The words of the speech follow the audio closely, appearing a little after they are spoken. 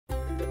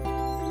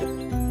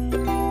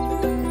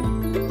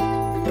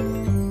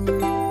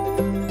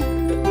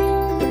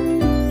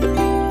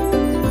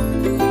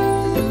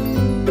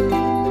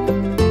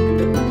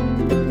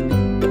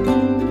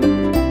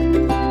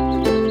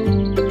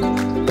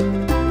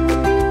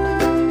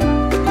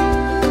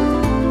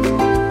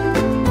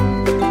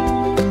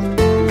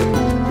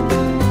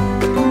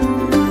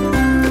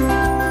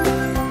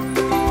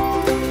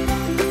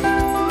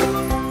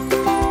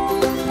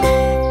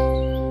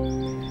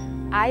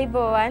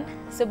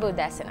සුබ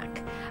උදෑසනක්.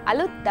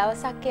 අලුත්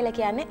දවසක් කියලා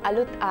කියන්නේ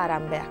අලුත්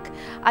ආරම්භයක්.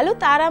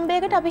 අලුත්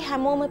ආරම්භයකට අපි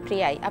හැමෝම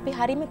ප්‍රියයි. අපි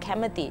හරිම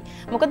කැමතියි.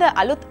 මොකද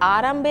අලුත්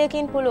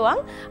ආරම්භයකින් පුළුවන්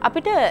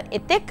අපිට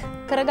එතෙක්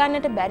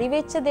කරගන්නට බැරි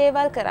වෙච්ච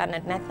දේවල්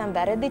කරන්නට නැත්නම්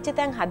වැරදිච්ච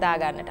තැන් හදා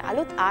ගන්නට.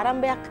 අලුත්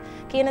ආරම්භයක්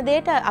කියන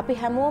දෙයට අපි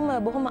හැමෝම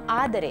බොහොම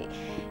ආදරේ.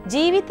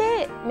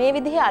 ජීවිතේ මේ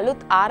විදිහේ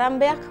අලුත්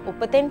ආරම්භයක්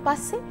උපතෙන්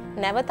පස්සේ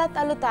නැවතත්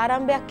අලුත්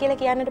ආරම්භයක්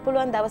කියලා කියන්නට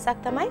පුළුවන් දවසක්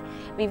තමයි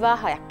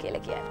විවාහයක්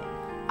කියලා කියන්නේ.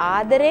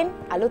 ආදරෙන්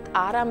අලුත්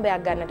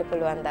ආරම්භයක් ගන්නට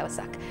පුළුවන්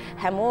දවසක්.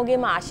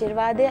 හැමෝගෙම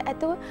ආශිර්වාදය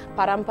ඇතුව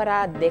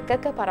පරම්පරා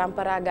දෙකක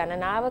පරම්පරා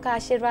ගණනාවක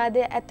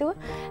ආශිර්වාදය ඇතුව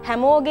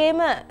හැමෝගෙම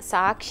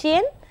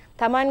සාක්ෂියෙන්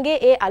තමන්ගේ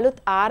ඒ අලුත්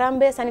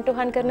ආරම්භය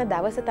සනිටුහන් කරන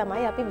දවස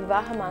තමයි අපි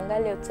විවාහ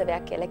මංගල්‍ය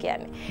උත්සවයක් කියලා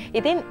කියන්නේ.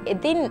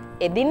 ඉතින්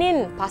එදිනෙන්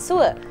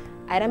පසුව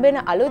ආරම්භන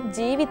අලුත්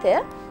ජීවිතය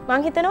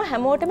මං හිතනවා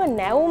හැමෝටම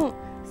නැවුම්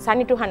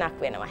සනිටුහනක්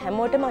වෙනවා.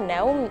 හැමෝටම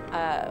නැවුම්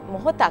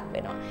මොහොතක්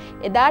වෙනවා.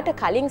 එදාට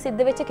කලින්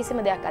සිද්ධ වෙච්ච කිසිම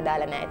දෙයක්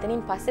අදාළ නැහැ.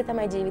 එතනින් පස්සේ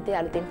තමයි ජීවිතය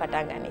අලුතින්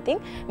පටන් ගන්න. ඉතින්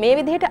මේ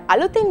විදිහට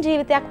අලුතින්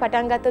ජීවිතයක්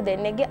පටන් ගත්ත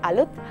දෙන්නෙක්ගේ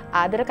අලුත්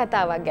ආදර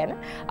කතාවක් ගැන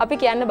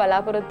අපි කියන්න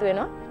බලාපොරොත්තු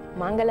වෙනවා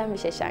මංගලම්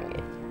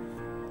විශේෂාංගයේ.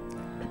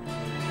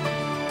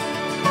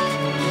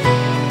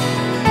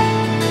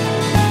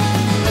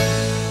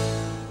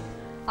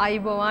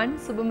 අයිබෝවන්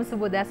සුබම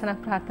සුබ උදෑසනක්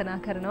ප්‍රාර්ථනා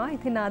කරනවා.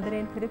 ඉතින්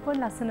ආදරයෙන් පිළිපොන්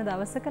ලස්සන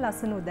දවසක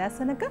ලස්සන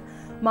උදෑසනක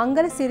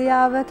මංගල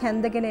සිරියාව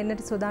කැඳගෙන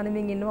එන්නට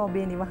සූදානමින් ඉන්නවා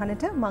ඔබේ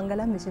නිවහනට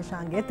මංගලම්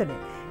විශේෂාංගය තුළ.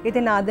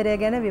 ඉතින් ආදරය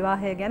ගැන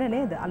විවාහය ගැන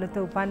නේද? අලුත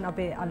උපන්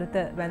අපේ අලුත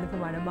වැඳපු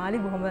මනමාලි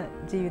බොහොම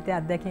ජීවිතයේ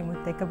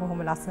අත්දැකීමුත් එක්ක බොහොම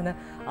ලස්සන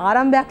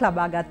ආරම්භයක්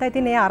ලබා ගත්තා.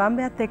 ඉතින් මේ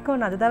ආරම්භයත් එක්ක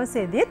අද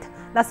දවසේදීත්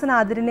ලස්සන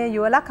ආදරණීය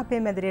යුවලක්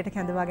අපේ මැදිරියට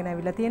කැඳවාගෙන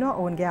ඇවිල්ලා තියෙනවා.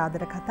 ඔවුන්ගේ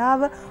ආදර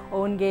කතාව,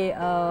 ඔවුන්ගේ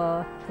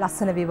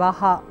ලස්සන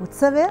විවාහ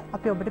උත්සවය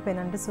අපි ඔබට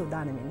පෙන්වන්න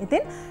සූදානම්.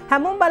 ඉතින්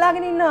හැමෝම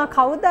බලාගෙන ඉන්නවා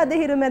කවුද අද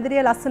හිරු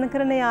මැදිරිය ලස්සන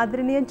කරන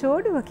ආදරණීය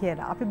ජෝඩුව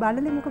කියලා. අපි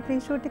බලමුකෝ ප්‍රී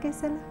ෂූට් එකේ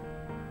ඉස්සෙල්ලා.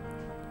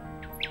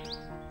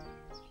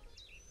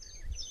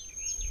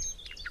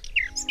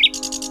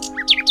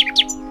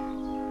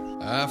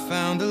 I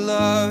found a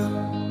love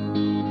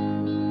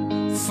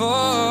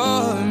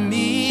for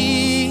me.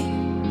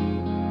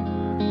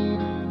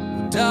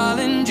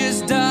 Darling,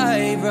 just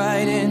dive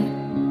right in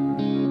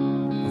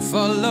and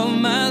follow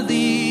my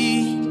lead.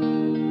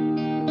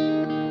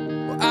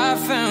 I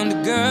found a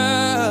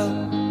girl,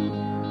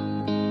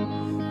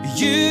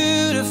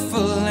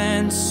 beautiful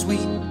and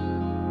sweet.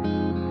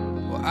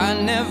 Well, I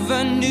never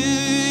knew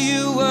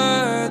you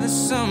were the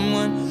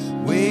someone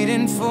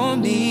waiting for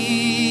me.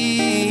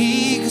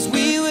 'Cause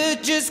we were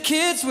just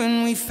kids when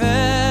we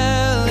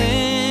fell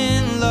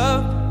in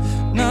love,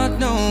 not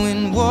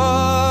knowing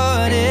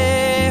what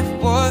it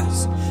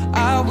was.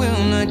 I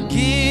will not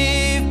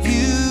give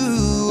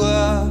you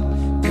up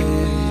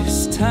this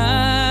time.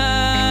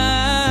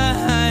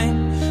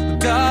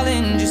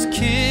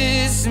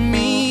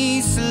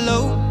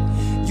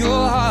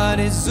 Your heart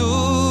is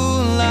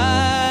all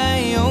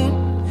I own,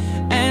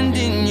 and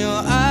in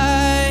your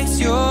eyes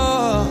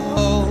you're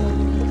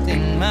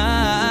holding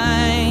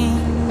mine.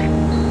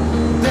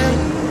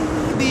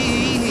 Baby,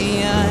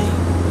 I'm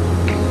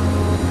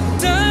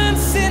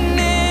dancing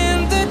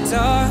in the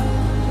dark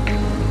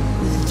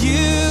with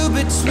you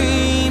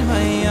between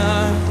my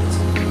arms,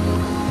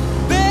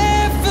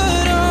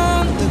 barefoot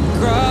on the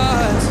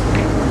grass,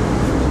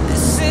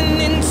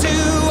 listening to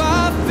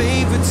our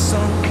favorite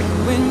song.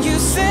 When you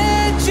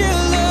said you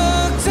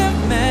looked a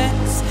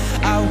mess,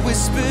 I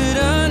whispered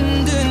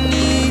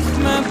underneath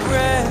my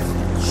breath,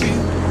 but you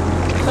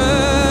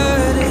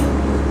heard it.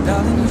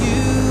 Darling,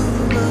 you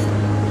look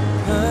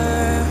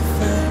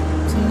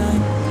perfect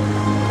tonight.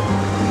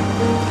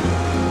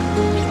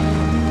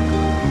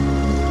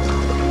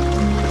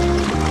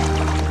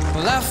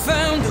 Well, I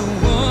found a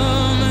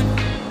woman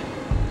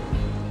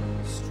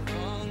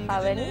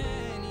අවනි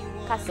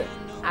කසු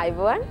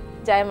අයිබෝවන්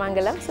ජය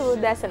මංගලම් සුබ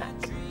උදෑසනක්.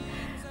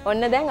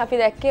 ඔන්න දැන් අපි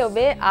දැක්කේ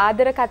ඔබේ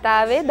ආදර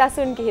කතාවේ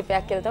දසුන්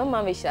කිහිපයක් කියලා තමයි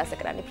මම විශ්වාස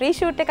කරන්නේ. ප්‍රී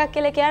ෂූට් එකක්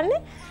කියලා කියන්නේ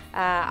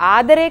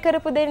ආදරය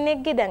කරපු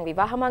දෙන්නෙක්ගේ දැන්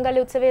විවාහ මංගල්‍ය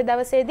උත්සවයේ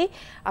දවසේදී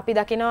අපි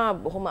දකිනවා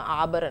බොහොම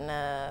ආභරණ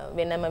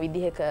වෙනම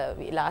විදිහක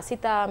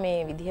විලාසිතා මේ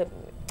විදිහ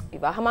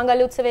විවාහ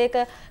මංගල්‍ය උත්සවයක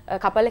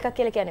කපල් එකක්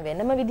කියලා කියන්නේ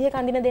වෙනම විදිහක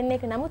අඳින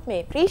දෙන්නෙක්. නමුත්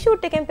මේ ප්‍රී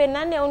ෂූට් එකෙන්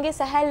පෙන්වන්නේ ඔවුන්ගේ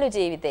සැහැල්ලු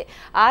ජීවිතේ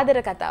ආදර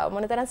කතාව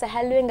මොනතරම්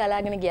සැහැල්ලුවෙන්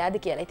ගලාගෙන ගියාද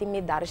කියලා. ඉතින්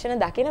මේ දර්ශන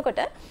දකිනකොට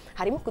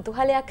හරිම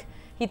කුතුහලයක්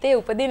හිතේ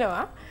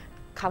උපදිනවා.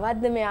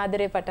 කවද්ද මේ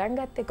ආදරේ පටන්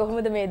ගත්තේ?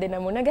 කොහොමද මේ දෙන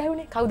මුණ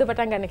ගැහුනේ? කවුද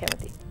පටන් ගන්න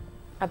කැමති?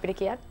 අපිට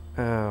කියන්න.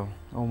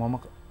 ඔව් මම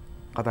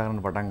කතා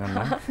කරන්න පටන්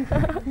ගන්නවා.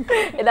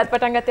 එදත්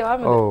පටන් ගත්තේ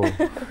වහමද? ඔව්.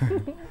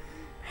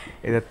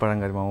 එදත් පටන්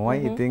ගත්තේ මමයි.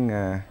 ඉතින්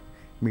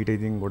මීට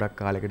ඉතින් ගොඩක්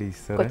කාලයකට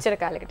ඉස්සර. කොච්චර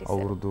කාලයකට ඉස්සර?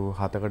 අවුරුදු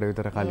 7කට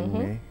විතර කලින්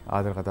මේ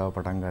ආදර කතාව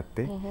පටන්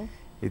ගත්තේ.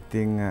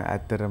 ඉතින්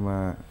ඇත්තටම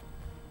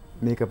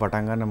මේක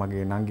පටන් ගන්න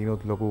මගේ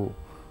නංගිනොත් ලොකු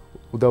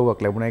උදව්වක්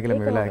ලැබුණා කියලා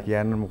මේ වෙලාවේ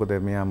කියන්න. මොකද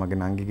මෙයා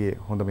මගේ නංගිගේ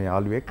හොඳම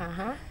යාළුවෙක්.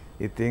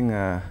 ඉතින්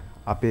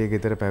අපේ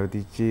ගෙදර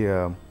පැවතිච්ච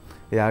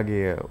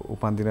එයාගේ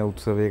උපන්දින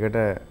උත්සවයකට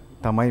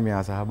තමයි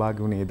මෙයා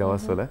සහභාගී වුණේ ඒ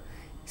දවස්වල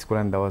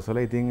ඉස්කෝලෙන් දවස්වල.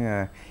 ඉතින්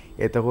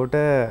එතකොට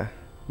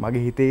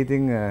මගේ හිතේ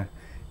ඉතින්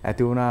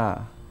ඇති වුණා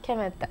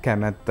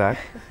කැමැත්තක්.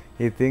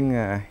 ඉතින්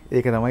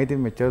ඒක තමයි ඉතින්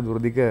මෙච්චර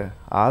දුරදිග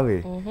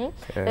ආවේ.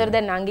 ඒතර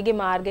දැන් නංගිගේ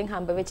මාර්ගෙන්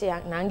හම්බ වෙච්ච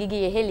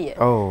නංගිගේ එහෙලිය.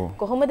 ඔව්.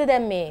 කොහොමද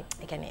දැන් මේ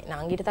ඒ කියන්නේ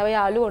නංගිට තව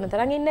යාළුවෝ ඕන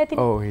තරම් ඉන්න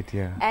ඇතිනේ. ඔව්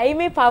හිටියා. ඇයි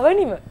මේ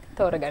පවනිම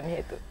තෝරගන්න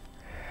හේතුව?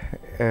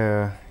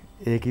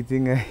 ඒක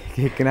ඉතින්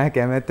එක්කෙනා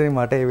කැමැත්තනේ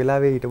මට ඒ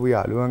වෙලාවේ හිටපු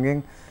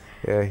යාළුවන්ගෙන්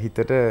හිතට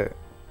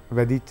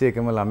වැඩිච්ච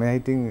එකම ළමයා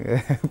ඉතින්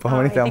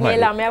පවනි තමයි.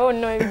 ඒ ළමයාව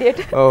ඔන්න ඔය විදියට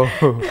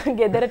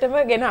ගෙදරටම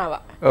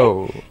ගෙනාවා. ඔව්.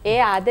 ඒ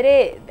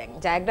ආදරේ දැන්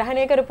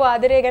ජයග්‍රහණය කරපු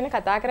ආදරය ගැන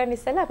කතා කරන්න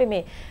ඉස්සෙල්ලා අපි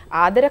මේ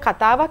ආදර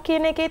කතාවක්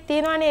කියන එකේ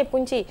තියෙනවානේ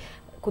පුංචි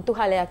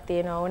කුතුහලයක්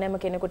තියෙනවා ඕනෑම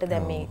කෙනෙකුට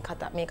දැන් මේ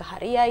කතා මේක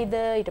හරියයිද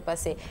ඊට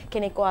පස්සේ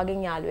කෙනෙක්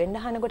ඔයාගෙන් යාළු වෙන්න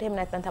අහනකොට එහෙම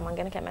නැත්නම් තමන්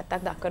ගැන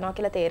කැමැත්තක් දක්වනවා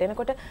කියලා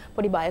තේරෙනකොට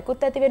පොඩි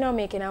බයකුත් ඇති වෙනවා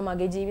මේ කෙනා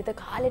මගේ ජීවිත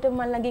කාලෙටම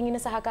මන් ළඟින්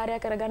ඉන්න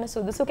සහකාරයා කරගන්න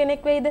සුදුසු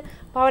කෙනෙක් වෙයිද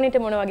පවනිට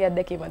මොන වගේ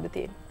අත්දැකීමක්ද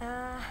තියෙන්නේ?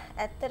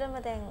 ඇත්තටම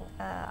දැන්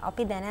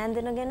අපි දැන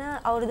ඇඳුනගෙන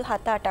අවුරුදු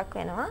 7-8ක්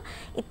වෙනවා.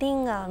 ඉතින්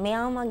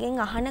මෙයා මගෙන්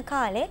අහන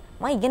කාලේ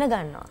මම ඉගෙන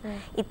ගන්නවා.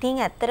 ඉතින්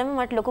ඇත්තටම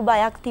මට ලොකු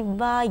බයක්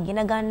තිබ්බා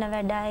ඉගෙන ගන්න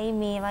වැඩයි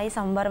මේවයි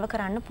සම්බරව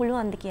කරන්න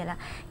පුළුවන්ද කියලා.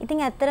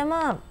 ඉතින් ඇත්තටම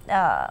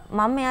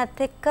මම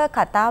එයාත් එක්ක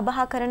කතා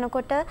බහ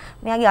කරනකොට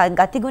මෙයාගේ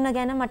ගතිගුණ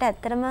ගැන මට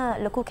ඇත්තටම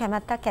ලොකු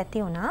කැමැත්තක්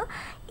ඇති වුණා.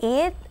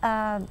 ඒත්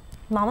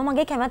මම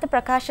මගේ කැමැත්ත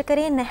ප්‍රකාශ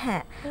කරේ නැහැ.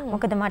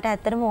 මොකද මට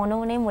ඇත්තටම ඕන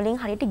වුණේ මුලින්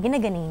හරියට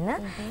ඉගෙනගෙන ඉන්න.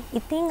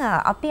 ඉතින්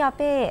අපි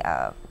අපේ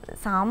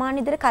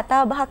සාමාන්‍ය විදිහට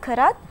කතා බහ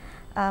කරත්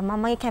මම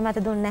මගේ කැමැත්ත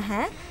දුන්නේ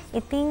නැහැ.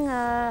 ඉතින්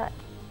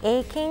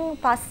ඒකෙන්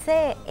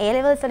පස්සේ A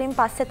levels වලින්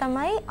පස්සේ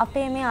තමයි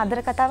අපේ මේ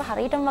ආදර කතාව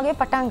හරියටම වගේ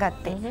පටන්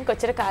ගත්තේ.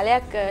 කොච්චර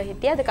කාලයක්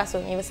හිටියද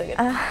කසුන් ඉවසගෙන?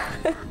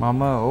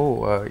 මම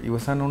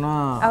ඉවසන් වුණා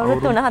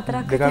අවුරුදු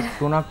 3-4ක්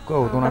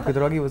තුනක්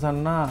විතර වගේ ඉවසන්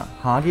වුණා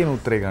හා කියන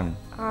උත්තරේ ගන්න.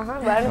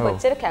 බලන්න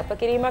කොච්චර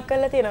කැපකිරීමක්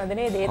කරලා තියෙනවද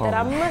නේද? ඒ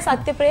තරම්ම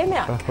සත්‍ය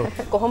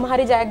ප්‍රේමයක්. කොහොම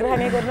හරි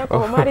ජයග්‍රහණය කරනවා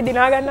කොහොම හරි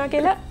දිනා ගන්නවා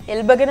කියලා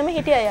එල්බගෙනම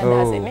හිටියයි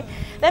අදහසෙන්නේ.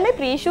 දැන් මේ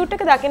ප්‍රී ෂූට්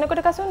එක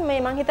දකිනකොට කසුන් මේ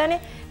මං හිතන්නේ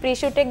ප්‍රී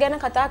ෂූට් එක ගැන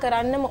කතා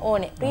කරන්නම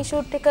ඕනේ. ප්‍රී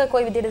ෂූට් එක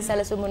කොයි විදිහටද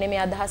සැලසුමුනේ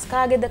මේ අදහස්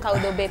කාගේද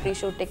කවුද ඔබේ ප්‍රී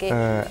ෂූට් එකේ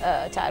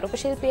ඡායාරූප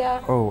ශිල්පියා?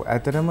 ඔව්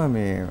ඇත්තටම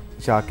මේ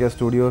ශාක්‍ය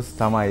ස්ටුඩියෝස්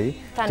තමයි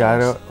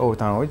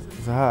තනෝජ්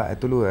සහ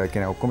ඇතුළු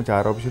කියන්නේ ඔක්කොම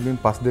ඡායාරූප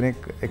ශිල්පීන් 5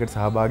 දෙනෙක් එකට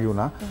සහභාගී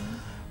වුණා.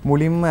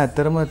 මුලින්ම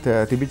ඇත්තරම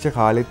තිබිච්ච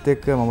කාලෙත්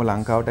එක්ක මම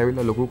ලංකාවට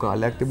ඇවිල්ලා ලොකු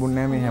කාලයක්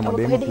තිබුණේ නැහැ මේ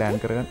හැමදේම ප්ලෑන්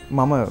කරගන්න.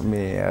 මම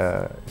මේ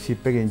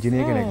ෂිප් එකේ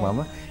ඉංජිනේර කෙනෙක්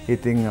මම.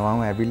 ඉතින්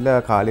මම ඇවිල්ලා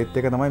කාලෙත්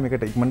එක්ක තමයි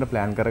මේකට ඉක්මනට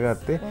ප්ලෑන්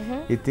කරගත්තේ.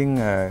 ඉතින්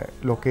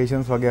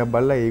ලොකේෂන්ස් වගේක්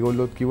බලලා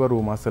ඒගොල්ලොත් කිව්වා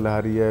රූම් අස්සල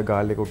හරිය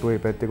ගාල්ලේ කොටුව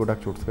මේ පැත්තේ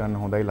ගොඩක් ෂොට්ස් ගන්න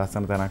හොඳයි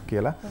ලස්සන තැනක්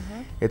කියලා.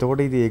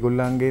 එතකොට ඉතින්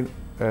ඒගොල්ලන්ගේ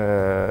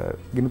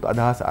ගිනුත්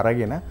අදහස්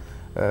අරගෙන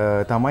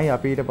තමයි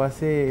අපි ඊට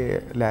පස්සේ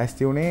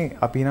ලෑස්ති වුණේ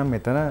අපි නම්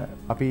මෙතන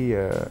අපි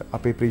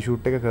අපේ ප්‍රී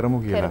ෂූට් එක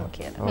කරමු කියලා.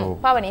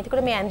 පවනේ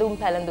එතකොට මේ ඇඳුම්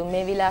පැළඳුම්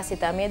මේ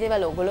විලාසිතා මේ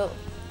දේවල් ඔයගොල්ලෝ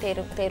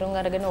තේරුම්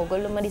අරගෙන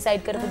ඔයගොල්ලෝම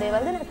ඩිසයිඩ් කරපු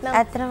දේවල්ද නැත්නම්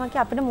ඇත්තටම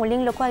අපිට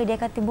මුලින් ලොකු අයිඩියා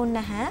එකක් තිබුණ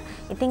නැහැ.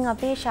 ඉතින්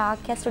අපි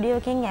ශාක්‍ය ස්ටුඩියෝ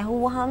එකෙන්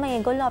ඇහුවාම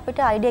ඒගොල්ලෝ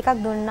අපිට අයිඩියා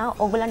එකක් දුන්නා.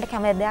 ඕගොල්ලන්ට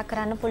කැමති දෙයක්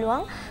කරන්න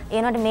පුළුවන්.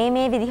 ඒනොට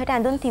මේ විදිහට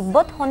ඇඳුම්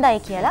තිබ්බොත්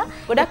හොඳයි කියලා.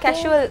 ගොඩක්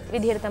කැෂුවල්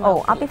විදිහට තමයි.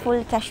 ඔව් අපි ෆුල්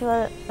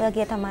කැෂුවල්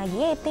වගේ තමයි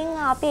ගියේ. ඉතින්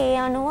අපි ඒ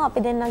අනුව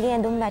අපි දෙන්නගේ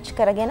ඇඳුම් මැච්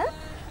කරගෙන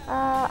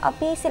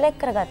අපි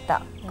සිලෙක්ට්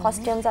කරගත්තා.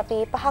 කොස්ටියම්ස්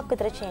අපි 5ක්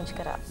විතර චේන්ජ්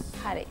කරා.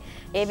 හරි.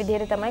 ඒ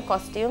විදිහට තමයි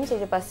කොස්ටියම්ස්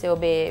ඊට පස්සේ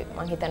ඔබේ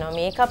මම හිතනවා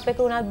මේකප් එක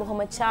උනත්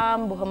බොහොම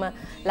චාම් බොහොම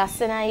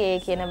ලස්සනයි ඒ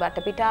කියන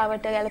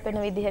වටපිටාවට ගැලපෙන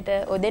විදිහට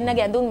ඔය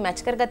දෙන්නගේ ඇඳුම්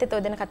මැච් කරගත්තේ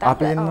ඔය දෙන්න කතා කරලා.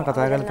 අපි දෙන්න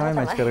කතා කරලා තමයි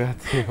මැච්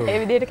කරගත්තේ. ඒ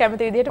විදිහට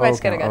කැමති විදිහට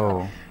මැච්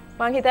කරගත්තා.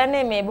 මම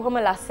හිතන්නේ මේ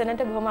බොහොම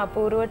ලස්සනට බොහොම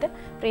අපූර්වට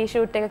ප්‍රී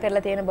ෂූට් එක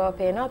කරලා තියෙන බව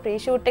පේනවා. ප්‍රී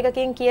ෂූට්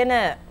එකකින් කියන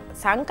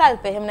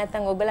සංකල්ප එහෙම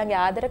නැත්නම්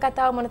ඔයගොල්ලන්ගේ ආදර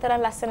කතාව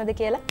මොනතරම් ලස්සනද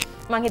කියලා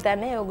මම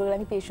හිතන්නේ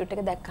ඔයගොල්ලන්ගේ ප්‍රී ෂූට්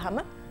එක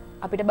දැක්කහම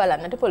අපිට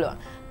බලන්නට පුළුවන්.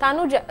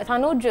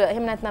 තනුජ්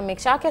එහෙම නැත්නම්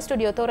මේ ශාක්‍ය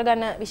ස්ටුඩියෝ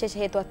තෝරගන්න විශේෂ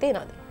හේතුවක්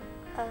තියෙනවද?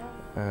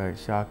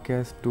 ශාක්‍ය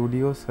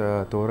ස්ටුඩියෝස්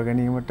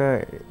තෝරගැනීමට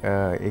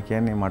ඒ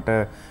කියන්නේ මට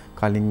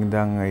කලින්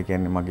ඉඳන් ඒ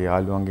කියන්නේ මගේ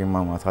යාළුවන්ගෙන්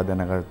මම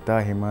අසාධනගත්තා.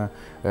 එහෙම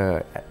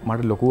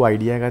මට ලොකු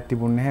අයිඩියා එකක්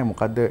තිබුණේ නැහැ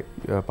මොකද්ද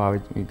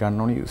පාවිච්චි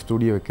ගන්න ඕනි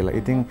ස්ටුඩියෝ එක කියලා.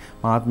 ඉතින්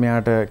මාත්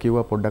මෙයාට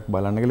කිව්වා පොඩ්ඩක්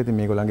බලන්න කියලා. ඉතින්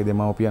මේගොල්ලන්ගේ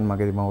දෙමව්පියන්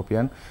මගේ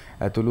දෙමව්පියන්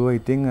ඇතුළුව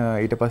ඉතින්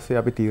ඊට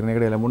පස්සේ අපි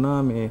තීරණයකට එළඹුණා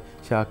මේ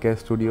ශාක්‍ය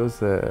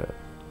ස්ටුඩියෝස්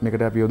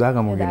මේකට අපි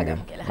යොදාගමු කියන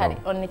එක. හරි.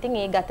 ඔන්න ඉතින්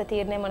ඒ ගත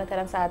තීරණය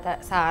මොනතරම්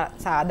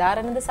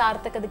සාධාරණද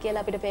සාර්ථකද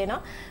කියලා අපිට පේනවා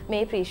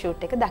මේ ප්‍රී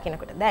ෂූට් එක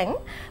දකිනකොට. දැන්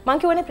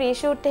මම කියවනේ ප්‍රී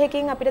ෂූට්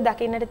එකකින් අපිට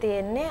දකින්නට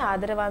තියෙන්නේ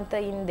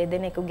ආදරවන්තයින්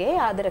දෙදෙනෙකුගේ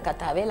ආදර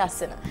කතාවේ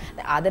ලස්සන.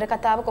 දැන් ආදර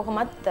කතාව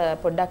කොහොමත්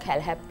පොඩ්ඩක්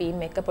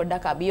හැල්හැප්පීම් එක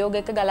පොඩ්ඩක්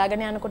අභියෝගයක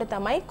ගලාගෙන යනකොට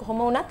තමයි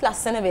කොහොම වුණත්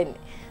ලස්සන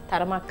වෙන්නේ.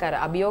 තරමක් අර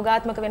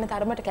අභියෝගාත්මක වෙන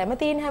තරමට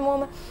කැමතියින්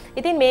හැමෝම.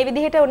 ඉතින් මේ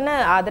විදිහට ඔන්න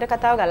ආදර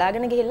කතාව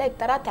ගලාගෙන ගිහිල්ලා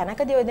එක්තරා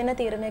තැනකදී ඔය දෙන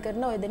තීරණය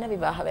කරන ඔය දෙන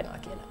විවාහ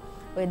වෙනවා කියලා.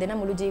 ඔය දෙන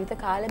මුළු ජීවිත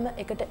කාලෙම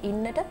එකට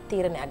ඉන්නට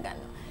තීරණයක්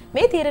ගන්නවා.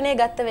 මේ තීරණය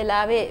ගත්ත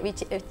වෙලාවේ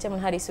වෙච්ච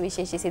මොන හරි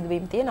සුවිශේෂී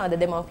සිදුවීම් තියෙනවද?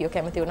 දෙමව්පියෝ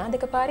කැමති වුණාද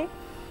එකපාරින්?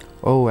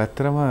 ඔව්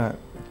ඇත්තටම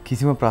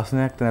කිසිම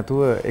ප්‍රශ්නයක්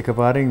නැතුව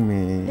එකපාරින්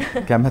මේ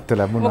කැමැත්ත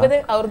ලැබුණා. මොකද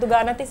අවුරුදු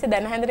ගානක් තිස්සේ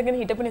දැන හැඳගෙන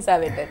හිටපු නිසා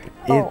වෙන්න ඇති.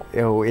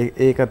 ඔව්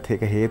ඒකත්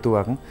එක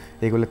හේතුවක්.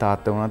 ඒගොල්ලෝ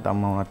තාත්තා වුණත්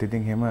අම්මා වුණත්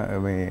ඉතින් එහෙම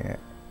මේ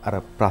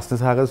අර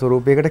ප්‍රශ්න සහගත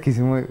ස්වරූපයකට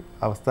කිසිම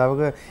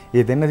අවස්ථාවක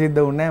ඒ දෙන්න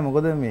සිද්ධ වුණේ නැහැ.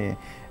 මොකද මේ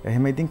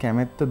එහෙම ඉතින්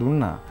කැමැත්ත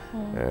දුන්නා.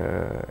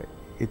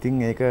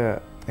 ඉතින් ඒක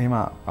එහෙම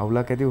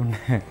අවුලක් ඇති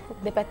වුණේ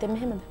දෙපැත්තෙම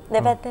එහෙමද?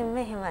 දෙපැත්තෙම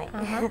එහෙමයි.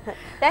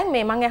 දැන්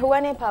මේ මං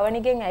ඇහුවානේ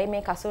පවනිගෙන් ඇයි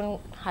මේ කසුන්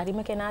හරිම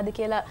කෙනාද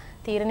කියලා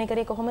තීරණය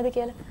කරේ කොහොමද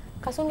කියලා.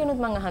 කසුන්ගෙනුත්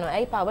මං අහනවා.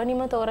 ඇයි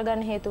පවනිම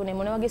තෝරගන්න හේතු වුනේ?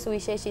 මොන වගේ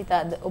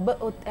සුවිශේෂීතාවද ඔබ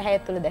ඇහැ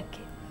ඇතුළ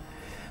දැක්කේ?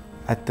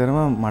 ඇත්තටම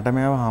මට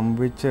මේව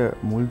හම්බෙච්ච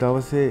මුල්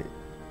දවසේ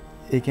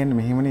ඒ කියන්නේ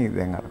මෙහෙමනේ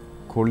දැන් අර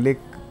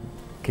කොල්ලෙක්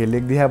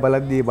කෙල්ලෙක් දිහා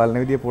බලද්දී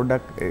බලන විදිය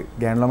පොඩ්ඩක්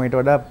ගෑනු ළමයිට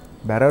වඩා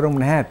බැරරුම්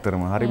නැහැ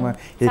ඇත්තටම. හරිම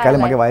ඒ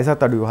කාලේ මගේ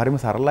වයසත් අඩුයි. හරිම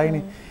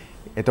සරලයිනේ.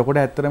 එතකොට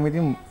ඇත්තටම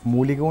ඉතින්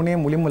මූලික උනේ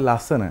මුලින්ම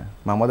ලස්සන.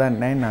 මම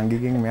දන්නේ නැහැ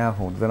නංගිගෙන් මෙයා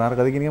හොඳ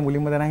නරකද කියන එක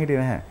මුලින්ම දැනන්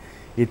හිටියේ නැහැ.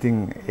 ඉතින්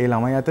ඒ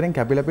ළමයි අතරින්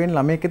කැපිලා පේන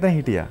ළමයෙක් එතන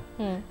හිටියා.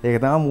 ඒක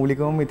තමයි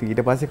මූලිකවම ඉතින්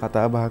ඊට පස්සේ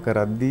කතා බහ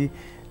කරද්දී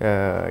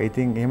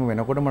ඉතින් එහෙම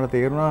වෙනකොට මට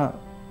තේරුණා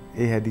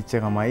ඒ හැදිච්ච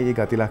කමයි ඒ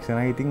ගති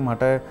ලක්ෂණයි ඉතින්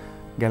මට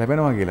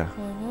ගැලපෙනවා කියලා.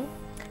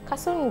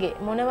 කසුන්ගේ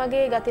මොන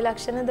වගේ ගති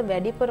ලක්ෂණද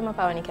වැඩිපුරම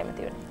පවනි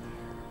කැමති වෙන්නේ?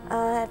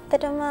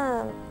 ඇත්තටම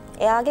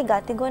එයාගේ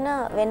ගතිගුණ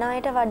වෙන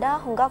අයට වඩා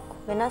හුඟක්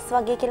වෙනස්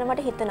වගේ කියලා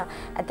මට හිතුණා.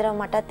 ඇත්තටම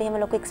මටත් එහෙම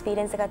ලොකු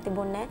එක්ස්පීරියන්ස් එකක්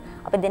තිබුණේ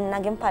නැහැ. අපි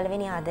දෙන්නගෙන්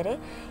පළවෙනි ආදරේ.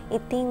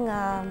 ඉතින්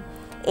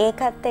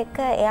ඒකත් එක්ක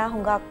එයා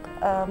හුඟක්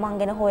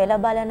මං ගැන හොයලා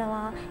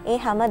බලනවා. ඒ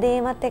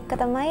හැමදේමත් එක්ක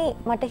තමයි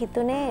මට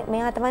හිතුනේ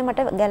මෙයා තමයි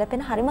මට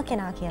ගැළපෙන හරිම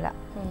කෙනා කියලා.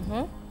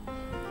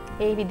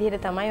 ඒ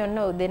විදිහට තමයි ඔන්න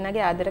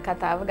දෙන්නගේ ආදර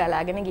කතාව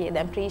ගලාගෙන ගියේ.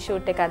 දැන් ප්‍රී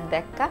ෂූට් එකක්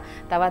දැක්කා.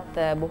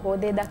 තවත් බොහෝ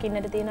දේ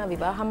දකින්නට තියෙනවා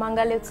විවාහ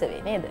මංගල්‍ය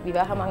උත්සවේ නේද?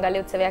 විවාහ මංගල්‍ය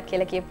උත්සවයක්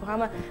කියලා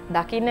කියපුවාම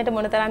දකින්නට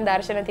මොනතරම්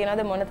දර්ශන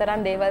තියෙනවද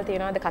මොනතරම් දේවල්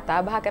තියෙනවද කතා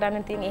බහ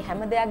කරන්න තියෙන. මේ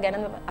හැම දෙයක්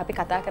ගැන අපි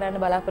කතා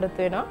කරන්න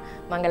බලාපොරොත්තු වෙනවා.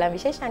 මංගලම්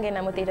විශේෂාංගයේ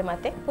නමුත් ඊට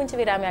මත්තේ පුංචි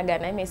විරාමයක්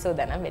ගන්නයි මේ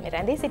සූදානම් වෙන්නේ.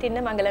 රැඳී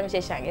සිටින්න මංගලම්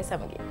විශේෂාංගයේ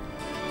සමගින්.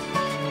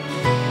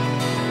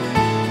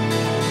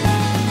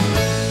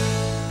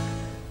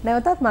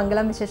 නැවතත්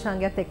මංගලම්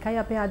විශේෂාංගයත් එක්කයි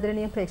අපේ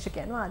ආදරණීය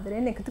ප්‍රේක්ෂකයන්ව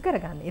ආදරයෙන් එකතු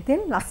කරගන්නේ.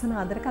 ඉතින් ලස්සන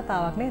ආදර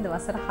කතාවක් නේද?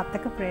 වසර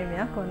 7ක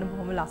ප්‍රේමයක් ඔන්න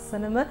බොහොම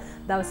ලස්සනම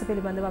දවස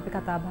පිළිබඳව අපි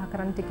කතා බහ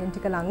කරන්න ටිකෙන්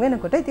ටික ලඟ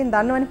වෙනකොට. ඉතින්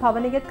දන්නවනේ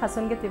පවනිගෙත්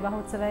කසුන්ගෙත් විවාහ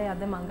උත්සවය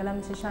අද මංගලම්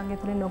විශේෂාංගය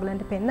තුලින්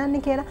ඔයගලන්ට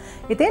පෙන්වන්නේ කියලා.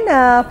 ඉතින්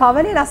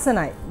පවනි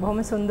ලස්සනයි.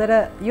 බොහොම සුන්දර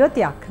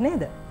යුවතියක්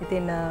නේද?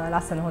 ඉතින්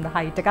ලස්සන හොඳ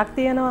හයිට් එකක්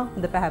තියෙනවා.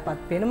 හොඳ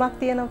පැහැපත් පෙනුමක්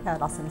තියෙනවා.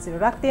 ලස්සන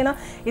සිරුරක් තියෙනවා.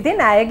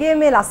 ඉතින් ඇයගේ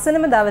මේ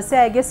ලස්සනම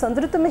දවසේ ඇයගේ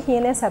සොඳුරුතුම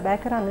හීනය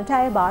සැබෑ කරන්නට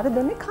ඇය බාර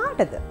දුන්නේ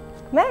කාටද?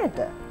 මෑට.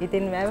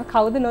 ඉතින් මෑව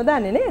කවුද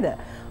නොදන්නේ නේද?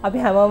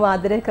 අපි හැමෝම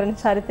ආදරය කරන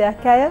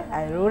චරිතයක් ඇය.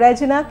 හිරු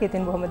රැජිනාක්.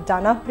 ඉතින් බොහොම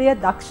ජනප්‍රිය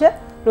දක්ෂ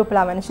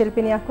රූපලාවන්‍ය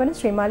ශිල්පිනියක් වන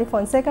ශ්‍රීමාලි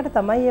ෆොන්සේකට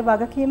තමයි මේ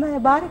වගකීම ඇය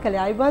බාර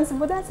කළේ. අයිබෝන්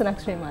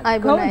සුබදාසනක් ශ්‍රීමාලි.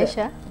 අයිබෝන්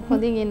ආයිෂා.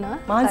 හොඳින් ඉන්නවා.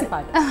 මානසි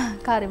පාට.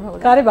 කාර්යබහුල.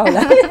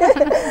 කාර්යබහුල.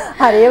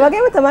 හරි ඒ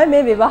වගේම තමයි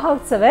මේ විවාහ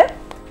උත්සවය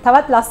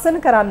තවත් ලස්සන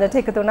කරන්නට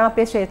එකතු වුණා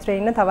අපේ ක්ෂේත්‍රයේ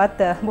ඉන්න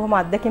තවත් බොහොම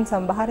අත්දැකීම්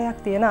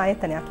සම්භාරයක් තියෙන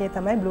ආයතනයක්. ඒ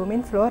තමයි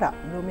බ්ලූමින් ෆ්ලෝරා.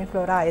 බ්ලූමින්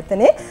ෆ්ලෝරා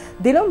ආයතනයේ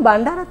දිලුම්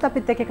බණ්ඩාරත්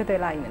අපිත් එක්ක එකතු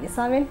වෙලා ඉන්න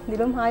නිසාවෙන්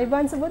දිලුම්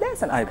ආයිබෝන්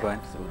සුබදෑසන. ආයිබෝන්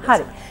සුබදෑසන.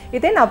 හරි.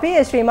 ඉතින් අපි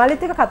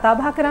ශ්‍රීමාලිත් එක්ක කතා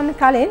බහ කරන්න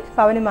කලින්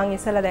පවනි මං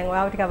ඉස්සෙල්ලා දැන්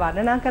ඔයාව ටික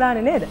වර්ණනා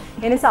කරානේ නේද?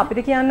 ඒ නිසා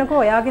අපිට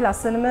කියන්නකෝ ඔයාගේ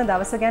ලස්සනම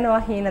දවස ගැන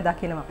ඔයා හීන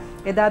දකිනවා.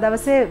 එදා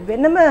දවසේ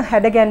වෙනම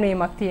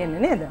හැඩගැන්වීමක්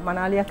තියෙන්නේ නේද?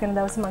 මනාලියක් වෙන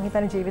දවසේ මං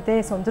හිතන්නේ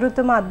ජීවිතයේ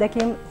සොඳුරුතම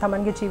අත්දැකීම්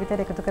Tamanගේ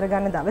ජීවිතයට එකතු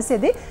කරගන්න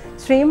දවසේදී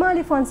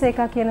ශ්‍රීමාලි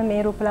ෆොන්සේකා කියන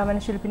මේ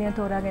රූපලාවන්‍ය ශිල්පිනිය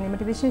තෝරා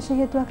ගැනීමට විශේෂ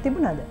හේතුවක්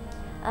තිබුණාද?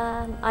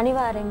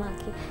 අනිවාර්යයෙන්ම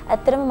කි.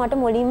 ඇත්තටම මට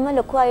මුලින්ම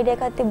ලොකු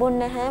අයිඩියා එකක්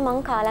තිබුණේ නැහැ මං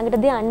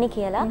කාලඟටද යන්නේ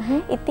කියලා.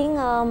 ඉතින්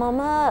මම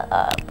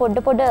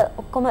පොඩ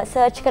ඔක්කොම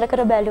සර්ච්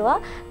කර බැලුවා.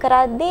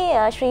 කරද්දී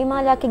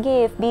ශ්‍රීමාලාගේ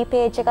FB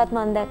page එකත්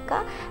මම දැක්කා.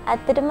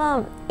 ඇත්තටම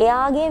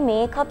එයාගේ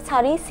මේකප්ස්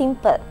හරි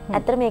සිම්පල්.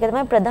 ඇත්තට මේක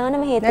තමයි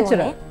ප්‍රධානම හේතුව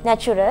උනේ.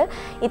 නැචරල්.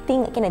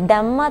 ඉතින් කියන්නේ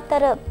දැම්මත්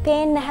අර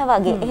පේන්නේ නැහැ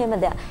වගේ එහෙම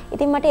දෙයක්.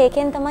 ඉතින් මට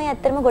ඒකෙන් තමයි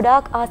ඇත්තටම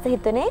ගොඩාක් ආස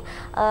හිතුනේ.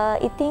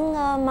 ඉතින්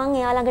මං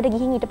එයා ළඟට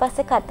ගිහින් ඊට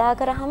පස්සේ කතා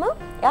කරාම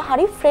එයා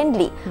හරි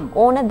ෆ්‍රෙන්ඩ්ලි.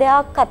 ඕන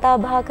දෙයක් කතා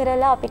බහ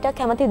කරලා අපිට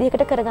කැමති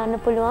විදිහකට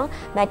කරගන්න පුළුවන්.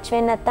 මැච්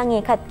වෙන්නේ නැත්නම්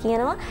ඒකත්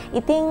කියනවා.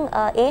 ඉතින්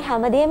ඒ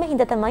හැමදේම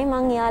හින්දා තමයි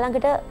මං එයා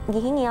ළඟට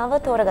ගිහින් එයාව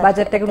තෝරගත්තේ.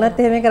 බජට් එක උනත්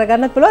එහෙම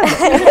කරගන්නත් පුළුවන්.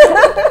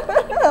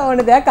 ඕන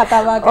දෙයක්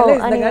කතා බහ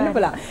කරලා ඉස්ස ගන්න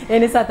පුළුවන්. ඒ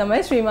නිසා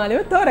තමයි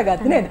ශ්‍රීමාලිව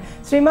තෝරගත්තේ නේද?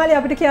 ශ්‍රීමාලි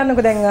අපිට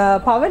කියන්නකෝ දැන්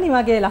පවනි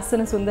වගේ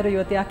ලස්සන සුන්දර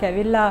යුවතියක්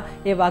ඇවිල්ලා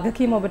ඒ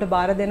වගකීම ඔබට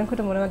බාර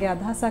දෙනකොට මොන වගේ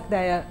අදහසක්ද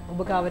අය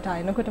ඔබ ගාවට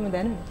ආනකොටම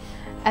දැනුනේ?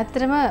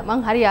 ඇත්තටම මං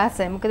හරි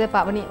ආසයි. මොකද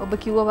පවනි ඔබ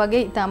කිව්වා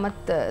වගේ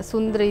ඉතාමත්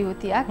සුන්දර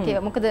යුවතියක්.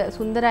 මොකද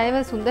සුන්දර අයව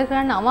සුන්දර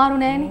කරන්න අමාරු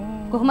නෑනේ.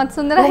 කොහොමත්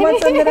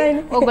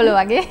සුන්දරයිනේ. ඔයගොල්ලෝ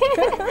වගේ.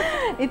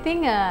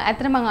 ඉතින්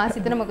ඇත්තට මං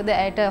ආසිතන මොකද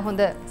ඇයට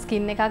හොඳ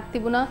ස්කින් එකක්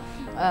තිබුණා.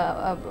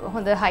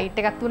 හොඳ හයිට්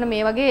එකක් තිබුණා.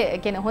 මේ වගේ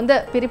කියන්නේ හොඳ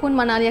පිරිපුන්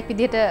මනාලියක්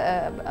විදිහට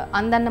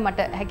අන්දන්න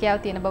මට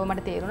හැකියාව තියෙන බව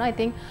මට තේරුණා.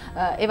 ඉතින්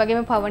ඒ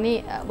වගේම පවනි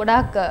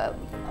ගොඩාක්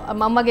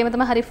මම වගේම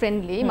තමයි හරි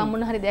ෆ්‍රෙන්ඩ්ලි. මම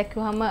මොන හරි දෙයක්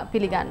කිව්වම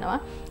පිළිගන්නවා.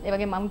 ඒ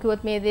වගේ මම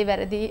කිව්වොත් මේ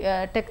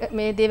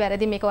දේ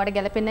වැරදි මේක වට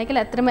ගැලපෙන්නේ නැහැ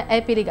කියලා ඇත්තටම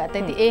ඇය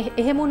පිළිගත්තා. ඉතින්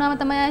එහෙම වුණාම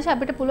තමයි ආයශා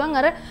අපිට පුළුවන්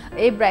අර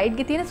ඒ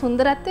බ්‍රයිඩ්ගේ තියෙන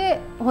සුන්දරත්වය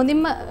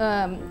හොඳින්ම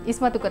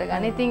ඉස්මතු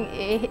කරගන්න. ඉතින්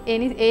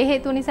ඒ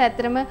හේතුව නිසා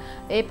ඇත්තටම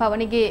ඒ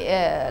පවනිගේ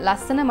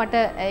ලස්සන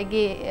මට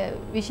ඇයගේ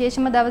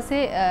විශේෂම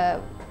දවසේ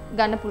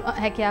ගන්න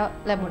හැකියාව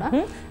ලැබුණා.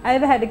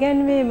 අයව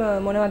හැඩගැන්වීම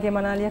මොන වගේ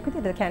මනාලියක්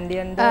විදිහට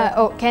කැන්ඩියන්ද?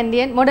 ඔව්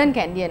කැන්ඩියන් මොඩර්න්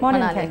කැන්ඩියන්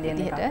මනාලියක්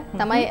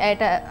විදිහට තමයි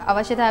ඇයට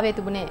අවශ්‍යතාවය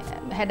තිබුණේ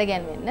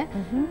හැඩගැන්වෙන්න.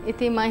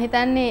 ඉතින් මම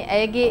හිතන්නේ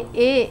ඇයගේ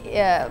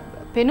ඒ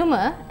පෙනුම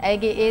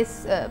ඇයගේ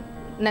ඒ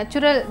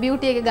නැචරල්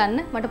බියුටි එක ගන්න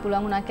මට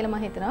පුළුවන් වුණා කියලා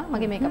මම හිතනවා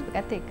මගේ මේකප්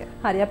එකත් එක්ක.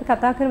 හරි අපි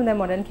කතා කරමු දැන්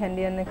මොඩර්න්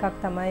කැන්ඩියන් එකක්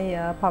තමයි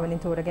පවනි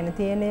තෝරගෙන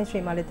තියෙන්නේ.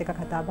 ශ්‍රීමාලිත් එක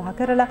කතා බහ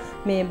කරලා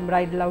මේ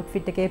බ්‍රයිඩල්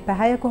අවුට්ෆිට් එකේ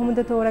පැහැය කොහොමද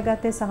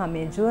තෝරගත්තේ සහ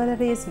මේ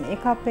ජුවලරිස්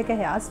මේකප් එක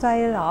හෙයාර්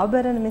ස්ටයිල්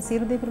ආභරණ මේ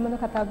සියලු දේ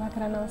පිළිබඳව කතා බහ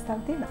කරන්න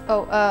අවස්ථාවක් තියෙනවා.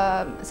 ඔව්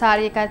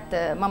සාරි එකත්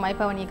මමයි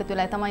පවනි එකතු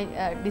වෙලා තමයි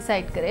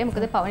ඩිසයිඩ් කරේ.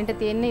 මොකද පවනිට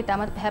තියෙන්නේ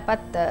ඊටමත්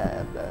පැහැපත්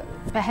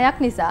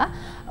පැහැයක් නිසා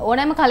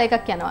ඕනෑම කල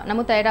එකක් යනවා.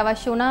 නමුත් ඇයට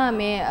අවශ්‍ය වුණා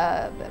මේ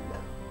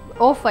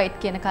ඕෆ් වයිට්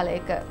කියන කල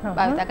එක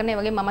භාවිත කරන. ඒ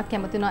වගේ මමත්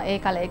කැමති වුණා ඒ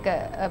කල එක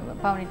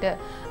පවනිට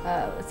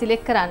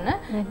සිලෙක්ට් කරන්න.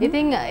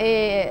 ඉතින්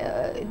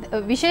ඒ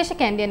විශේෂ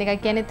කැන්ඩියන්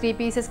එකක් කියන්නේ 3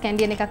 pieces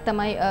කැන්ඩියන් එකක්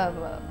තමයි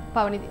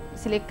පවනි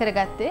සිලෙක්ට්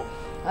කරගත්තේ.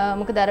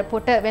 මොකද අර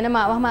පොට වෙනම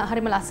ආවම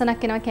හරිම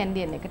ලස්සනක් එනවා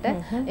කැන්ඩියන් එකට.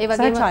 ඒ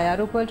වගේම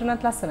ඡායාරූප වලට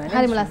උනත් ලස්සනයි.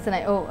 හරිම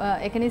ලස්සනයි. ඔව්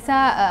ඒක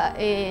නිසා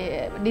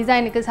ඒ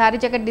ඩිසයින් එක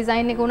සාරි ජැකට්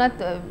ඩිසයින් එක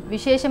උනත්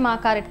විශේෂම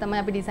ආකාරයට තමයි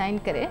අපි ඩිසයින්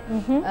කරේ.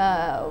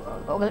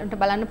 ඔයගලන්ට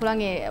බලන්න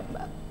පුළුවන් ඒ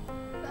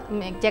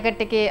මේ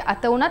ජැකට් එකේ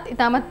අත උනත්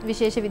ඉතාමත්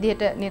විශේෂ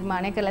විදිහට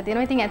නිර්මාණය කරලා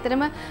තියෙනවා. ඉතින්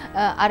ඇත්තටම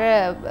අර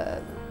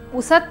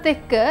උසත්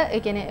එක්ක ඒ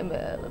කියන්නේ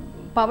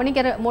පවනි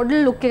කර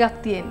මොඩල් ලුක් එකක්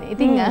තියෙන්නේ.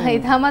 ඉතින්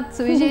ඉතාමත්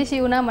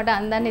සුවිශේෂී වුණා මට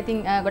අන්දන්න.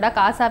 ඉතින්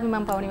ගොඩක් ආසාවෙන්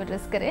මම පවනිව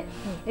ඩ්‍රෙස් කරේ.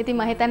 ඉතින්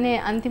මම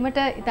හිතන්නේ අන්තිමට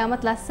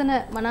ඉතාමත් ලස්සන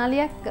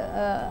මනාලියක්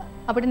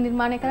අපිට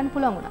නිර්මාණය කරන්න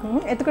පුළුවන්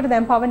වුණා. එතකොට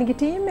දැන් පවනිගේ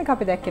ටීම් එක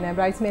අපි දැක්කේ නෑ.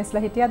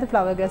 බ්‍රයිඩ්ස්මේඩ්ස්ලා හිටියාද?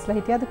 ෆ්ලවර් ගර්ල්ස්ලා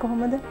හිටියාද?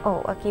 කොහොමද? ඔව්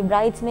අපි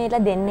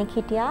බ්‍රයිඩ්ස්මේඩ්ලා දෙන්නෙක්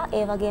හිටියා.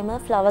 ඒ වගේම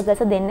ෆ්ලවර්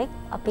ගර්ල්ස් දෙන්නෙක්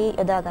අපි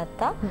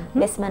යොදාගත්තා.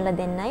 බෙස්මන්ලා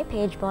දෙන්නයි,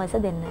 පේජ්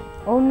බෝයිස්ලා දෙන්නයි.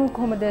 ඔවුන්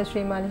කොහොමද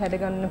ශ්‍රීමාලි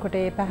හැඩගන්නකොට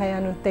ඒ පැහැ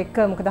යනුත්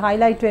එක්ක මොකද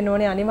හයිලයිට් වෙන්න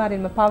ඕනේ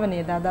අනිවාර්යෙන්ම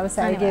පවනේ දවස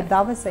ඇයිගේ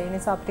දවස. ඒ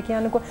නිසා අපිට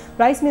කියන්නකෝ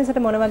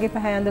බ්‍රයිඩ්ස්මේඩ්ස්ට මොන වගේ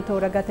පැහැයන්ද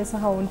තෝරාගත්තේ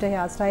සහ උන්ට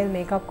හෙයාර් ස්ටයිල්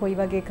මේකප් කොයි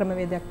වගේ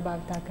ක්‍රමවේදයක්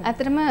භාවිත කරා?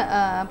 ඇත්තටම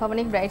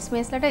පවනික්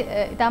බ්‍රයිඩ්ස්මේඩ්ස්ලාට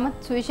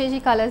ඉතාමත්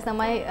සුවිශේෂී කලර්ස්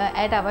තමයි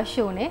ඇයට අවශ්‍ය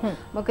වුණේ.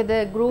 මොකද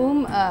ගෲම්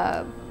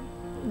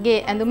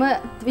ගේ ඇඳුම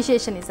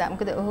විශේෂ නිසා.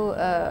 මොකද ඔහු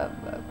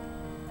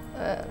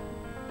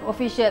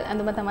ඔෆිෂියල්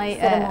ඇඳුම තමයි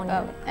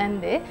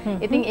ඇන්දේ.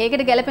 ඉතින්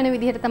ඒකට ගැලපෙන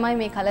විදිහට තමයි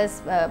මේ කලර්ස්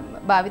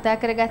භාවිතා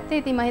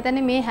කරගත්තේ. ඉතින් මම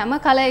හිතන්නේ මේ හැම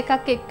කලර්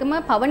එකක් එක්කම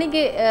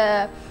පවනිගේ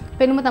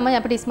පෙනුම තමයි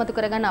අපිට ඉස්මතු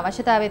කරගන්න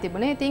අවශ්‍යතාවය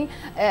තිබුණේ. ඉතින්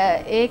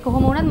ඒ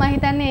කොහොම වුණත් මම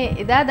හිතන්නේ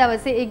එදා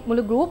දවසේ ඒ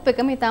මුළු ගෲප්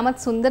එකම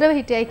ඉතාමත් සුන්දරව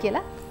හිටියයි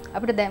කියලා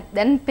අපිට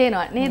දැන්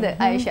පේනවා නේද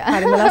ආයිෂා?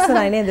 හරිම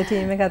ලස්සනයි නේද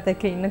ටීම් එකත්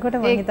එක්ක ඉන්නකොට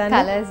මම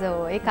හිතන්නේ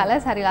ඒ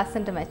කලර්ස් හරි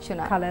ලස්සනට මැච්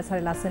වුණා. කලර්ස්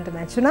හරි ලස්සනට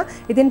මැච් වුණා.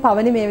 ඉතින්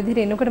පවනි මේ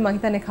විදිහට ඉන්නකොට මම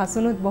හිතන්නේ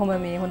කසුනුත් බොහොම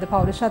මේ හොඳ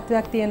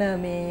පෞරුෂත්වයක් තියෙන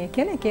මේ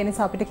කෙනෙක්. ඒ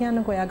නිසා අපිට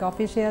කියන්නකෝ එයාගේ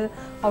ඔෆිෂියල්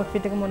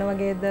අවුට්ෆිට් එක මොන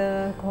වගේද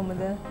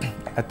කොහොමද?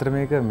 ඇත්තට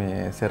මේක මේ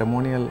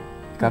සෙරමෝනියල්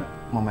එකක්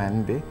මම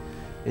ඇන්දේ.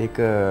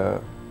 ඒක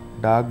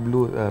ඩාර්ක්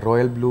බ්ලූ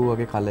රොයල් බ්ලූ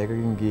වගේ කලර්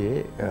එකකින්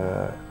ගියේ.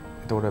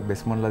 එතකොට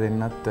බෙස්මන්ලා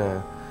දෙන්නත්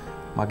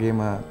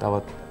මගේම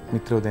තවත්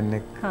මිත්‍රෝ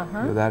දෙන්නෙක්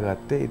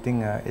යොදාගත්තේ. ඉතින්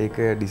ඒක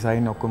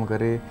ඩිසයින් ඔක්කොම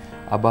කරේ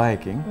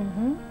අබායකින්.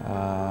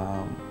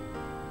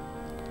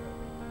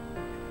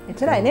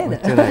 එච්චරයි නේද?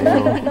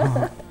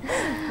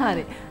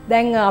 හරි.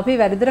 දැන් අපි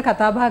වැඩිදුර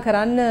කතා බහ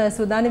කරන්න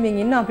සූදානම්ින්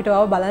ඉන්න අපිට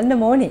ඔව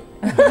බලන්න ඕනේ.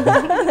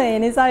 ඒ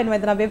නිසා මම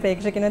හිතන අපේ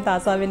ප්‍රේක්ෂකයන්ට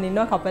ආසාවෙන්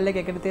ඉන්නවා කපල් එක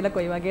එකට තියලා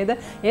කොයි වගේද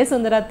ඒ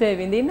සුන්දරත්වය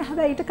විඳින්න.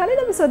 හැබැයි ඊට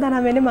කලින් අපි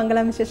සූදානම් වෙන්නේ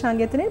මංගලම්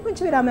විශේෂාංගය තුනේ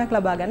පුංචි විරාමයක්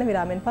ලබා ගන්න.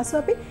 විරාමයෙන්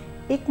පසු අපි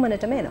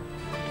ඉක්මනටම එනවා.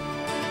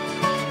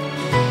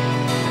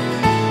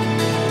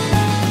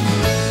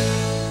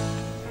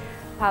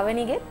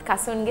 පවනිගෙත්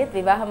කසුන්ගෙත්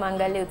විවාහ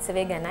මංගල්‍ය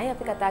උත්සවය ගැනයි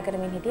අපි කතා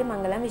කරමින් හිටියේ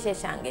මංගලම්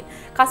විශේෂාංගෙන්.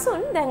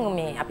 කසුන් දැන්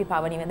මේ අපි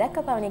පවනිව දැක්ක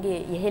පවනිගේ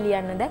යෙහෙලි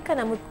යන්න දැක්ක.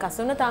 නමුත්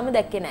කසුන තාම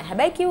දැක්කේ නැහැ.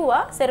 හැබැයි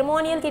කිව්වා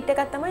සෙරමෝනියල් කිට්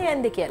එකක් තමයි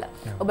යන්නේ කියලා.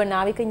 ඔබ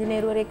නාවික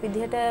ඉංජිනේරුවරයෙක්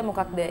විදිහට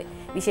මොකක්ද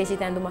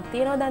විශේෂිත ඇඳුමක්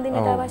තියනවද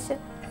අඳින්නට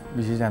අවශ්‍ය?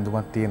 විශේෂ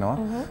ඇඳුමක් තියෙනවා.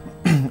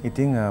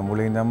 ඉතින්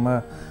මුලින් ඉඳන්ම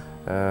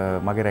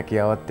මගේ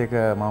රැකියාවත් එක්ක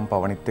මම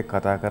පවනිත් එක්ක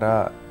කතා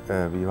කරා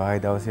විවාහය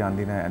දවසේ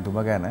අඳින ඇඳුම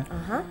ගැන.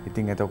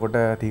 ඉතින් එතකොට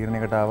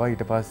තීරණයකට ආවා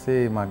ඊට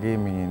පස්සේ මගේ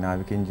මේ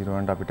නාවික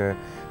ඉංජිනේරුවන්ට අපිට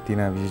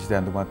තියෙන විශේෂිත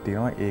ඇඳුමක්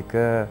තියෙනවා. ඒක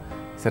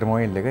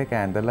සෙරමෝනියල් එක ඒක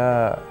ඇඳලා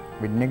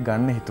වෙඩින්ග්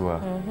ගන්න හිතුවා.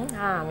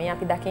 මේ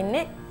අපි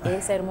දකින්නේ ඒ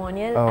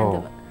සෙරමෝනියල්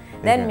ඇඳුම.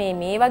 දැන්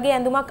මේ වගේ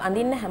ඇඳුමක්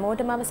අඳින්න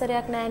හැමෝටම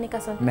අවසරයක් නැහැනේ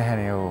කසුන්.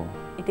 නැහැනේ ඔව්.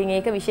 ඉතින්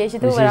ඒක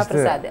විශේෂිත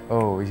වරප්‍රසාදයක්.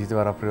 ඔව් විශේෂිත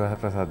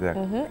වරප්‍රසාදයක්.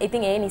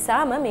 ඉතින් ඒ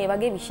නිසාම මේ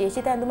වගේ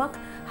විශේෂිත ඇඳුමක්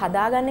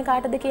හදාගන්නේ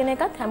කාටද කියන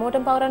එකත්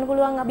හැමෝටම පවරන්න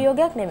පුළුවන්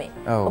අභියෝගයක් නෙමෙයි.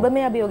 ඔබ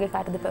මේ අභියෝගය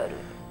කාටද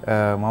පැවරුවේ?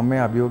 මම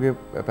මේ අභියෝගය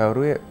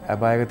පැවරුවේ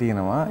අබායක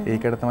තියෙනවා.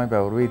 ඒකට තමයි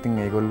පැවරුවේ. ඉතින්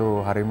ඒගොල්ලෝ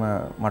හරිම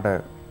මට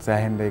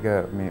සෑහෙන්න ඒක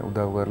මේ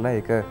උදව් කරලා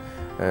ඒක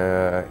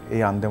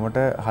ඒ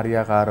අන්දමට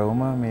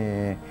හරියාකාරවම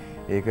මේ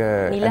ඒක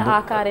නිල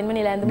ආකාරයෙන්ම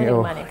නිල ඇඳුම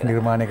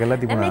නිර්මාණය කරලා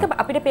තිබුණා. මේක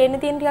අපිට පේන්න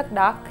තියෙන ටිකක්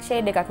ඩාර්ක්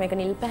ෂේඩ් එකක්. මේක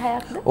නිල්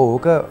පැහැයක්ද?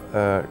 ඕක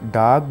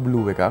ඩාර්ක්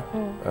බ්ලූ එකක්.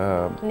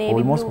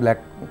 ඕල්මෝස්ට්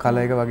බ්ලැක් කලර්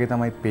එක වගේ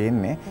තමයි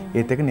පේන්නේ.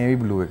 ඒත් එක නේවි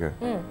බ්ලූ එක.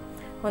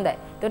 හොඳයි.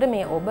 එතකොට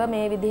මේ ඔබ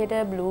මේ විදිහට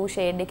බ්ලූ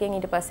ෂේඩ් එකෙන්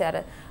ඊට පස්සේ අර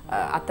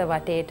අත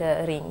වටේට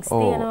රින්ග්ස්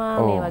තියෙනවා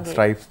මේ වගේ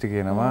ස්ට්‍රයිප්ස් ටික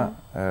එනවා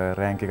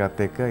රෑන්ක්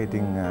එකත් එක්ක.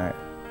 ඉතින්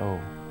ඔව්.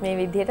 මේ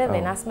විදිහට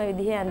වෙනස්ම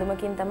විදිහේ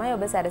ඇඳුමකින් තමයි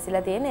ඔබ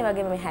සැරසිලා තියෙන්නේ. ඒ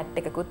වගේම මේ හැට්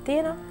එකකුත්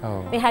තියෙනවා.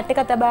 මේ හැට්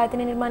එක තබා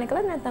ඇතිනේ නිර්මාණය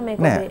කළාද නැත්නම් මේක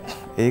ඔබේ?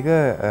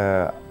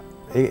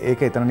 ඒක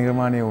එතන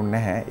නිර්මාණය වුණ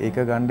නැහැ. ඒක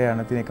ගණ්ඩ යන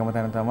තියෙන එකම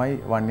තැන තමයි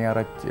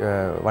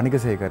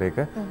වනිගසේකර එක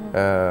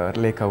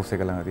ලේක් හවුස්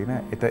එක ළඟ තියෙන.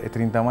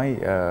 එතනින් තමයි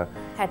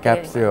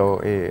කැප්ස්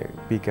ඒ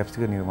පී කැප්ස්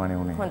එක නිර්මාණය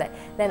වුණේ. හොඳයි.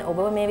 දැන්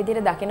ඔබව මේ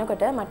විදිහට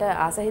දකිනකොට මට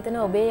ආස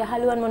හිතෙන ඔබේ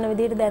යහළුවන් මොන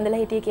විදිහටද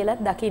ඇඳලා හිටියේ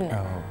කියලාත් දකින්න.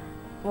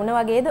 මොන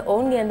වගේද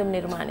ඔවුන්ගේ ඇඳුම්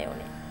නිර්මාණය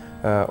වුණේ?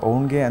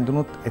 ඔවුන්ගේ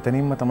ඇඳුනුත්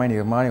එතනින්ම තමයි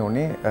නිර්මාණය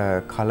වුණේ.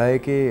 කල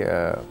එකේ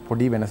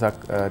පොඩි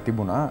වෙනසක්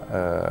තිබුණා.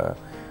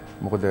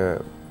 මොකද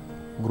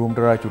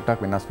ගරුම්ටරා චුට්ටක්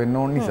වෙනස් වෙන්න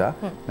ඕන නිසා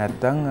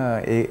නැත්තං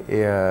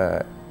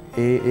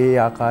ඒ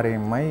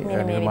ආකාරයෙන්මයි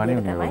නිර්මාණය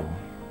වුණේ.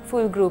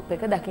 ෆුල් ගෲප්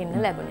එක දකින්න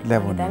ලැබුණේ.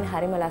 හිතන්නේ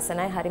හරිම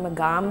ලස්සනයි, හරිම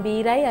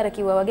ගාම්භීරයි. අර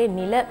කිව්වා වගේ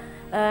නිල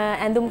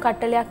ඇඳුම්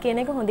කට්ටලයක්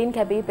කියන එක හොඳින්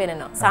කැපී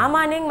පෙනෙනවා.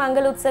 සාමාන්‍යයෙන්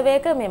මංගල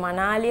උත්සවයක මේ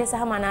මනාලිය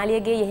සහ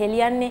මනාලියගේ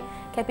යෙහෙලියන්නේ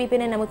කැපී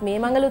පෙනෙන. නමුත් මේ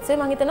මංගල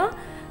උත්සවයේ මං හිතනවා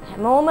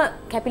හැමෝම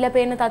කැපිලා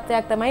පෙනෙන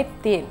තත්ත්වයක් තමයි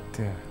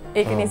තියෙන්නේ.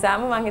 ඒක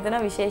නිසාම මං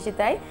හිතනවා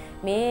විශේෂිතයි.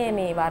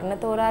 මේ වර්ණ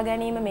තෝරා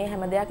ගැනීම මේ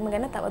හැම දෙයක්ම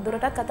ගැන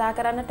තවදුරටත් කතා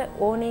කරන්නට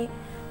ඕනේ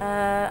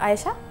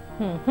අයෂා.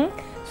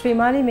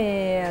 ශ්‍රීමාලි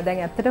මේ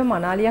දැන් ඇත්තටම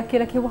මනාලියක්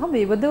කියලා කිව්වහම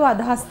විවිධ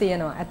අදහස්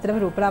තියෙනවා. ඇත්තටම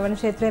රූපලාවන්‍ය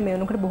ක්ෂේත්‍රයේ මේ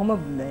වෙනකොට බොහොම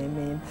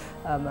මේ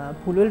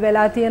පුලුල්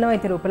වෙලා තියෙනවා.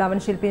 ඉතින්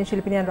රූපලාවන්‍ය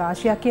ශිල්පීන්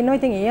රාශියක් ඉන්නවා.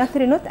 ඉතින් ඒ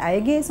අතරිනුත්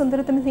ඇයගේ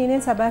සුන්දරතම සීනය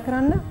සබා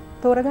කරන්න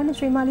තෝරගන්නේ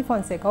ශ්‍රීමාලි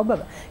ෆොන්සේකා ඔබව.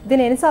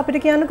 ඉතින් ඒ නිසා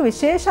අපිට කියන්නකෝ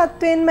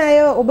විශේෂත්වයෙන්ම අය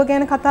ඔබ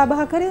ගැන කතා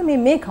බහ කරේ මේ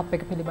මේකප්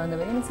එක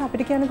පිළිබඳව. ඒ නිසා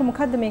අපිට කියන්නකෝ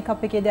මොකද්ද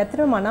මේකප් එකේදී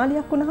ඇත්තටම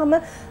මනාලියක් වුණාම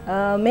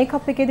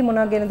මේකප් එකේදී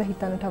මොනවා ගැනද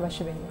හිතන්නට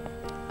අවශ්‍ය වෙන්නේ?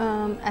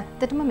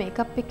 ඇත්තටම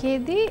මේකප්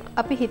එකේදී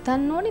අපි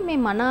හිතන්න ඕනේ මේ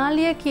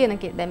මනාලිය කියන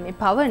එක. දැන් මේ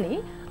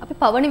පවණි අපි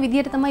පවණි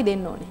විදියට තමයි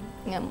දෙන්න ඕනේ.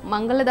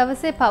 මංගල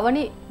දවසේ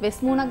පවණි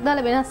වෙස්මුණක්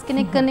දාලා වෙනස්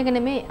කෙනෙක් කරන එක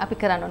නෙමෙයි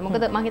අපි කරන්න ඕනේ.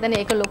 මොකද මම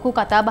හිතන්නේ ඒක ලොකු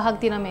කතා බහක්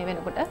තියෙනවා මේ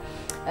වෙනකොට.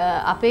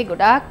 අපේ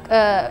ගොඩාක්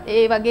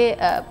ඒ වගේ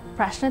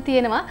ප්‍රශ්න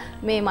තියෙනවා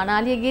මේ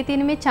මනාලියගේ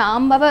තියෙන මේ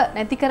චාම් බව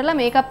නැති කරලා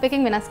මේකප්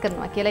එකෙන් වෙනස්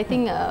කරනවා කියලා.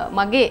 ඉතින්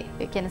මගේ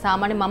කියන්නේ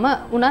සාමාන්‍ය මම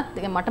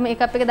උනත් මට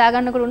මේකප් එක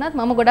දාගන්නකොට උනත්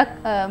මම ගොඩක්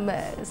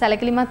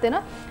සැලකිලිමත්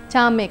වෙනවා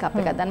චාම් මේකප්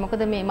එකක්. දැන්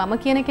මොකද මේ මම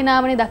කියන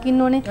කෙනාමනේ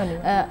දකින්න ඕනේ.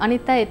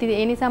 අනිත් අය ඉතින්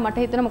ඒ නිසා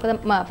මට හිතෙනවා මොකද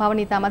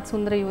පවණි තාමත්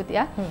සුන්දර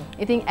යුවතියක්.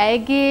 ඉතින්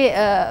ඇයගේ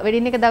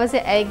වෙඩින් එක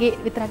දවසේ ඇයගේ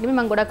විතරක් නෙමෙයි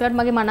මම ගොඩක්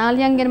වෙලාවට මගේ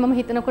මනාලියන් ගැන මම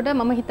හිතනකොට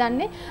මම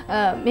හිතන්නේ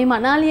මේ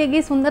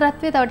මනාලියගේ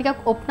සුන්දරත්වය තව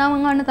ටිකක්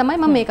ඔප්නාවන් ගන්න තමයි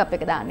මම මේකප්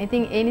එක දාන්නේ.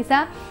 ඉතින් ඒ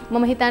නිසා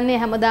මම හිතන්නේ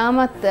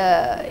හැමදාමත්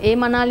ඒ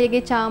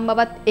මනාලියගේ චාම්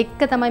බවත්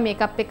එක්ක තමයි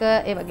මේකප් එක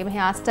ඒ වගේම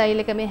හෙයාර්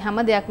ස්ටයිල් එක මේ හැම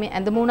දෙයක් මේ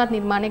ඇඳුම උනත්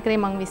නිර්මාණය කරේ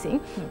මං විසින්.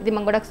 ඉතින්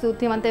මම ගොඩක්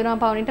ස්තුතිවන්ත වෙනවා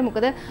පවණිට.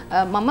 මොකද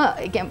මම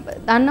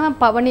දන්නවා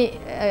පවණි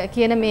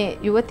කියන මේ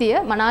යුවතිය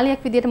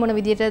මනාලියක් විදියට මොන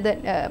විදියටද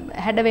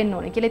හැඩ වෙන්න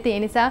ඕනේ කියලා. ඉතින්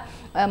ඒ නිසා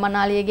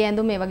මනාලියගේ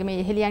ඇඳුම් මේ වගේ මේ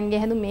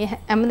ඉහෙලියන්ගේ ඇඳුම් මේ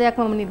හැම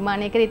දෙයක්ම මම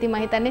නිර්මාණය කරේ. ඉතින්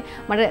මම හිතන්නේ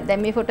මට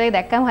දැන් මේ ෆොටෝ එක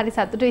දැක්කම හරි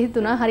සතුටු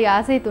හිතුණා, හරි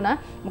ආසයි හිතුණා.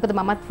 මොකද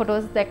මමත්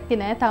ෆොටෝස්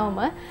දැක්කේ නෑ තවම.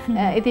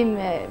 ඉතින්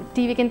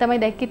ටීවී එකෙන් තමයි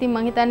දැක්කේ. ඉතින්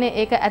මම හිතන්නේ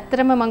ඒක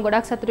ඇත්තටම මම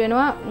ගොඩක් සතුටු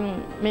වෙනවා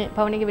මේ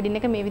පවණිගේ වෙඩින්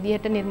එක මේ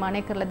විදිහට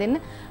නිර්මාණය කරලා දෙන්න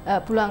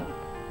පුළුවන්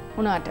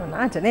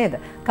වුණාට නේද?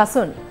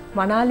 කසුන්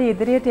මනාලිය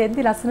ඉදිරියට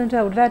එද්දි ලස්සනට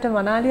උඩරට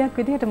මනාලියක්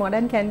විදිහට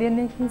මොඩර්න්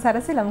කැන්ඩියන් එකකින්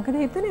සැරසිලා මොකද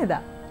හිතුනේද?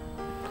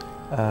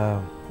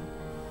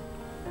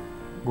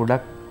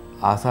 ගොඩක්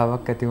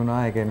ආසාවක් ඇති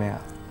වුණා. ඒ කියන්නේ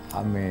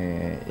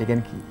ඒ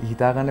කියන්නේ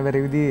හිතා ගන්න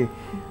බැරි විදිහේ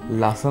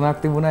ලස්සනක්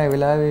තිබුණා ඒ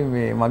වෙලාවේ.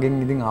 මේ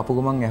මගෙන් ඉතින් ආපු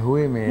ගමන්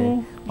ඇහුවේ මේ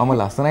මම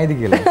ලස්සනයිද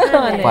කියලා.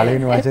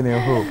 පළවෙනි වචනේ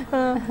ඔහු.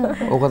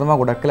 ඕක තමයි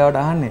ගොඩක්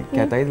වෙලාවට අහන්නේ.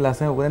 කැතයිද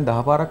ලස්සනයි? ඕක දැන්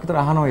 10 පාරක්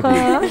විතර අහනවා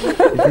ඉතින්.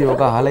 ඉතින්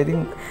ඕක අහලා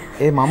ඉතින්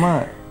මම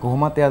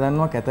කොහොමත් එයා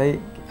දන්නවා කැතයි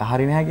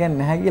හරි නැහැ කියන්නේ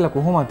නැහැ කියලා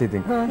කොහොමත්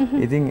ඉතින්.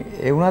 ඉතින්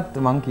ඒ වුණත්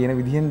මං කියන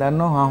විදිහෙන්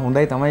දන්නවා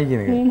හොඳයි තමයි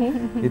කියන එක.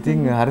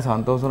 ඉතින් හරි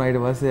සන්තෝෂ වුණා.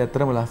 ඊට පස්සේ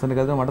ඇත්තටම ලස්සන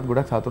කළා මටත්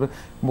ගොඩක් සතුටුයි.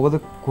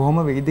 මොකද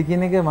කොහොම වෙයිද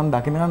කියන එක මං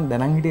දකිනකන්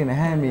දැනන් හිටියේ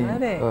නැහැ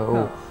මේ.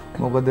 ඔව්.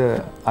 මොකද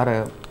අර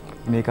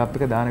මේකප්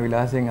එක දාන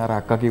විලාසයෙන් අර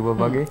අක්කා කිව්වා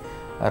වගේ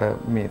අර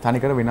මේ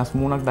තනිකර වෙනස්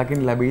මූණක්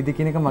දකින්න ලැබෙයිද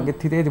කියන එක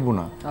මගෙත් හිතේ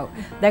තිබුණා. ඔව්.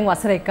 දැන්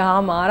වසර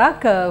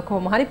එකමාරක්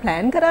කොහොම හරි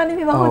ප්ලෑන් කරානේ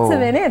විවාහ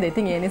උත්සවය නේද?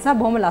 ඉතින් ඒ නිසා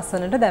බොහොම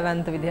ලස්සනට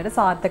දැවැන්ත විදිහට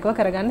සාර්ථකව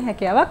කරගන්න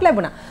හැකියාවක්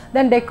ලැබුණා.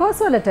 දැන්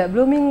ඩෙකෝස් වලට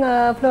බ්ලූමින්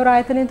ෆ්ලෝර්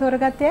ආයතනය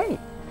තෝරගත්තේ ඇයි?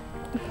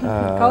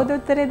 කවුද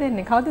උත්තරේ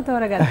දෙන්නේ? කවුද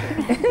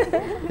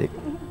තෝරගත්තේ?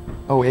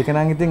 ඔව් ඒක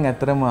නම් ඉතින්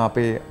ඇත්තටම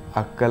අපේ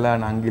අක්කලා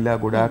නංගිලා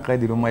ගොඩාක් අය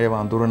දිරුම් අයව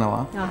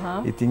අඳුරනවා.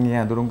 ඉතින්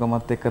ඒ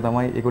අඳුරුම්කමත් එක්ක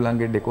තමයි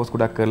ඒගොල්ලන්ගේ ඩෙකෝස්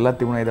ගොඩක් කරලා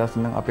තිබුණා. ඒ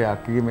දවස්වල නම් අපේ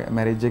අක්කගේ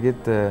මැරේජ්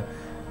එකෙත්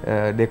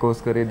ඩෙකෝස්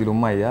කරේ දිලුම්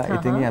අයියා.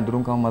 ඉතින් ඒ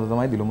අඳුරුම්කම මත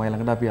තමයි දිලුම් අය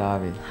ළඟට අපි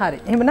ආවේ. හරි.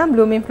 එහෙමනම්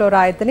බ්ලූමින් ෆ්ලෝර්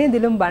ආයතනයේ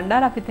දිලුම්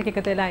බණ්ඩාර අපිත් එක්ක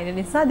එකතු වෙලා ඉන්න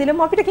නිසා දිලුම්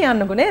අපිට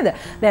කියන්නකෝ නේද?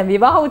 දැන්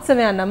විවාහ උත්සවයක්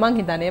නම් මං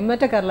හිතන්නේ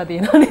එම්මට කරලා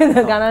තියෙනවා නේද?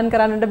 ගණන්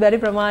කරන්නට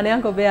බැරි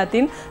ප්‍රමාණයක් ඔබේ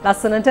අතින්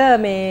ලස්සනට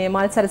මේ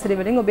මල් සැරසිලි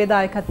වලින් ඔබේ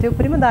දායකත්වයේ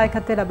උපරිම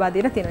දායකත්වය ලබා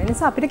දීලා තියෙනවා. ඒ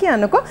නිසා අපිට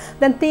කියන්නකෝ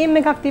දැන්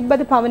තීම් එකක්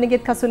තිබ්බද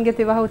පවණිගෙත්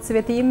කසුන්ගෙත් විවාහ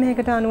උත්සවයේ තීම්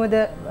එකකට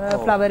අනුවද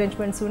ෆ්ලවර්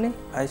ඇරේන්ජ්මන්ට්ස් උනේ?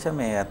 අයිෂා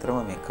මේ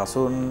අතරම මේ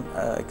කසුන්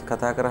එක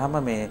කතා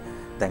කරාම මේ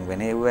දැන්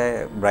වෙනේ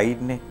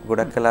බ්‍රයිඩ්නේ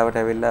ගොඩක් කලාවට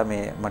ඇවිල්ලා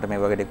මේ මට මේ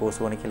වගේ ඩෙකෝස්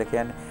ඕනේ කියලා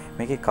කියන්නේ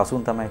මේකේ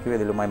කසුන් තමයි කිව්වේ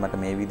දෙලුමයි මට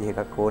මේ විදිහ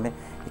එකක් ඕනේ.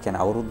 ඒ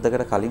කියන්නේ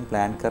අවුරුද්දකට කලින්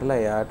ප්ලෑන් කරලා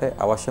එයාට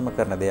අවශ්‍යම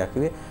කරන දෙයක්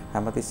කිව්වේ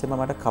හැමතිස්සෙම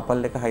මට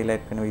කපල් එක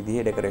හයිලයිට් වෙන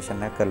විදිහේ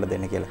ඩෙකොරේෂන් එකක් කරලා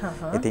දෙන්න කියලා.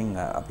 ඉතින්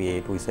අපි A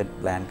to Z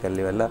ප්ලෑන්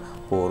කරලා ඉවරලා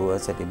පෝරුව,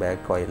 සෙටි bag,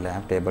 coil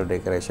lamp, table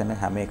decoration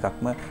හැම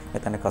එකක්ම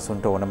මෙතන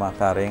කසුන්ට ඕනම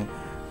ආකාරයෙන්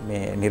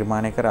මේ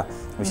නිර්මාණය කරා.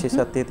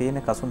 විශේෂත්වයේ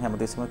තියෙන කසුන්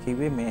හැමතිස්සෙම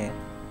කිව්වේ මේ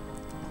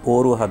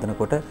පෝරුව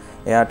හදනකොට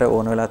එයාට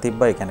ඕන වෙලා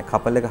තිබ්බා. ඒ කියන්නේ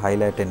කපල් එක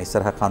හයිලයිට් වෙන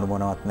ඉස්සරහ කණු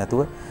මොනවත්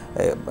නැතුව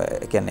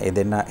ඒ කියන්නේ ඒ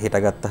දෙන්න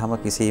හිටගත්තාම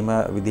කිසිම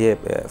විදිහේ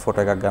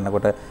ෆොටෝ එකක්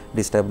ගන්නකොට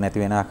ඩිස්ටර්බ්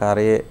නැති වෙන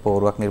ආකාරයේ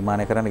පෝරුවක්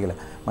නිර්මාණය කරන්න කියලා.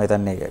 මම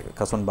හිතන්නේ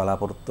කසුන්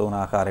බලාපොරොත්තු වුණ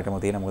ආකාරයටම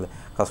තියෙන මොකද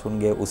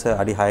කසුන්ගේ උස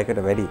අඩි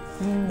 6කට වැඩි.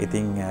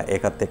 ඉතින්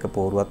ඒකත් එක්ක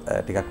පෝරුවත්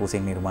ටිකක්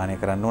උසින්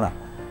නිර්මාණය කරන්න උනා.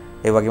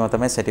 ඒ වගේම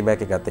තමයි සෙටි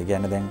බෑග් එකත්. ඒ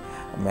කියන්නේ දැන්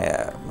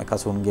මේ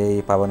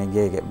කසුන්ගේ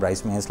පවණිගේ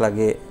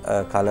බ්‍රයිස්මේඩ්ස්ලාගේ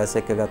කලර්ස්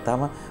එක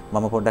ගත්තාම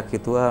මම පොඩ්ඩක්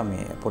හිතුවා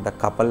මේ පොඩ්ඩක්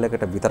කපල්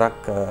එකට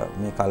විතරක්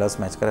මේ කලර්ස්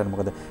මැච් කරන්න.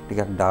 මොකද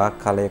ටිකක්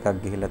ඩාර්ක් කලර් එකක්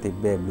ගිහිල්ලා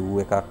තිබ්බේ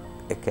බ්ලූ එකක්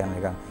එක්ක යන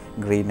එකක්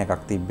ග්‍රීන්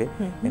එකක් තිබ්බේ.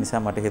 ඒ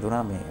නිසා මට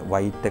හිතුණා මේ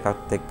වයිට්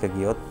එකත් එක්ක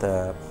ගියොත්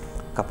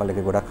කපල්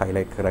එක ගොඩක්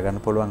හයිලයිට්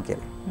කරගන්න පුළුවන්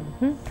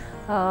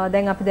කියලා.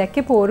 දැන් අපි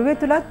දැක්කේ පෝරුවේ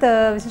තුලත්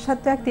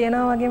විශේෂත්වයක්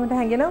තියෙනවා වගේම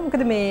හැංගෙනවා.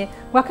 මොකද මේ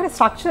මොකක් හරි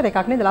ස්ට්‍රක්චර්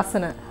එකක් නේද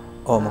ලස්සන.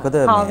 මොකද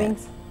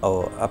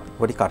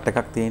පොඩි කට්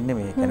එකක් තියෙන්නේ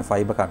මේ කියන්නේ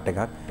ෆයිබර් කට්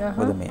එකක්.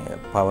 මොකද මේ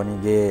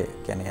පවණිගේ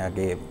කියන්නේ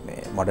යාගේ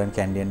මොඩර්න්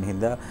කැන්ඩියන්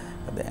හින්දා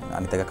දැන්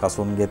අනිත් එක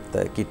කසුන්ගෙත්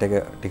කිට් එක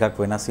ටිකක්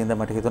වෙනස් හින්දා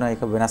මට හිතුණා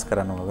ඒක වෙනස්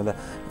කරන්න ඕන. මොකද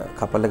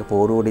කපල් එක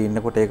පෝරුව උඩ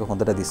ඉන්නකොට ඒක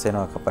හොඳට දිස්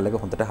වෙනවා. කපල් එක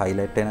හොඳට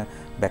හයිලයිට් වෙන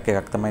බෑක්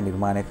එකක් තමයි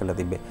නිර්මාණය කරලා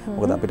තිබ්බේ.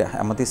 මොකද අපිට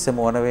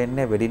හැමතිස්සෙම ඕන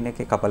වෙන්නේ වෙඩින්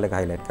එකේ කපල් එක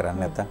හයිලයිට්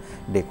කරන්න. නැත්තම්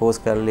ඩෙකෝස්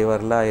කරලා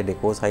ඉවරලා ඒ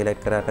ඩෙකෝස්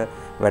හයිලයිට් කරාට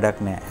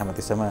වැඩක් නැහැ.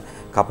 හැමතිස්සෙම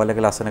කපල්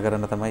එක ලස්සන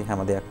කරන්න තමයි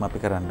හැම දෙයක්ම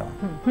අපි කරන්න ඕන.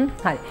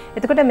 හරි.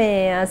 එතකොට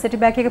මේ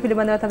සෙටි බෑග් එක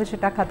පිළිබඳව අපි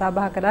ටිකක් කතා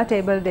බහ කළා.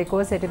 ටේබල්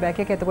ඩෙකෝ සෙටි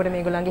බෑග් එක. එතකොට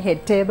මේගොල්ලන්ගේ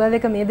හෙඩ් ටේබල්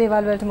එක මේ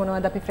දේවල් වලට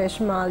මොනවද අපි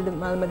ෆ්‍රෙෂ්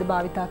මල්මද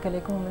භාවිතා කළේ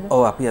කොහොමද?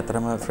 ඔව් අපි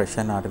අතරම ෆ්‍රෙෂ්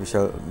and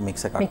artificial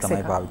mix එකක්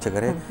තමයි පාවිච්චි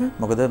කරේ.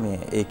 මොකද මේ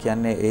ඒ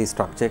කියන්නේ ඒ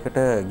ස්ට්‍රක්චර් එකට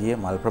ගිය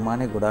මල්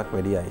ප්‍රමාණය ගොඩාක්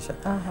වැඩි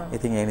ආයිෂා.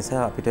 ඉතින් ඒ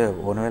නිසා අපිට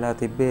ඕන වෙලා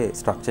තිබ්බේ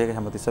ස්ට්‍රක්චර් එක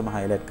හැමතිස්සෙම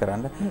හයිලයිට්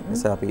කරන්න.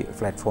 නිසා අපි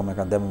ෆ්ලැට්ෆෝම්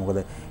එකක් දැම්මා. මොකද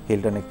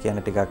හිල්ටන් එක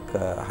කියන්නේ ටිකක්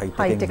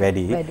හයිට් එකෙන්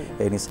වැඩි.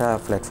 ඒ නිසා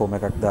ෆ්ලැට්ෆෝම්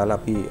එකක් දාලා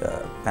අපි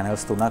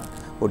පැනල්ස් 3ක්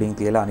උඩින්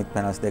තියලා අනිත්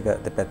පැනල්ස් දෙක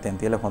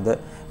දෙපැත්තෙන් තියලා හොඳ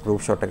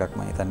ගෲප් ෂොට් එකක්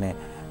මම හිතන්නේ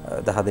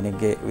 10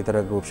 දෙනෙක්ගේ විතර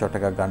ගෲප් ෂොට්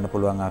එකක් ගන්න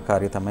පුළුවන්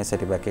ආකාරය තමයි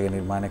සෙටි බෑග් එක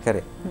නිර්මාණය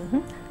කරේ.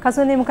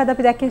 කසුනේ මොකද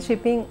අපි දැක්කේ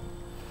ශිපින්?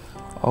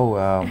 ඔව්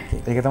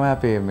ඒක තමයි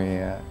අපේ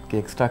මේ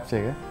කේක් ස්ට්‍රක්චර්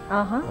එක.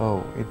 ඔව්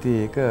ඉතින්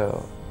ඒක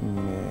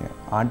මේ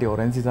ආන්ටි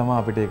ඔරෙන්ජි තමයි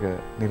අපිට ඒක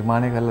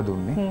නිර්මාණය කරලා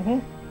දුන්නේ.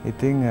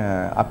 ඉතින්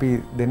අපි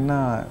දෙන්න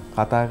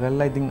කතා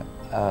කරලා ඉතින්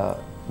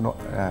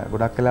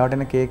ගොඩක් වෙලාවට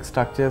එන කේක්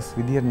ස්ට්‍රක්චර්ස්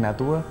විදිහට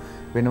නැතුව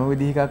වෙනම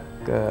විදිහක්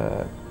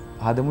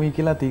හදමුයි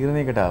කියලා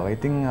තීරණයකට ආවා.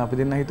 ඉතින් අපි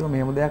දෙන්න හිතුවා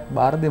මෙහෙම දෙයක්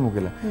බාර දෙමු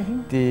කියලා.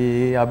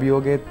 ඉතින්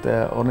අභියෝගයේත්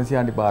ඔරෙන්ජි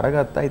ආන්ටි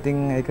බාරගත්තා.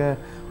 ඉතින් ඒක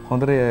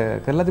හොඳට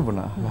කරලා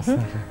තිබුණා.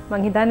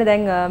 මං හිතන්නේ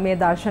දැන් මේ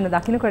දර්ශන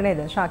දකින්නකොට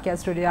නේද? ශාක්‍ය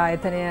ස්ටුඩියෝ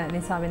ආයතනය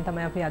නිසාවෙන්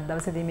තමයි අපි අද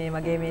දවසේදී මේ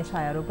වගේ මේ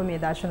ඡායාරූප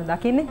මේ දර්ශන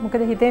දකින්නේ.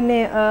 මොකද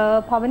හිතෙන්නේ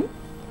පවනි?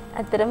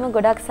 ඇත්තටම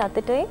ගොඩක්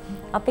සතුටුයි.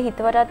 අපි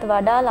හිතවටත්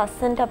වඩා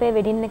ලස්සනට අපේ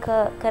වෙඩින් එක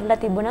කරලා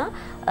තිබුණා.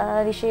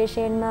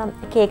 විශේෂයෙන්ම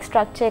කේක්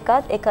ස්ට්‍රක්චර්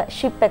එකත් එක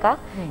ෂිප් එකක්.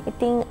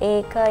 ඉතින්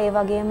ඒක ඒ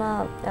වගේම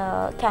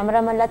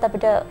කැමරාමන්ලත්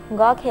අපිට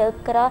හුඟක්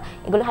හෙල්ප් කරා.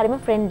 ඒගොල්ලෝ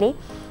හරිම ෆ්‍රෙන්ඩ්ලි.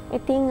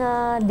 ඉතින්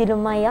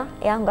දිලුම් අයියා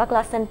එයා හුඟක්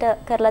ලස්සනට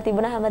කරලා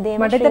තිබුණා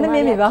හැමදේම. මට හිතෙන්නේ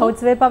මේ විවාහ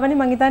උත්සවයේ පවනි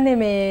මං හිතන්නේ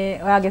මේ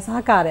ඔයාගේ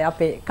සහකාරය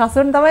අපේ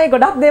කසුන් තමයි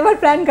ගොඩක් දේවල්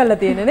ප්ලෑන් කරලා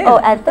තියෙන්නේ නේද? ඔව්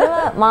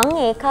ඇත්තටම මං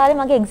ඒ කාලේ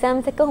මගේ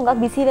එක්සෑම්ස් එක හුඟක්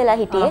බිසි වෙලා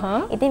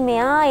හිටියේ. ඉතින්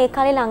මෙයා ඒ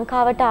කාලේ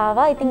ලංකාවට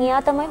ආවා. ඉතින්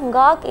එයා තමයි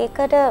හුඟක්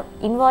ඒකට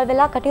ඉන්වෝල්ව්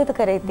වෙලා කටයුතු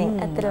කරේ. ඉතින්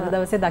ඇත්තටම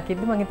දවසේ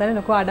දකිද්දි මං හිතන්නේ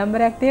ලොකු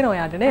ආඩම්බරයක් තියෙනවා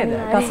ඔයාට නේද?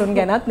 කසුන්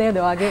ගැනත් නේද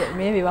ඔයාගේ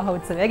මේ විවාහ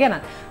උත්සවය ගැන.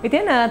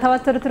 ඉතින්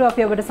තවත් තොරතුරු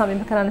අපි ඔබට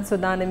සමීප කරන්න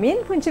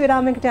සූදානම්ින් පුංචි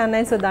විරාමයකට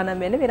යන්නයි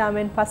සූදානම් වෙන්නේ.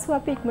 විරාමයෙන් පසු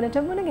අපි ඉක්මනට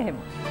මුණ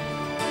ගැහෙමු.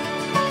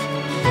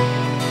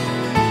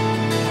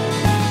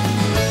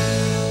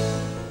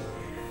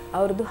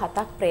 අවුරුදු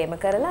 7ක් ප්‍රේම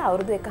කරලා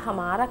අවුරුදු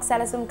 1කමාරක්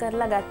සැලසුම්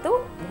කරලා ගත්තු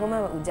බොහොම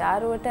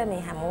උජාරුවට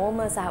මේ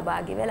හැමෝම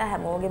සහභාගී වෙලා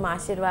හැමෝගේම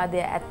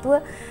ආශිර්වාදය ඇතුව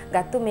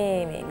ගත්තු මේ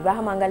විවාහ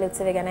මංගල්‍ය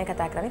උත්සවය ගැන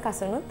කතා කරන්නේ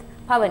කසුනුත්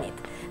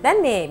පවනිත්.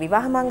 දැන් මේ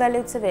විවාහ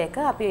මංගල්‍ය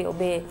උත්සවයක අපි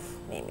ඔබේ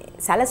මේ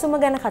සැලසුම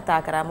ගැන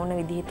කතා කරා. මොන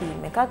විදිහේ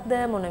තීම් එකක්ද,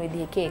 මොන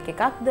විදිහේ කේක්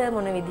එකක්ද,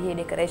 මොන විදිහේ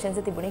ඩෙකොරේෂන්ස්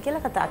තිබුණේ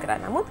කියලා කතා කරා.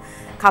 නමුත්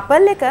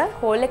කපල් එක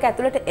හෝල් එක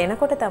ඇතුළට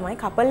එනකොට තමයි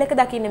කපල් එක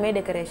දකින්නේ මේ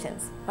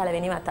ඩෙකොරේෂන්ස්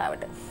පළවෙනි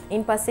වතාවට.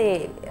 ඉන්පස්සේ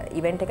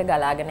ඉවෙන්ට් එක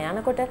ගලාගෙන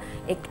යනකොට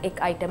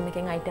එක් අයිටම්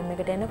එකෙන් අයිටම්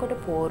එකට එනකොට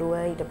පෝරුව,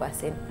 ඊට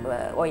පස්සේ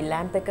ඔයිල්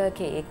ලැම්ප් එක,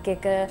 කේක්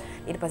එක,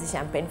 ඊට පස්සේ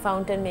ෂැම්පේන්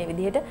ෆවුන්ටන් මේ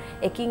විදිහට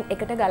එකින්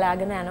එකට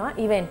ගලාගෙන යනවා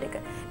ඉවෙන්ට්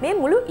එක. මේ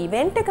මුළු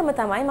ඉවෙන්ට් එකම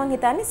තමයි මම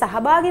හිතන්නේ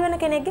සහභාගී වෙන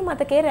කෙනෙක්ගේ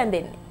මතකේ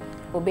රැඳෙන්නේ.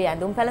 ඔබේ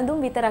ඇඳුම්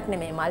පැළඳුම් විතරක්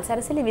නෙමෙයි, මල්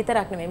සැරසිලි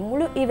විතරක් නෙමෙයි,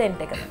 මුළු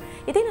ඉවෙන්ට් එකම.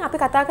 ඉතින් අපි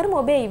කතා කරමු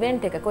ඔබේ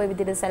ඉවෙන්ට් එක කොයි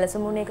විදිහට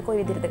සැලසුම් වුණේ, කොයි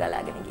විදිහට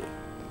ගලාගෙන ගියේ.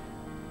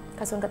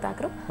 කසුන් කතා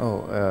කරමු. ඔව්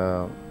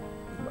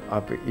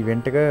අපි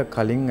ඉවෙන්ට් එක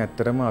කලින්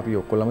ඇත්තටම අපි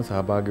ඔක්කොලම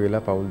සහභාගී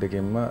වෙලා පවුල්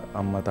දෙකෙන්ම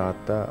අම්මා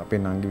තාත්තා අපේ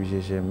නංගි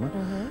විශේෂයෙන්ම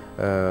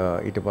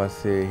ඊට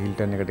පස්සේ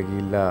හිල්ටන් එකට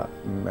ගිහිල්ලා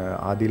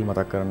ආදිල්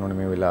මතක් කරන්න ඕනේ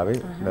මේ වෙලාවේ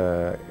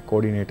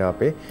කෝඩිනේටර්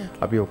අපේ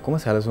අපි ඔක්කොම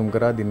සැලසුම්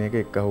කරා දිනයක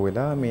එක්කහුව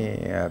වෙලා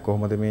මේ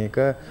කොහොමද මේක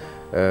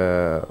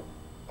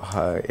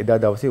එදා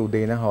දවසේ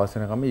උදේ ඉඳන් හවස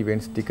වෙනකම්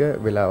ඉවෙන්ට්ස් ටික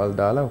වෙලාවල්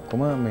දාලා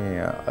ඔක්කොම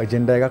මේ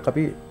අජෙන්ඩා එකක්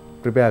අපි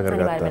ප්‍රිපෙයාර්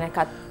කරගත්තා. අනිවාර්යයෙන්ම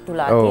නැකත්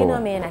තුලා තියෙනවා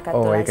මේ නැකත්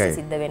තුලා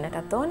සිද්ධ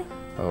වෙන්නටත් ඕනේ.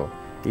 ඔව්.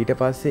 ඊට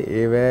පස්සේ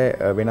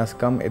ඒවැ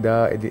වෙනස්කම්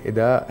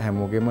එදා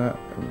හැමෝගෙම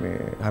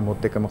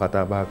හැමොත් එක්කම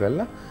කතා බහ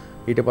කරලා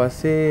ඊට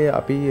පස්සේ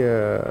අපි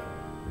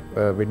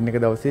වෙඩින් එක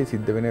දවසේ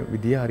සිද්ධ වෙන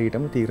විදිය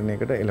හරියටම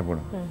තීරණයකට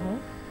එළඹුණා.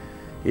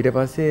 ඊට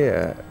පස්සේ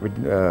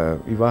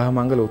විවාහ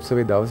මංගල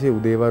උත්සවයේ දවසේ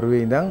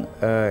උදේවරුේ ඉඳන්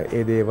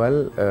ඒ දේවල්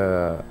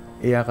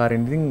ඒ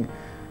ආකාරයෙන් ඉතින්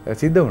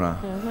සිද්ධ වුණා.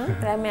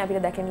 දැන් මේ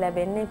අපිට දකින්න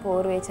ලැබෙන්නේ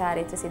පෝරුවේ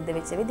චාරිත්‍ර සිද්ධ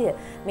වෙච්ච විදිය.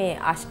 මේ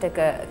අෂ්ටක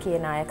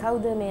කියන අය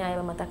කවුද? මේ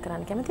අයව මතක්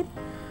කරන්න කැමතිද?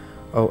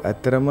 ඔව්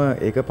ඇත්තරම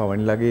ඒක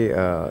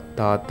පවනිලාගේ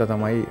තාත්තා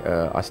තමයි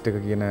අෂ්ටක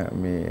කියන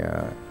මේ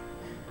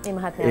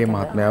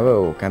මහත්මයාව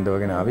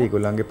කැඳවගෙන ආවේ.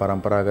 ඒගොල්ලන්ගේ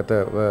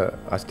පරම්පරාගතව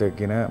අෂ්ටක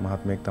කියන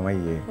මහත්මයෙක්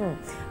තමයි ඒ.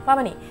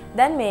 පවනි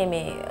දැන්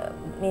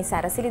මේ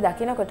සැරසිලි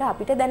දකිනකොට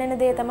අපිට දැනෙන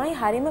දේ තමයි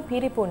හරිම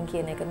පිරිපුන්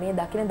කියන එක. මේ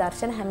දකින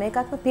දර්ශන හැම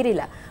එකක්ම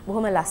පිරිලා.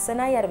 බොහොම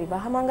ලස්සනයි. අර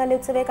විවාහ මංගල්‍ය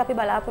උත්සවයක අපි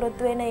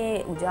බලාපොරොත්තු වෙන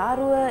ඒ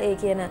උජාරුව, ඒ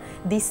කියන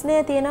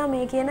දිස්නය තියෙනවා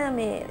මේ කියන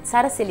මේ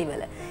සැරසිලි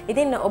වල.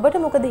 ඉතින්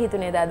ඔබට මොකද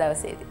හිතුනේ දා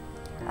දවසේදී?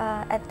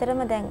 ඇත්තරම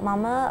දැන්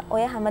මම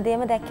ඔය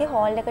හැමදේම දැක්කේ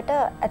හෝල් එකට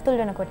ඇතුල්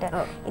වෙනකොට.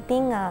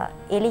 ඉතින්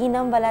එළිය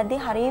ඉඳන් බලද්දී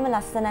හරියම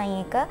ලස්සනයි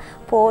ඒක.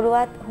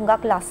 පෝරුවත්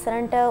හුඟක්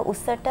ලස්සනට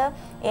උස්සට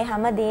ඒ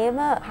හැමදේම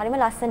හරියම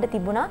ලස්සනට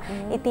තිබුණා.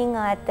 ඉතින්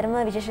ඇත්තරම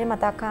විශේෂයෙන්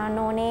මතක් කරන්න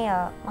ඕනේ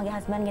මගේ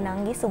හස්බන්ඩ්ගේ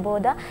නංගි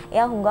සුබෝදා.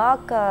 එයා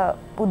හුඟක්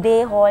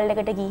උදේ හෝල්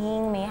එකට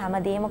ගිහින් මේ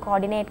හැමදේම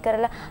කෝඩිනේට්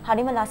කරලා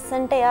හරියම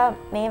ලස්සනට එයා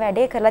මේ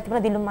වැඩේ කරලා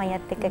තිබුණා දිලුම්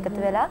අයියත් එක්ක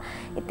එකතු වෙලා.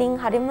 ඉතින්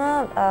හරියම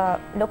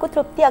ලොකු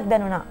තෘප්තියක්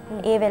දැනුණා.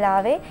 ඒ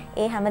වෙලාවේ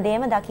ඒ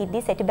හැමදේම දකිද්දි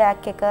සෙටි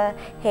බෑග් එක,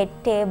 හෙඩ්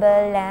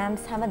ටේබල්,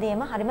 ලෑම්ප්ස්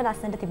හැමදේම හරිම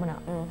ලස්සනට තිබුණා.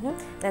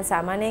 දැන්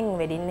සාමාන්‍යයෙන්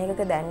වෙඩින්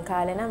එකක දැන්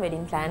කාලේ නම්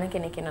වෙඩින් ප්ලෑනර්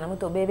කෙනෙක් ඉන්නවා.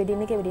 නමුත් ඔබේ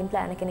වෙඩින් එකේ වෙඩින්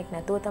ප්ලෑනර් කෙනෙක්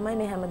නැතුව තමයි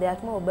මේ හැම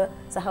දෙයක්ම ඔබ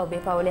සහ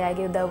ඔබේ පවුලේ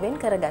අයගේ උදව්වෙන්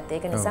කරගත්තේ.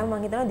 ඒක නිසා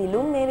මම හිතනවා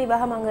දිලුම් මේ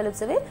විවාහ මංගල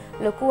උත්සවේ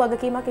ලොකු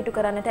වගකීමක් ඉටු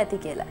කරන්නට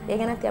ඇති කියලා. ඒ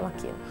ගැනත් යමක්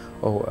කියමු.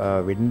 ඔව්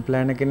වෙඩින්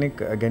ප්ලෑනර්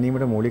කෙනෙක්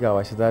ගැනීමට මූලික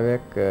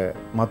අවශ්‍යතාවයක්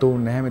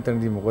මතුවුනේ නැහැ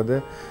මෙතනදී. මොකද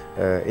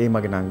ඒ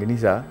මගේ නංගි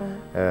නිසා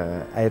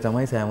ඇය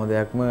තමයි සෑම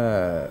දෙයක්ම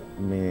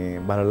මේ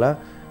බලලා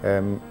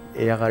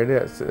ඒ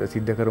ආකාරයට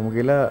සිද්ධ කරමු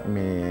කියලා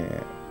මේ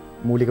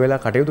මූලික වෙලා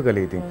කටයුතු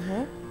කළේ. ඉතින්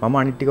මම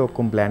අනිත් ටික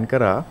ඔක්කොම ප්ලෑන්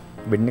කරා.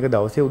 වෙඩින් එක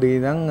දවසේ උදේ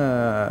ඉඳන්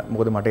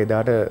මොකද මට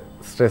එදාට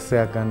ස්ට්‍රෙස්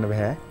එකක් ගන්න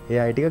බෑ. ඒ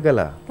අය ටික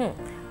කළා.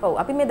 ඔව්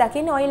අපි මේ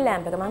දකින්නේ ඔයිල්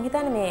ලෑම්ප් එක. මම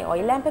හිතන්නේ මේ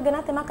ඔයිල් ලෑම්ප් එක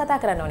ගැනත් එමක් කතා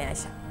කරන්න ඕනේ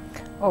ආයිෂා.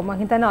 ඔව් මම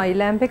හිතන්නේ ඔයිල්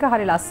ලෑම්ප් එක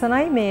හරි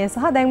ලස්සනයි. මේ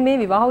සහ දැන් මේ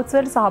විවාහ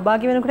උත්සවයට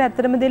සහභාගී වෙනකොට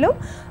ඇත්තටම දෙලු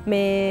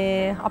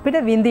මේ අපිට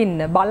විඳින්න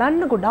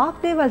බලන්න ගොඩාක්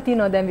දේවල්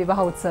තියෙනවා දැන්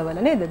විවාහ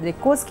උත්සවවල නේද?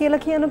 ඩ්‍රෙකෝස්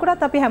කියලා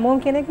කියනකොටත් අපි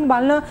හැමෝම කෙනෙක්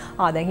බලන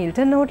දැන්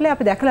හිල්ටන් හෝටලේ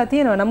අපි දැකලා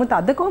තියෙනවා. නමුත්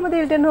අද කොහොමද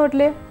හිල්ටන්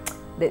හෝටලේ?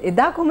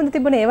 එදා කොහොමද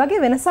තිබුණේ? ඒ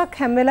වගේ වෙනසක්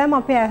හැම වෙලාවෙම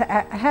අපේ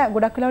ඇහැ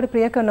ගොඩක් වෙලාවට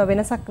ප්‍රිය කරන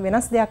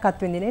වෙනස් දෙයක්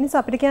අත්විඳින. ඒ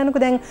නිසා අපිට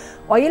කියන්නකෝ දැන්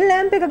ඔයිල්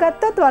ලෑම්ප් එක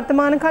ගත්තත්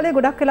වර්තමාන කාලේ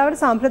ගොඩක්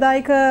වෙලාවට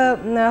සාම්ප්‍රදායික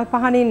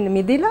පහනින්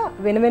මිදිලා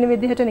වෙන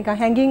විදිහට නිකන්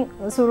හැංගින්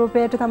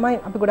ස්වරූපයට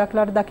තමයි අපි ගොඩක්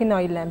වෙලාවට දකින්නේ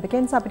ඔයිල් ලෑම්ප් එක.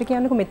 ඒ නිසා අපිට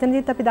කියන්නකෝ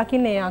මෙතනදිත් අපි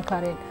දකින්නේ ඒ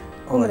ආකාරයෙන්.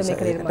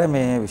 ඒකට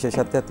මේ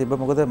විශේෂත්වයක් තිබ්බ.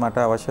 මොකද මට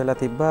අවශ්‍ය වෙලා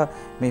තිබ්බා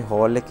මේ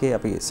හෝල් එකේ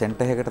අපි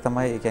සෙන්ටර් එකකට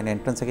තමයි, ඒ කියන්නේ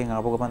එන්ට්‍රන්ස් එකෙන්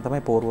ආපු ගමන් තමයි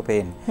පෝරුව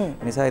පේන්නේ.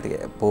 ඒ නිසා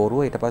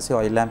පෝරුව ඊට පස්සේ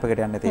ඔයිල් ලෑම්ප්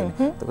එකට යන්න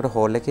තියෙන්නේ. එතකොට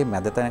හෝල් එකේ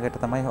මැද තැනකට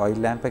තමයි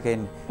ඔයිල් ලෑම්ප් එක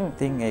එන්නේ.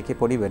 ඉතින් ඒකේ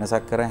පොඩි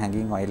වෙනසක් කරා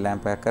හැංගින් ඔයිල්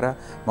ලෑම්ප් එකක් කරා.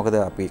 මොකද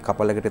අපි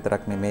කපල් එකට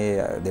විතරක් නෙමේ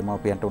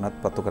දෙමාපියන්ට උනත්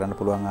පත්තු කරන්න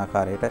පුළුවන්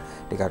ආකාරයට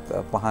ටිකක්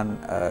පහන්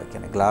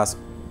කියන්නේ ග්ලාස්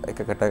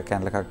එකකට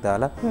කැන්ඩල් එකක්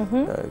දාලා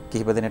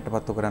කිහිප දෙනෙක්ට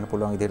පත්තු කරන්න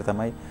පුළුවන් විදිහට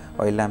තමයි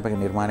ඔයිල් ලෑම්ප් එක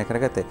නිර්මාණය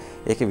කරගත්තේ.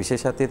 ඒකේ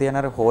විශේෂත්වය තියෙන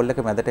අර හෝල් එක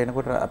මැදට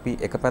එනකොට අපි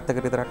එක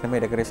පැත්තකට විතරක්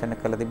නෙමෙයි ඩෙකරේෂන් එක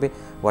කරලා තිබ්බේ,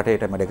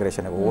 වටේටම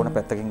ඩෙකරේෂන් එක ඕන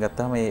පැත්තකින්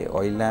ගත්තාම මේ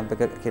ඔයිල් ලෑම්ප්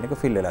එක කියන එක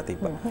ෆිල් වෙලා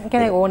තිබ්බා. ඒ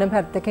කියන්නේ ඕන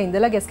පැත්තක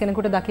ඉඳලා ගෙස්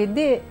කෙනෙකුට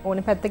දකිද්දී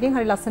ඕන පැත්තකින්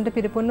හරි ලස්සනට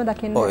පිරිපුන්ව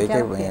දකින්න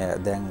කියන්නේ.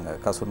 දැන්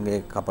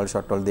කසුන්ගේ කපල්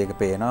ෂොට් වලදී ඒක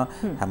පේනවා.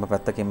 හැම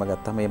පැත්තකින්ම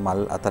ගත්තාම මේ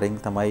මල් අතරින්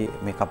තමයි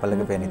මේ කපල්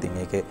එක පේන්නේ.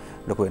 ඉතින් ඒකේ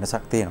ලොකු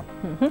වෙනසක්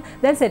තියෙනවා.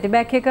 දැන් සෙටි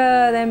බෑග් එක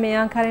දැන් මේ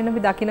ආකාරයෙන්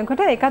අපි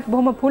දකින්නකොට ඒකත්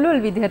බොහොම පුළුල්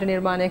විදිහට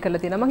නිර්මාණය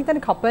කරලා තියෙනවා. මම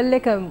හිතන්නේ කපල්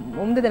එක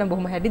මුම්ද දෙන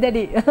බොහොම හැඩි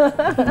දැඩි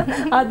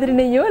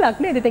ආදරණීය ලක්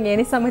නේද? ඉතින් ඒ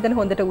නිසා මම හිතන්නේ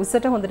හොඳට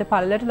උස්සට හොඳට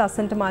පල්ලට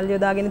ලස්සනට මල්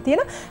යොදාගෙන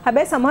තියෙනවා.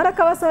 හැබැයි සමහරක්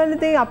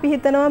අවස්ථාවලදී අපි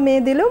හිතනවා මේ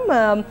දිලුම්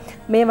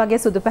මේ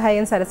වගේ සුදු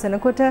පැහැයෙන්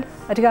සැරසෙනකොට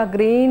ටිකක්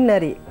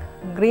ග්‍රීනරි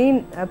ග්‍රීන්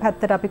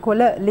පැත්තට අපි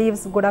කොළ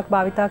ලීව්ස් ගොඩක්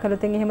භාවිතා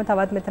කළොත් එහෙම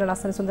තවත් මෙතන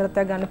ලස්සන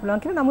සුන්දරත්වයක් ගන්න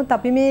පුළුවන් කියලා. නමුත්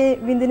අපි මේ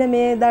විඳින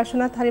මේ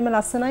දර්ශනත් හරිම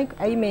ලස්සනයි.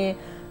 ඇයි මේ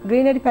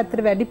ග්‍රීනරි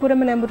පැත්තට වැඩිපුරම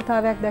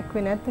නැඹුරුතාවයක්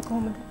දැක්වේ නැත්තේ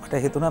කොහොමද? මට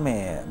හිතුණා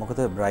මේ මොකද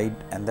බ්‍රයිඩ්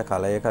ඇඳ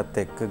කලර් එකත්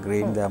එක්ක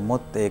ග්‍රීන්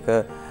දැම්මොත් ඒක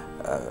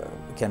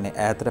කියන්නේ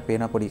ඈතට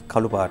පේන පොඩි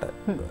කළු පාට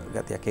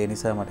ගතියක්. ඒ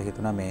නිසා මට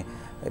හිතුණා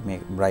මේ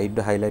බ්‍රයිඩ්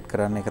හයිලයිට්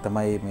කරන්න එක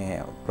තමයි මේ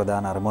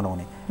ප්‍රධාන අරමුණ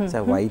උනේ.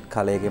 ඒ වයිට්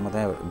කලර් එකේම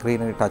තමයි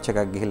ග්‍රීනරි ටච්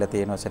එකක් ගිහිල්ලා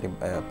තියෙනවා. සැටි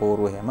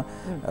පෝරුව එහෙම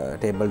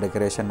ටේබල්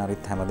ඩෙකොරේෂන්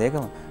අරිත් හැම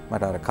දෙයකම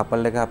මට අර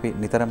කපල් එක අපි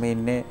නිතරම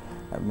ඉන්නේ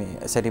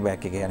මේ සැටි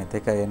බෑක් එකේ. අනිත්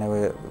එක එන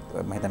ඔය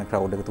මම හිතන්නේ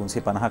ක්‍රවුඩ් එක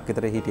 350ක්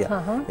විතර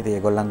හිටියා. ඉතින්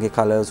ඒගොල්ලන්ගේ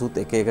කලර්ස්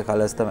උත් එක එක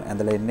කලර්ස් තමයි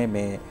ඇඳලා ඉන්නේ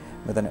මේ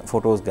මෙතන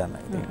ෆොටෝස් ගන්න.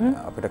 ඉතින්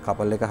අපිට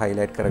කපල් එක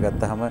හයිලයිට්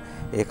කරගත්තාම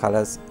ඒ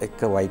කලර්ස්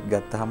එක්ක වයිට්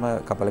ගත්තාම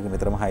කපල් එක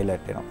නිතරම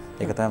හයිලයිට් වෙනවා.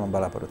 ඒක තමයි මම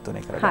බලාපොරොත්තු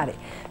වෙන්නේ කරගන්න. හරි.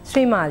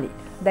 ශ්‍රීමාලි.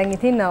 දැන්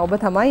ඉතින් ඔබ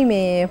තමයි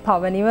මේ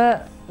පවනිව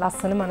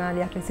ලස්සන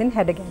මනාලියක් ලෙසින්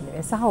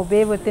හැඩගැන්වෙන්නේ. සහ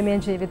ඔබේ වෘත්තිමය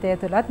ජීවිතය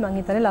තුළත් මම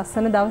හිතන්නේ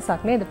ලස්සන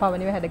දවසක් නේද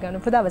පවනිව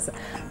හැඩගැන්වපු දවස.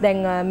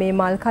 දැන් මේ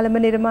මල් කලම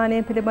නිර්මාණය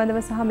පිළිබඳව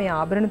සහ මේ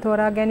ආභරණ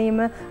තෝරා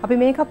ගැනීම අපි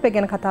මේකප් එක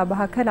ගැන කතා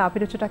බහ කළා.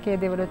 අපිට චුට්ටක් ඒ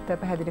දේවලුත්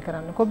පැහැදිලි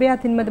කරන්න. ඔබේ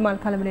අතින්මද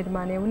මල් කලම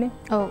නිර්මාණය වුණේ?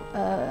 ඔව්.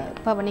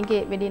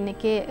 පවනිගේ වෙඩින්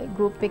එකේ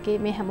ගෲප් එකේ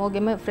මේ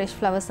හැමෝගෙම ෆ්‍රෙෂ්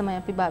ෆ්ලවර්ස් තමයි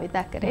අපි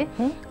භාවිතා කරේ.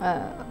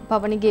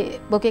 පවනිගේ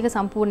බොකේ එක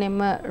සම්පූර්ණයෙන්ම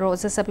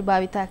රෝසස් අපි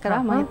භාවිතා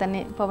කරා. මම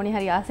හිතන්නේ පවනි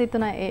හරි ආසෙත්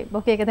වුණා ඒ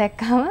බොකේ එක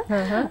දැක්කම.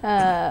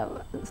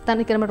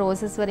 ස්තනිකරම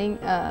රෝසස් වලින්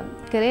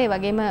කරේ.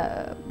 වගේම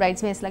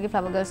බ්‍රයිඩ්ස්මේඩ්ස් ලගේ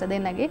ෆ්ලවර් ගර්ල්ස්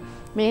දෙන්නගේ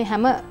මේ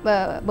හැම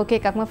බොකේ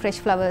එකක්ම ෆ්‍රෙෂ්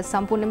ෆ්ලවර්ස්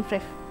සම්පූර්ණයෙන්ම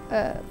ෆ්‍රෙෂ්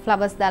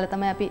ෆ්ලවර්ස් දාලා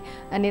තමයි අපි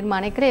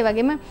නිර්මාණය කරේ. ඒ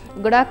වගේම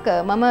ගොඩක්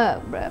මම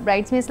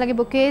බ්‍රයිඩ්ස්මේඩ්ස් ලගේ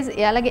බොකේස්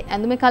එයාලගේ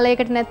ඇඳුමේ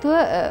කලයකට නැතුව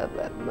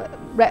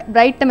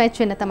බ්‍රයිට්ට මැච්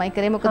වෙන්න තමයි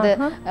කරේ. මොකද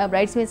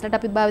බ්‍රයිඩ්ස්මේඩ්ස්ලට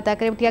අපි භාවිතා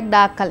කරේ ටිකක්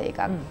ඩාර්ක් කලර්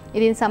එකක්.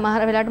 ඉතින්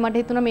සමහර වෙලාවට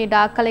මට හිතුණා මේ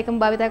ඩාර්ක් කලර්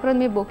එකම භාවිතා කරොත්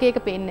මේ බොකේ එක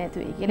පේන්නේ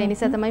නැතු වෙයි කියලා. ඒ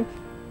නිසා තමයි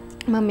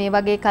මම මේ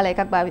වගේ කලර්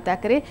එකක් භාවිතා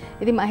කරේ.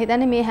 ඉතින් මම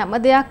හිතන්නේ මේ හැම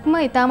දෙයක්ම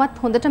ඉතාමත්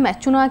හොඳට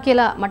මැච් වුණා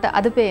කියලා මට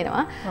අද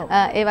පේනවා.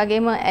 ඒ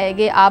වගේම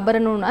ඇයගේ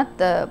ආභරණ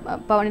උනත්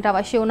පවනිට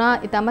අවශ්‍ය වුණා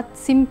ඉතාමත්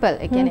සිම්පල්.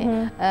 ඒ කියන්නේ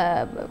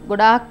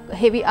ගොඩාක්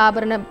හෙවි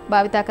ආභරණ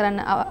භාවිතා කරන්න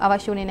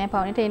අවශ්‍ය වුණේ නැහැ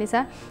පවනිට. ඒ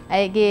නිසා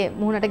ඇයගේ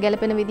මුහුණට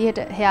ගැලපෙන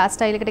විදිහට හෙයාර්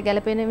ස්ටයිල් එකට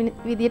ගැලපෙන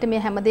විදිහට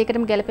මේ හැම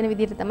දෙයකටම ගැලපෙන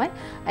විදිහට තමයි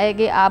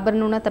ඇයගේ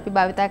ආභරණ උනත් අපි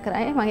භාවිතා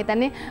කරන්නේ. මම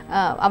හිතන්නේ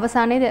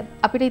අවසානයේදී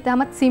අපිට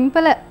ඉතාමත්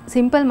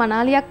සිම්පල්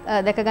මනාලියක්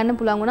දැක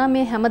ගන්න පුළුවන් වුණා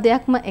මේ හැම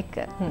දෙයක්ම එක.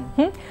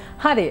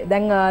 හරි.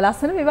 දැන්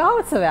ලස්සන විවාහ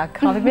උත්සවයක්.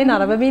 අපි මේ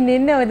නරඹමින්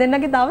ඉන්නේ ඔය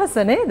දෙන්නගේ දවස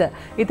නේද?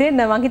 ඉතින්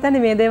මම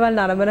හිතන්නේ මේ දේවල්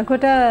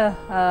නරඹනකොට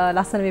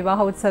ලස්සන විවාහ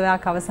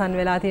උත්සවයක් අවසන්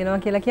වෙලා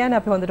තියෙනවා කියලා කියන්නේ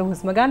අපි හොඳට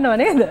හුස්ම ගන්නවා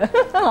නේද?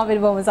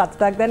 අපිට බොහොම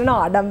සතුටක් දැනෙනවා,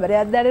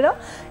 ආඩම්බරයක් දැනෙනවා.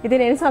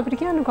 ඉතින් ඒ නිසා අපිට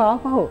කියන්න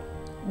කවපහෝ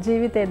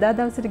ජීවිතේ එදා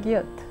දවසට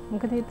ගියොත්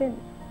මොකද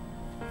හිතෙන්නේ?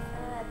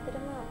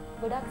 ඇත්තටම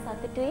ගොඩක්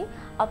සතුටුයි.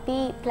 අපි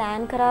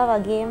ප්ලෑන් කරා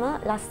වගේම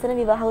ලස්සන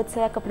විවාහ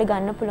උත්සවයක් අපිට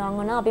ගන්න පුළුවන්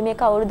වුණා. අපි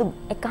මේක අවුරුදු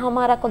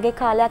 1.5ක් වගේ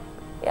කාලයක්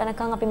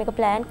යනකම් අපි මේක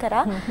ප්ලෑන්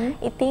කරා.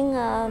 ඉතින්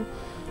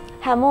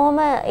හැමෝම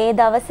ඒ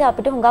දවසේ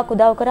අපිට හුඟක්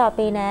උදව් කරා.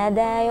 අපි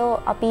නෑදෑයෝ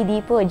අපි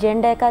දීපු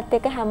එජෙන්ඩා එකත්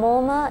එක්ක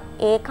හැමෝම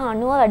ඒක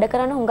අනුව වැඩ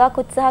කරන්න හුඟක්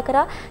උත්සාහ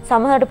කරා.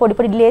 සමහරට පොඩි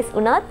පොඩි ඩිලේස්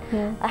වුණත්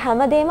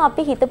හැමදේම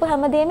අපි හිතපු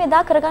හැමදේම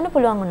එදා කරගන්න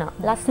පුළුවන් වුණා.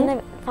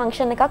 ලස්සන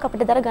ෆන්ක්ෂන් එකක්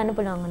අපිට දර ගන්න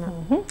පුළුවන් වුණා.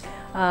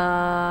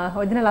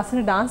 ඔය දින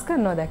ලස්සන ඩාන්ස්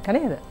කරනවා දැක්ක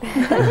නේද?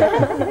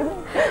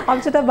 අපි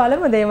චුට්ටක්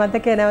බලමු දේ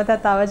මතකේ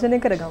නැවතත් ආවර්ජනය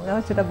කරගමු.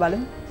 අපි චුට්ටක්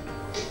බලමු.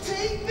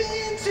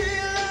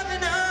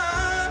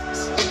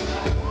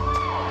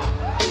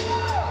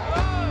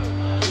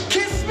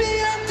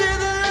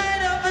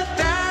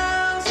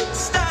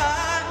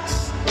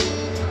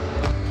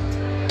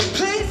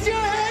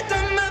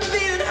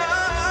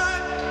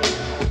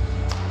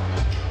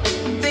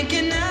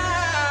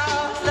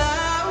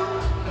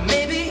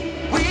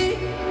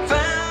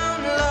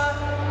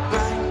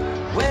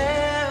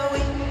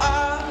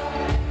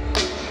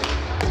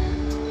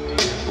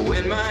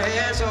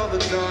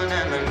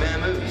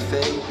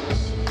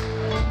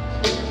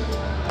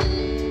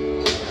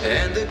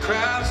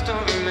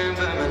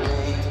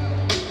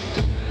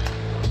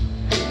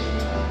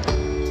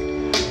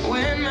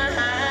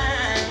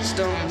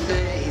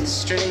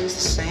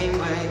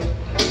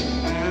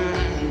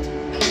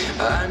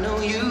 I know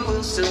you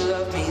will still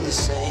love me the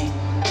same.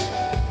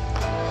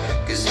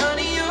 'Cause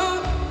honey, your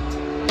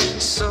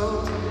soul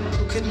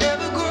could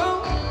never grow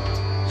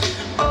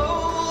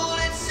old,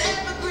 it's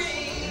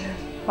evergreen.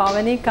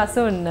 පවනි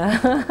Kasun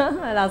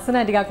ලස්සන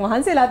ටිකක්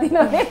මහන්සිලා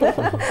තිනවා නේද?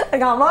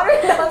 ඒක අමාරුයි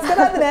ඩාන්ස්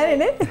කරන්න නෑනේ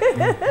නේ.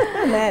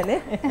 නෑනේ.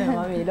 මම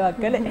වීඩියෝක්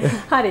කළේ.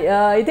 හරි.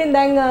 ඉතින්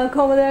දැන්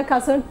කොහොමද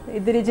කසුන්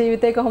ඉදිරි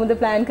ජීවිතේ කොහොමද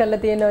ප්ලෑන්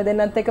කරලා තියෙන්නේ ඔය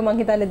දෙන්නත් එක්ක? මං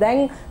හිතන්නේ දැන්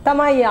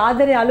තමයි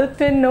ආදරේ අලුත්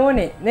වෙන්න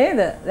ඕනේ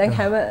නේද? දැන්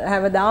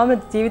හැමදාම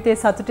ජීවිතේ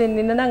සතුටින්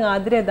ඉන්න නම්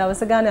ආදරේ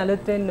දවස ගානේ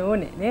අලුත් වෙන්න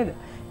ඕනේ නේද?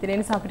 ඉතින් ඒ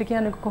නිසා අපිට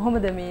කියන්න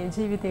කොහොමද මේ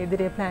ජීවිතේ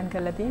ඉදිරියේ ප්ලෑන්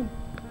කරලා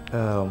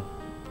තියෙන්නේ?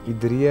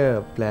 ඉදිරිය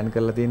ප්ලෑන්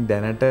කරලා තියෙන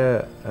දැනට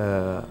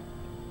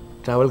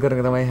ට්‍රැවල් කරන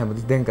තමයි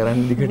හැමතිස්සෙම දැන්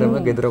කරන්නේ දිගටම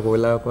ගෙදර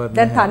කොලාවකවත්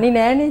දැන් තනි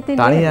නෑනේ ඉතින්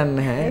තනි යන්නේ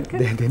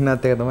නැහැ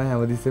දෙන්නත් එක තමයි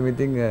හැමතිස්සෙම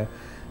ඉතින්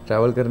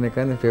ට්‍රැවල් කරන එක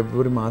නේ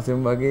පෙබ්‍රුවරි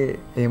මාසෙම වගේ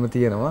එහෙම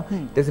තියෙනවා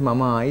ඊට පස්සේ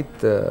මම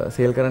ආයිත්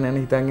සේල් කරන්න යන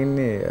හිතන්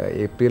ඉන්නේ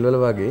ඒප්‍රිල් වල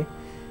වගේ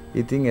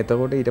ඉතින්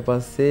එතකොට ඊට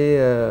පස්සේ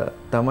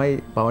තමයි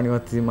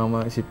පවනිවත් මම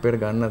ෂිප්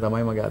එකට ගන්න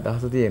තමයි මගේ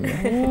අදහස තියෙන්නේ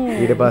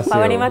ඊට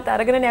පස්සේ පවනිවත්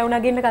අරගෙන නැව්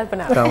නගින්න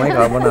කල්පනා තමයි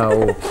කල්පනා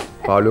ඕ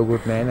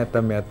පාළුවකුත් නැහැ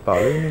නැත්තම් මෙයත්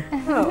පාළුවනේ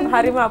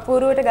හරිම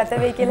අපූර්වවට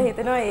ගත වෙයි කියලා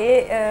හිතනවා ඒ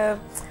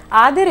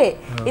ආදරේ.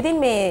 ඉතින්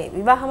මේ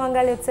විවාහ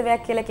මංගල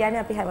උත්සවයක් කියලා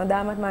කියන්නේ අපි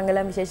හැමදාමත්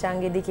මංගලම්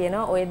විශේෂාංගයේදී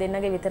කියනවා ඔය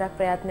දෙන්නගේ විතරක්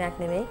ප්‍රයත්නයක්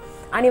නෙමෙයි.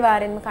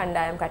 අනිවාර්යෙන්ම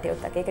කණ්ඩායම්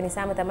කටයුත්තක්. ඒක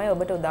නිසාම තමයි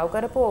ඔබට උදව්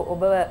කරපු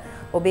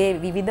ඔබේ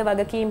විවිධ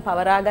වගකීම්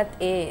පවරාගත්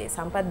ඒ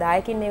සම්පත්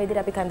දායකින් මේ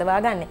විදිහට අපි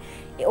කඳවා ගන්න.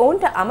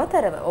 ඔවුන්ට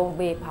අමතරව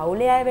ඔබේ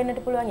පවුලේ අය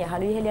වෙන්නට පුළුවන්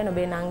යහළු ඉහෙලියන්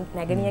ඔබේ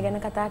නැගණිය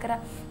ගැන කතා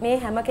කරා. මේ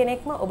හැම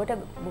කෙනෙක්ම ඔබට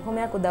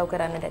බොහොමයක් උදව්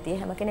කරන්නට ඇති.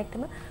 හැම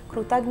කෙනෙක්ටම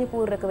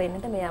කෘතඥපූර්වක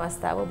වෙන්නට මේ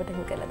අවස්ථාව ඔබට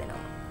හිමි කරලා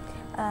දෙනවා.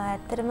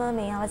 ඇත්තටම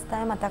මේ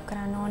අවස්ථාවේ මතක්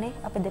කරන්න ඕනේ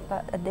අපි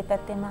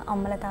දෙපැත්තෙම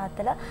අම්මලා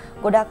තාත්තලා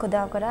ගොඩක්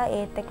උදව් කරා.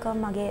 ඒත් එක්ක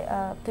මගේ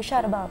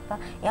තුෂාර බාප්පා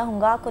එයා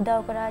හුඟක්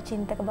උදව් කරා.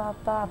 චින්තක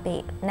බාප්පා අපේ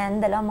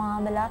නැන්දලා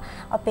මාමලා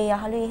අපේ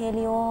යහළු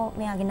ඉහෙලියෝ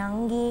මෙයාගේ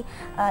නංගි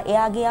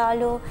එයාගේ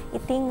යාළුවෝ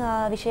ඉතින්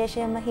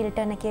විශේෂයෙන්ම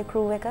හිල්ටන් එකේ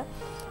ක්‍රූ එක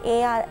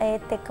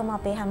ඒත් එක්කම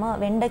අපේ හැම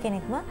වෙන්ඩ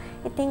කෙනෙක්ම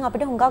ඉතින්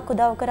අපිට හුඟක්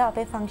උදව් කරා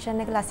අපේ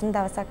ෆන්ක්ෂන් එක ලස්සන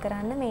දවසක්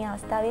කරන්න. මේ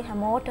අවස්ථාවේ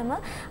හැමෝටම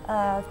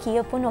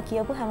කියපු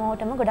නොකියපු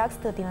හැමෝටම ගොඩක්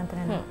ස්තුතිවන්ත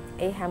වෙනවා.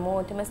 ඒ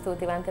හැමෝටම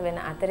ස්තුතිවන්ත වෙන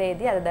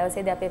අතරේදී අද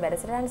දවසේදී අපේ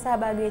වැඩසටහන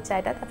සහභාගී වෙච්ච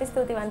අයටත් අපි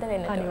ස්තුතිවන්ත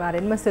වෙන්න ඕනේ.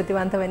 අනිවාර්යෙන්ම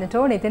ස්තුතිවන්ත වෙන්න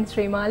ඕනේ. ඉතින්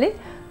ශ්‍රීමාලි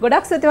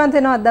ගොඩක් ස්තුතිවන්ත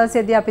වෙනවා අද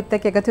දවසේදී අපිත්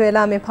එක්ක එකතු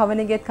වෙලා මේ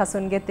පවනිගෙත්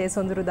කසුන්ගෙත් ඒ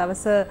සොඳුරු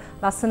දවස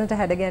ලස්සනට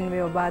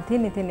හැඩගැන්වේ ඔබ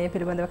අතින්. ඉතින් මේ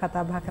පිළිබඳව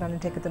කතා බහ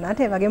කරන්නට එකතු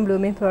වුණාට ඒ වගේම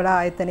බ්ලූමින් ෆ්ලෝරා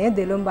ආයතනයේ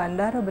දෙලුම්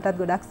බණ්ඩාර ඔබටත්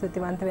ගොඩක්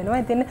ස්තුතිවන්ත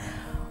වෙනවා. ඉතින්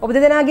ඔබ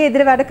දෙදෙනාගේ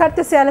ඉදිරි වැඩ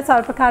කටයුතු සියල්ල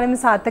සල්පකාලීනව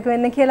සාර්ථක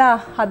වෙන්න කියලා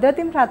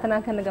හදවතින්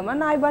ප්‍රාර්ථනා කරන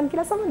ගමන් ආයිබන්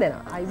කියලා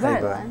සමුදෙනවා.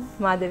 ආයිබන්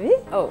මාදවි.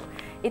 ඔව්.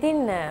 ඉතින්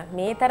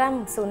මේ තරම්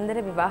සුන්දර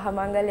විවාහ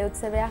මංගල්‍ය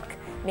උත්සවයක්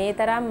මේ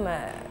තරම්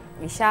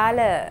විශාල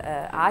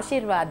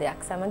ආශිර්වාදයක්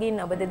සමගින්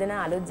ඔබ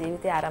දෙදෙනා අලුත්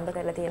ජීවිතය ආරම්භ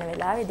කරලා තියෙන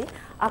වෙලාවේදී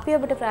අපි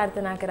ඔබට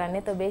ප්‍රාර්ථනා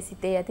කරන්නේ ඔබේ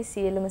සිතේ ඇති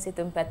සියලුම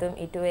සිතුම් පැතුම්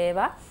ඉටු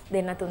වේවා.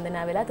 දෙන්න තුන්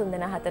දෙනා වෙලා තුන්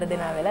දෙනා හතර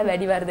දෙනා වෙලා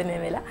වැඩි වර්ධනය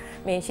වෙලා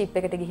මේ ෂිප්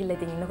එකට ගිහිල්ලා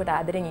ඉතින් ඉන්නකොට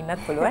ආදරෙන්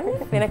ඉන්නත් පුළුවන්.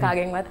 වෙන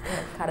කාගෙන්වත්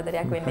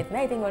කරදරයක් වෙන්නෙත්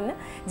නැහැ. ඉතින් ඔන්න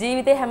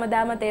ජීවිතේ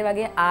හැමදාමත් ඒ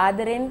වගේ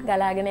ආදරෙන්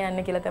ගලාගෙන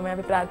යන්න කියලා තමයි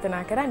අපි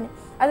ප්‍රාර්ථනා කරන්නේ.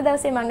 අද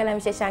දවසේ මංගලම්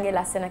විශේෂාංගය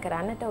ලස්සන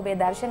කරන්නට ඔබේ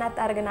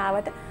දර්ශනත් අරගෙන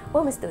ආවට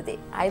බොහොම ස්තුතියි.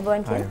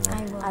 ආයිබෝන්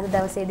කියලා අද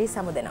දවසේදී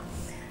සමුදෙනවා.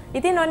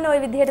 ඉතින් ඔන්න ওই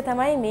විදිහට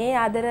තමයි මේ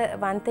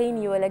ආදරවන්තයින්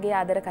යුවලගේ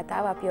ආදර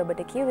කතාව අපි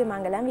ඔබට කිව්වේ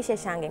මංගලම්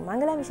විශේෂාංගයෙන්.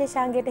 මංගලම්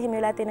විශේෂාංගයට හිමි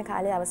වෙලා තියෙන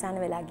කාලේ අවසන්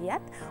වෙලා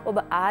ගියත් ඔබ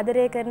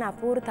ආදරය කරන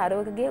අපූර්ව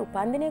තරුවකගේ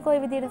උපන්දිනය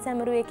කොයි විදිහට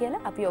සැමරුවේ කියලා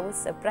අපි ඔබ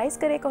සර්ප්‍රයිස්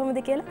කරේ කොහොමද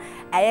කියලා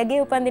ඇයගේ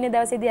උපන්දින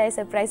දවසේදී අය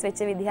සර්ප්‍රයිස් වෙච්ච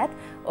විදිහත්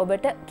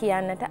ඔබට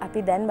කියන්නට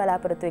අපි දැන්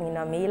බලාපොරොත්තු වෙමින්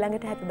ඉන්නවා.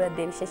 ඊළඟට හැපි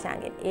බර්ත්ඩේ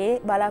විශේෂාංගයෙන් ඒ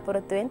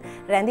බලාපොරොත්තුවෙන්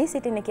රැඳී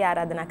සිටින්න කියා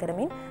ආරාධනා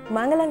කරමින්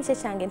මංගලම්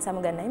විශේෂාංගයෙන්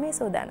සමුගන්නයි මේ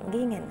සෝදානම්.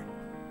 ගිහින් එන්න.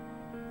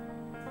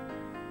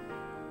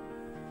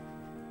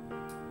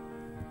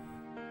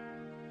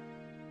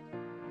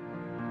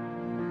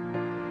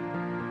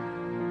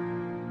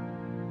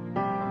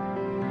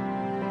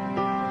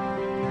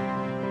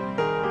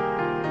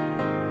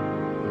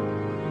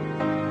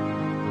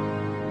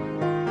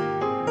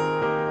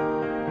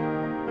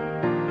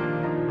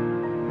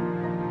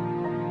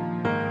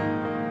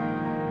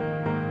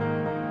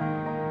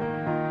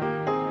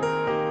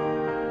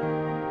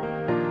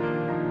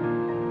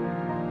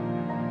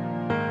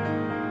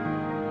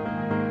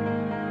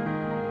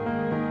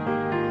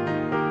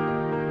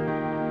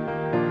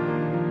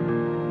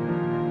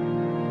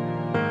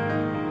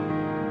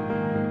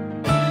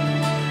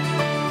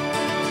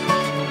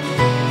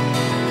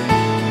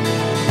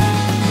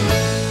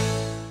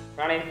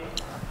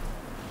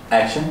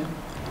 Action.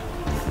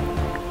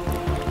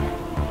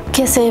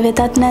 කෙසේ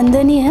වෙතත්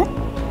නන්දනිය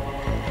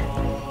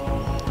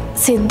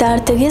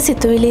සිද්ධාර්ථගේ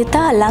සිතුවිලි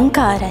ඉතා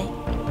අලංකාරයි.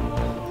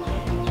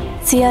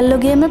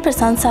 සියල්ලුගේම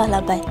ප්‍රශංසා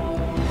ලබයි.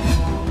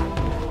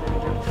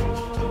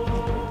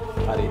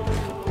 හරි.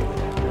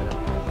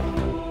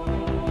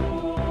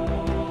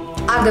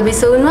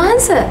 අගබිසූන්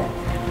වහන්ස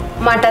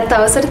මටත්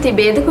අවසර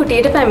තිබේද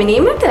කුටියට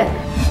පැමිණීමට?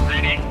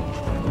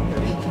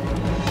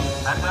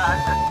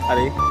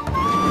 හරි.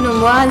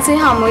 නුඹවහන්සේ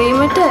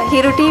හමුවීමට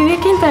හිරු ටීවී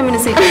එකෙන් පැමිණ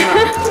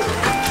සිටිනවා.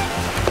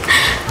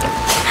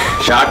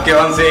 ශාක්‍ය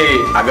වංශේ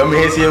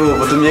අගමහේසිය වූ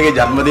ඔබතුමියගේ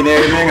ජන්මදිනය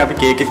වෙනුවෙන් අපි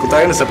කේක් එකක්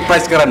උතාගෙන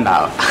සර්ප්‍රයිස් කරන්න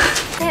ආවා.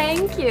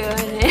 Thank you.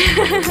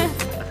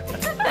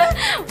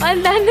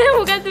 මන් දන්නේ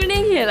මොකද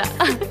උනේ කියලා.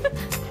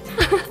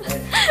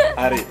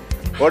 හරි.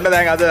 ඔන්න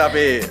දැන් අද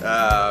අපේ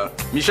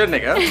මිෂන්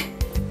එක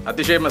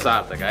අතිශයම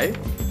සාර්ථකයි.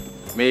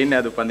 මේ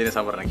ඉන්නේ අද උපන්දින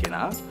සමරන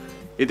කෙනා.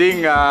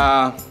 ඉතින්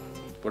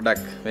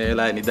පොඩ්ඩක් මේ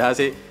වෙලාවේ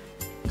නිදහසේ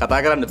කතා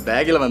කරන්න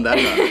බෑ කියලා මම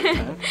දන්නවා.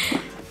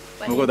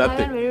 මොකද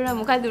අත්තේ?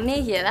 මොකද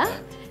උනේ කියලා.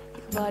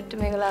 බාට්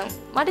මේකලා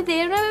මට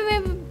තේරුණා මේ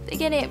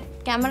කියන්නේ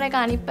කැමරා එක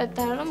අනිත් පැත්තට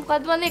හරවලා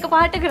මොකද්ද මම ඒක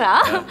පාට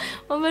කරා.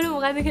 මම බලමු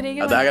මොකද්ද කරේ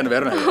කියලා. අදාගන්න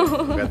බැරුණා.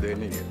 මොකද්ද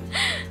වෙන්නේ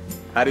කියලා.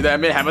 හරි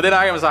දැන් මේ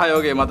හැමදෙනාගේම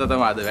සහයෝගය මත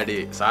තමයි අද වැඩි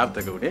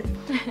සාර්ථක වුණේ.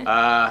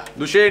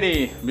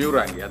 දුෂේනී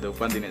මියුරන්ගේ අද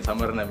උපන්දිනේ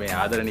සමරන මේ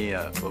ආදරණීය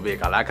ඔබේ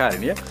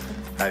කලාකාරිනිය.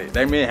 හරි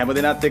දැන් මේ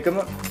හැමදෙනාත් එක්කම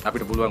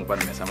අපිට පුළුවන්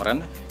උපන්දිනේ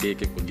සමරන්න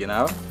කේක් එකක්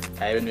ගෙනාවා.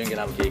 ඇය වෙනුවෙන්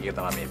ගෙනාව කේක් එක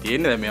තමයි මේ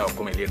තියෙන්නේ. දැන් මේ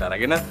ඔක්කොම එළියට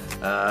අරගෙන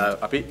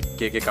අපි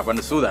කේක් එක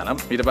කපන්න සූදානම්.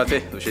 ඊට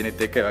පස්සේ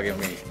දුෂේනීත් එක්ක වගේ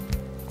මේ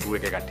ඌ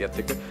එකේ කට්ටියත්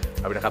එක්ක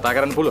අපිට කතා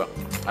කරන්න පුළුවන්.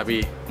 අපි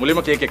මුලින්ම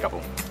කේක් එක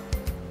කපමු.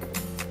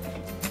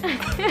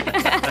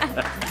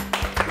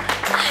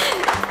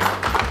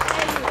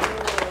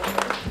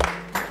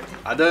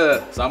 අද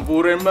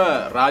සම්පූර්ණයෙන්ම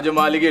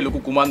රාජමාලිගේ ලොකු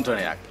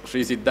කුමන්ත්‍රණයක්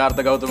ශ්‍රී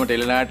සිද්ධාර්ථ ගෞතම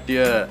ටෙලිනාට්‍ය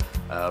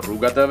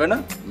රුගත වෙන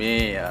මේ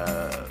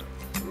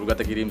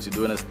රුගත කිරීම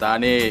සිදුවන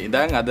ස්ථානයේ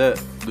ඉඳන් අද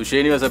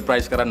දුෂේනිව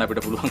සර්ප්‍රයිස් කරන්න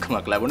අපිට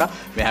පුළුවන්කමක් ලැබුණා.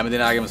 මේ හැම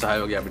දිනාගේම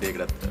සහයෝගය අපිට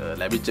ඒකට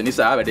ලැබිච්ච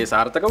නිසා වැඩේ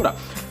සාර්ථක වුණා.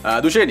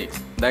 දුෂේනි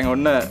දැන්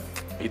ඔන්න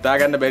හිතා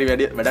ගන්න බැරි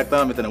වැඩක්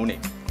තමයි මෙතන උනේ.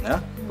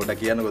 පොඩ්ඩක්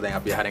කියන්නකෝ දැන්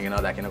අපි අහගෙන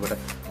එනවා දකින්නකොට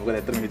මොකද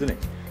ඇත්තටම හිතුනේ?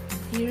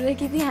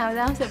 හිරුවෙක් ඉතින්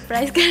හැමදාම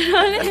සර්ප්‍රයිස්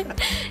කරනවානේ.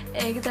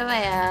 ඒක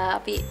තමයි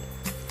අපි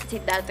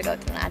සිද්ධාර්ථ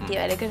ගෞතම නාට්‍ය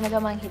වැඩ කරන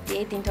ගමන්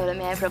හිටියේ. ඉතින්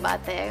ටොලොමයි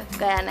ප්‍රභාතය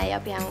ගයානයි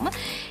අපි හැමෝම.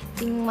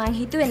 ඉතින් මං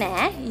හිතුවේ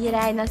නෑ ඊයේ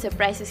රෑ ඉඳන්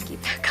සර්ප්‍රයිසස්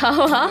කීපයක්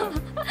ආවා.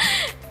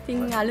 ඉතින්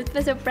අලුත්ම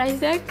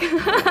සර්ප්‍රයිස් එකක්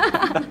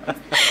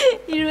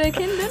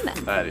හිරුවෙක්ෙන් දුන්නා.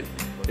 හරි.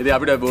 ඉතින්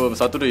අපිට බොහොම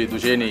සතුටුයි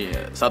දුෂේනි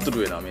සතුටු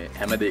වෙනවා මේ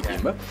හැම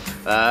දෙයකින්ම.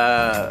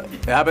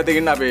 එහා පැත්තේ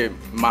ඉන්න අපේ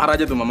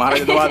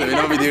මහරජතුමාද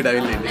වෙනම විදිහට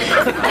ඇවිල්ලා ඉන්නේ.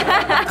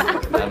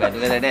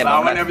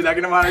 සාමාන්‍ය අපි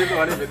දකින්න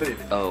මහරජතුමා නේ මෙතන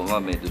ඉන්නේ. ඔව්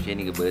මම මේ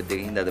දුෂේනිගේ බර්ත්ඩේ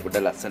එකකින් හින්දා අද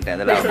පොඩ්ඩක් ලස්සනට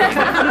ඇඳලා ආවා.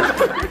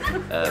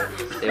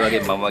 ඒ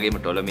වගේ මම වගේම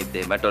ටොලොමිත්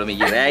එහෙම ටොලොමි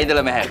ඊයේ රෑ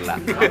ඉඳලා මහැරලා.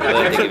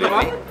 බර්ත්ඩේ එකේ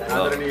වෙන්නේ.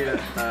 ආදරණීය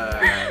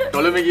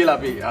ටොලොමි කියලා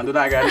අපි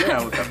හඳුනා ගන්න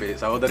නමුත් අපේ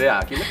සහෝදරයා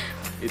අකිල.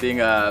 ඉතින්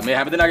මේ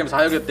හැම දිනාගේම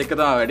සහයෝගයත් එක්ක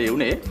තමයි වැඩේ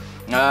උනේ.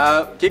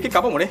 කේක් එක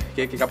කපමුනේ.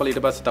 කේක් එක කපලා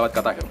ඊට පස්සේ තවත්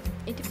කතා කරමු.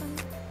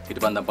 ඊට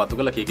පන්දම් පත්තු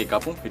කරලා කේක් එක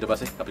කපමු. ඊට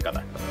පස්සේ අපි කතා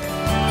කරමු.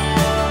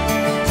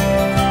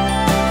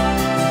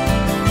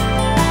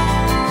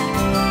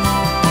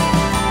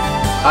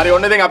 හරි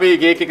ඔන්න දැන් අපි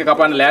කේක් එක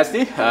කපන්න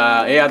ලෑස්ති.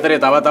 ඒ අතරේ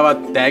තවත්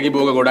තෑගි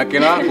භෝග ගොඩක්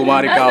එනවා.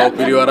 කුමාරිකාව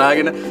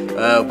පිරිවරාගෙන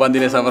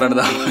උපන්දිනේ සමරන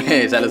තමයි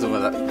සැලසුම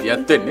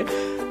යත් වෙන්නේ.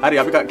 හරි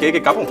අපි කේක්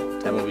එක කපමු.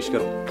 හැමෝම විශ්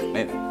කරමු.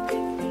 නේද?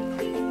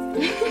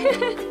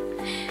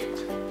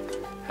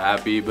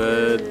 Happy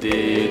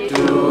birthday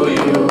to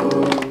you.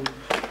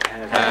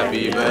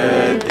 Happy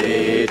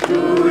birthday to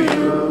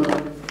you.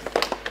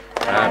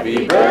 Happy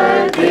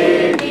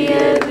birthday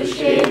dear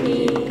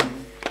Dusheni.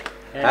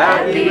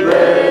 Happy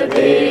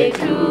birthday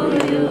to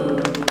you.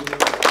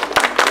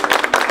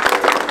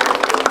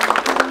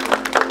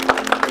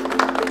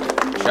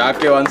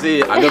 Shakya වංශී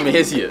අග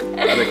මෙහෙසිය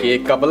අද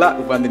කේක් කපලා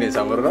උපන්දිනේ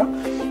සමරනවා.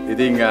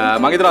 ඉතින්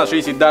මම හිතනවා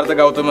ශ්‍රී සිද්ධාර්ථ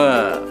ගෞතම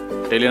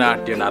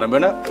ටෙලිනාට්‍ය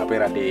නරඹන අපේ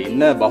රටේ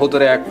ඉන්න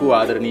බහුතරයක් වූ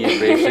ආදරණීය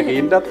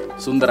ප්‍රේක්ෂකයින්ටත්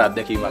සුන්දර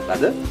අත්දැකීමක්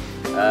අද.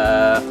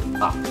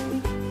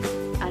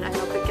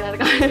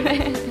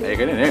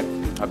 ඒකනේ නේ.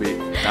 අපි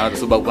නැවත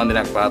සුබ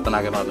උපන්දිනයක්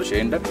ප්‍රාර්ථනා කරනවා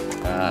දුෂේන්ට.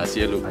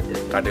 සියලු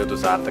කටයුතු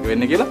සාර්ථක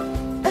වෙන්න කියලා.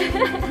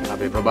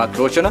 අපේ ප්‍රභාත්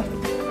රෝචන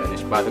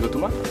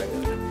නිෂ්පාදකතුමා,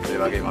 ඒ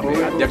වගේම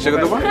අපේ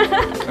අධ්‍යක්ෂකතුමා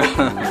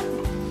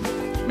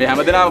මේ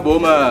හැමදෙනාම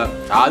බොහොම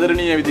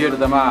ආදරණීය විදිහට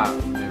තමයි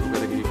මේ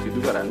උගත කිරීම සිදු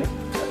කරන්නේ.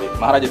 අපේ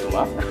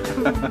මහරජතුමා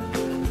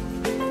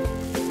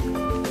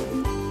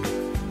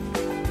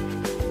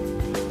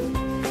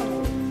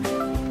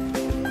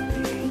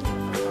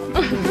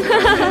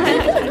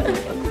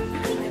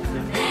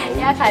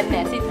යා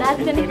කන්නේ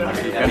සිද්ධාර්ථනේ.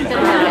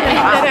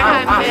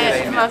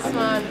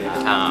 මස්මාන්.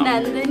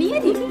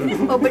 නන්දනියනි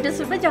ඔබට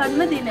සුබ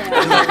ජන්මදිනයක්.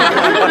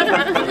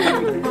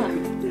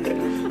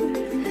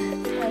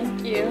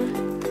 Thank you.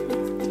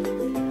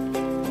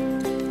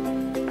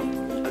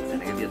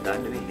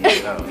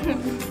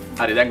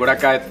 හරි දැන්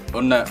ගොඩක් අය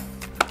ඔන්න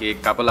කේක්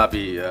කපලා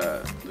අපි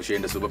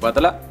දුෂේන්ට සුබ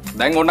පතලා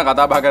දැන් ඔන්න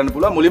කතා බහ කරන්න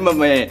පුළුවන්. මුලින්ම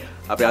මේ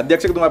අපේ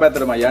අධ්‍යක්ෂකතුමා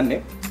පැත්තටම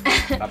යන්නේ.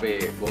 අපේ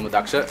බොහොම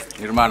දක්ෂ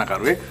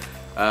නිර්මාණකරුවෙක්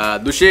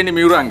දුෂේනි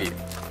මියුරංගි.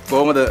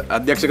 කොහොමද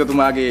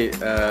අධ්‍යක්ෂකතුමාගේ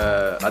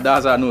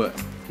අදහස අනුව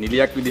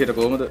නිලියක් විදිහට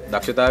කොහොමද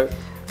දක්ෂතාවය?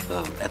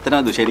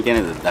 ඇත්තටම දුෂේනි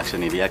කියන්නේ දක්ෂ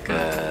නිලියක්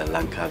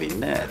ලංකාවේ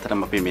ඉන්න. ඇත්තටම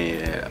අපි මේ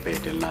අපේ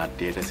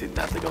ටෙලිනාට්‍යයට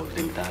සිද්ධාර්ථ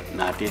ගෞතම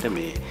නාට්‍යයට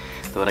මේ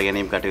තෝරා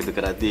ගැනීම කටයුතු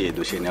කරද්දී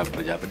දුෂේනි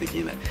ප්‍රජාපති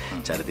කියන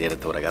චරිතයට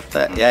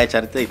තෝරාගත්තා. එයා ඒ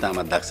චරිතය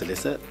ඉතාමත් දක්ෂ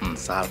ලෙස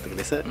සාර්ථක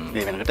ලෙස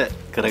මේ වෙනකොට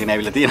කරගෙන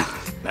ආවිල්ලා තියෙනවා.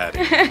 හරි.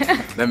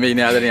 දැන් මේ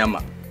ඉන්නේ ආදරණීය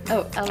අම්මා.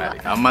 ඔව් අම්මා.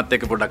 අම්මත්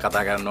එක්ක පොඩ්ඩක්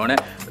කතා කරන්න ඕනේ.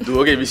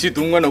 දුවගේ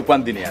 23 වන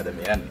උපන්දිනය අද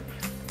මේ යන්නේ.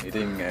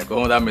 ඉතින්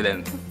කොහොමද අම්මේ දැන්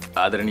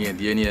ආදරණීය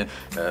දියණිය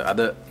අද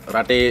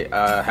රටේ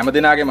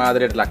හැමදෙනාගේම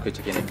ආදරයට ලක් වෙච්ච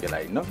කෙනෙක්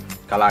කියලා ඉන්නවා.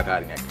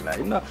 කලාකාරිනියක් කියලා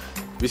ඉන්නවා.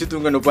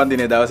 23 වන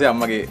උපන්දිනයේ දවසේ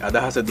අම්මගේ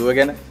අදහස දුව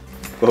ගැන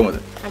කොහොමද?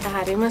 මට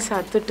හරිම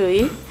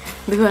සතුටුයි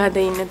දුව අද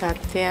ඉන්න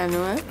තත්ත්වය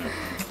අනුව.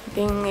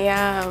 ඉතින්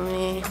එයා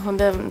මේ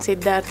හොඳ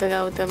සිද්ධාර්ථ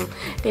ගෞතම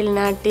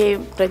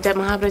ටෙලිනාට්‍යයේ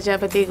මහා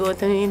ප්‍රජාපති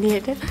ගෞතම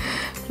විදිහට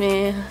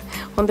මේ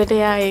හොඳට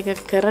එයා ඒක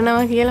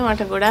කරනවා කියලා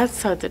මට ගොඩාක්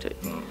සතුටුයි.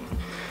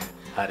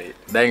 හරි.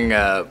 දැන්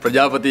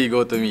ප්‍රජාපති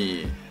ගෞතමී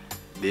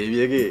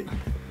දේවියගේ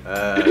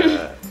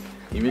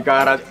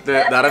හිමිකාරත්ව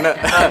දරන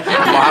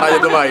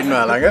මහරජතුමා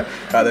ඉන්නවා ළඟ.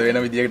 අද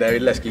වෙන විදියකට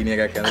ඇවිල්ලා ස්කීනි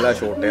එකක් ඇඳලා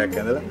ෂෝට් එකක්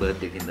ඇඳලා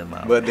බර්ත්ඩේ එකකින්ද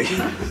මාව. බර්ත්ඩේ.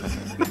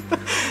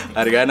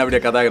 හරි ගන්න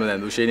අපිට කතා කරමු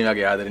දැන් දුෂේනි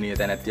වගේ ආදරණීය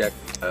තැනැත්තියක්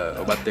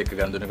ඔබත් එක්ක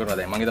ගනුදෙනු කරනවා.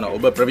 දැන් මම හිතනවා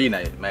ඔබ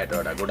ප්‍රවීණයි මට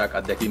වඩා ගොඩක්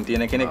අත්දැකීම්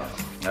තියෙන කෙනෙක්.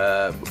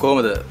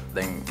 කොහොමද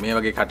දැන් මේ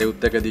වගේ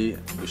කටයුත්තකදී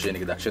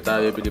දුෂේනිගේ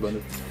දක්ෂතාවය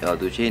පිළිබඳව? ඔව්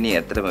දුෂේනි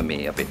ඇත්තටම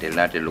මේ අපේ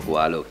ටෙලිනාට්‍යයේ ලොකු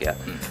ආලෝකයක්.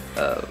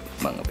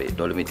 මම අපේ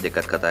ඩොලමිත්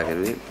එක්කත් කතා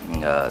කරුවේ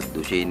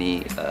දුෂේනි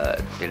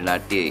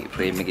ටෙලිනාට්‍යයේ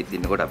ෆ්‍රේම් එකේ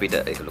ඉන්නකොට අපිට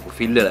ඒක ලොකු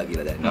ෆීල් වෙලා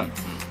කියලා දැනෙනවා.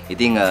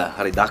 ඉතින්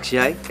හරි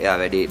දක්ෂයයි. එයා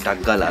වැඩි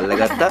ටක් ගාලා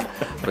අල්ලගත්තා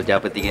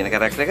ප්‍රජාපති කියන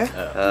කැරක්ටර් එක.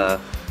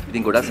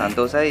 ඉතින් ගොඩක්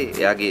සන්තෝෂයි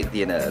එයාගේ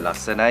තියෙන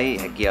ලස්සනයි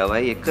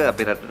හැකියාවයි එක්ක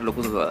අපේ රටට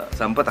ලොකු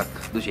සම්පතක්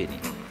දුෂේනි.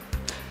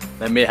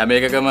 දැන් මේ හැම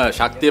එකකම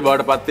ශක්තිය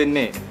බවට පත්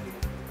වෙන්නේ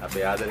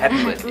අපේ ආදරය. Happy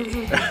birthday.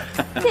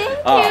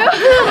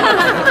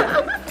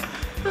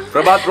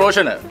 ප්‍රභාත්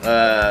රෝෂණ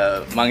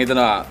මම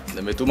හිතනවා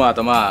මෙතුමා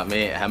තමා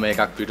මේ හැම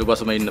එකක්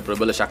පිටුපසම ඉන්න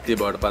ප්‍රබල ශක්තිය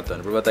බවට පත්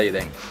වෙන. ප්‍රභාතයි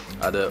දැන්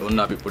අද ඔන්න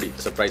අපි පොඩි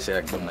සර්ප්‍රයිස්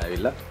එකක් දුන්නා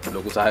ඇවිල්ලා.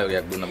 ලොකු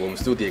සහයෝගයක් දුන්නා. බොහොම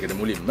ස්තුතියි ඒකට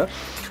මුලින්ම.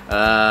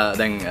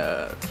 දැන්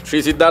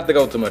ශ්‍රී සිද්ධාර්ථ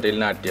ගෞතම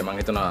ටෙලිනාට්‍ය මම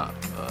හිතනවා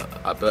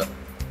අප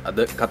අද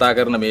කතා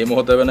කරන මේ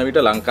මොහොත වෙන විට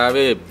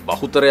ලංකාවේ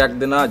බහුතරයක්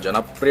දෙනා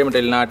ජනප්‍රියම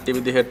ටෙලිනාට්‍ය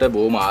විදිහට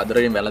බොහොම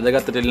ආදරයෙන්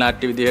වැළඳගත්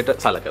ටෙලිනාට්‍ය විදිහට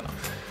සලකනවා.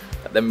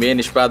 දැන් මේ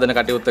නිෂ්පාදන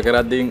කටයුත්ත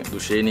කරද්දී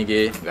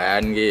දුෂේනිගේ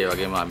ගායන්ගේ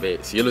වගේම අපේ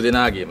සියලු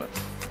දෙනාගේම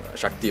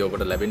ශක්තිය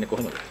ඔබට ලැබෙන්නේ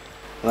කොහොමද?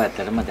 ඔය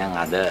ඇත්තටම දැන්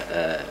අද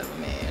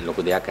මේ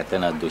ලොකු දෙයක්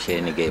ඇත්තන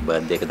දුෂේනිගේ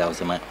බර්ත්ඩේ එක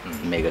දවසම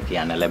මේක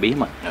කියන්න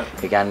ලැබීම.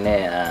 ඒ කියන්නේ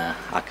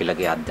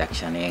අකිලගේ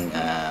අධ්‍යක්ෂණයෙන්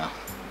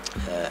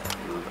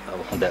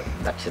හොඳ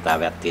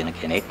දක්ෂතාවයක් තියෙන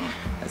කෙනෙක්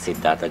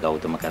සිද්ධාර්ථ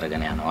ගෞතම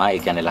කරගෙන යනවා. ඒ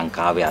කියන්නේ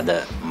ලංකාවේ අද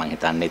මම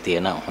හිතන්නේ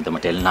තියෙන හොඳම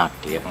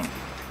ටෙලිනාට්‍ය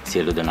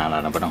සියලු දෙනා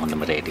නරඹන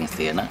හොඳම රේටින්ග්ස්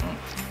තියෙන.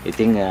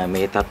 ඉතින්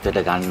මේ තත්ත්වයට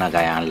ගන්න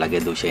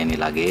ගයාන්ලගේ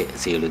දුෂේනිලගේ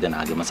සියලු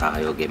දෙනාගේම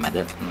සහයෝගය මැද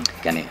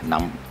කියන්නේ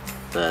නම්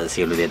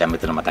සියලු දේ දැන්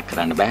මෙතන මතක්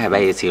කරන්න බෑ.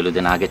 හැබැයි සියලු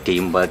දෙනාගේ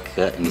ටීම් වර්ක්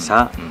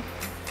නිසා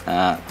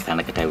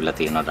තැනකට ඇවිල්ලා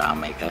තියෙන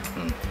ඩ්‍රාමා එක.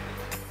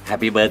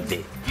 Happy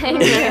birthday.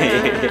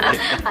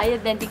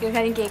 අයියෝ දැන් ටික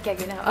කලින් කේක් එකක්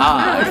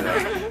ගෙනාවා.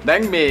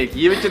 දැන් මේ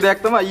කියවිච්ච දෙයක්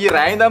තමයි ඊයේ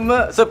රෑ ඉඳන්ම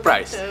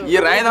සර්ප්‍රයිස්.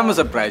 ඊයේ රෑ ඉඳන්ම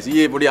සර්ප්‍රයිස්.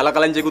 ඊයේ පොඩි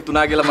අලකලංචෙකුත්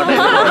උනා කියලා මට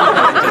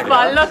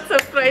බල්ලොත්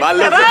සර්ප්‍රයිස්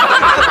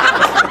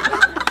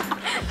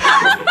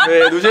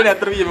මේ දුෂේන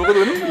ඇත්තට ඊයේ මොකද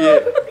වුනේ? ඊයේ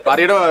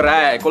පරිරම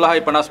රෑ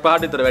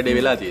 11:55ට විතර වැඩේ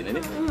වෙලා තියෙන්නේ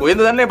නේ.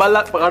 කොහෙන්ද දන්නේ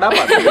බල්ලා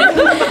කඩාපත්.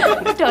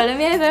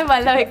 ටොලමියේ තමයි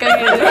බල්ලා එක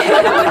ගෙනාවේ.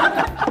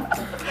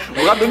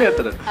 මොකක්ද උනේ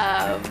ඇත්තට?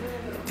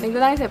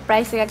 මේගොල්ලන්ගේ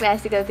සර්ප්‍රයිස් එකක්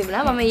ලෑස්ති කරලා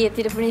තිබුණා. මම ඊයේ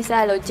තිරපු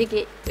නිසා ලොජ්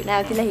එකේ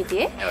නැවතිලා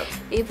හිටියේ.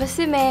 ඊට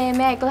පස්සේ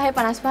මේ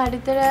 11:55ට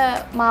විතර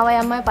මාව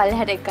යම්මයි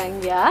පල්ලෙහාට එක්කන්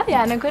ගියා.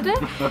 යනකොට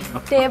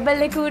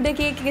ටේබල් එක උඩ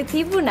කේක් එක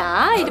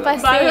තිබුණා. ඊට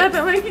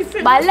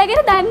පස්සේ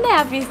බල්ලාගෙන දන්නේ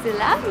අපි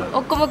ඉස්සලා.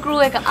 ඔක්කොම ක්‍රූ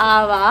එක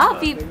ආවා.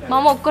 අපි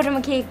මම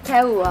ඔක්කොටම කේක්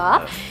කැව්වා.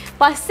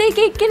 පස්සේ එක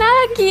එක්කෙනා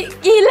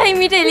ගිහිල්ලා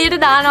ඉමිට එළියට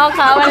දානවා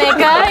කාවල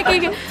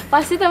එක.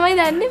 පස්සේ තමයි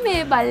දන්නේ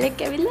මේ බල්ලෙක්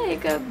ඇවිල්ලා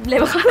ඒක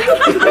බ්ලෙව කරා.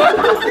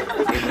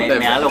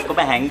 මෙයාලා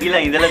ඔක්කොම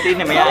හැංගිලා ඉඳලා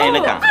තින්නේ මෙයා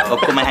එනකන්.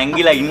 ඔක්කොම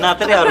හැංගිලා ඉන්න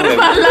අතරේ අරුව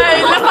බල්ලා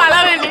ඉන්න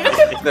පළවෙනි.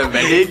 දැන්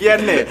වැඩේ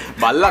කියන්නේ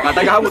බල්ලා කට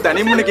ගහපු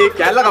තැනින්මුනේ කේක්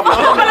කෑල්ල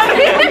කපලා.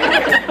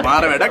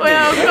 මාර වැඩක්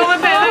නේ. ඔය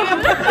ඔක්කොම තැන.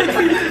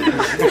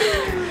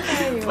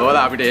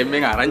 ඔයාලා අපිට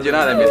එම්ෙන් ආරංචි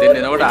වෙනවා දැන් මෙතෙන්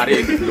එනකොට හරි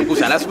ලොකු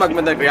සැලැස්මක්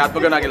මෙතන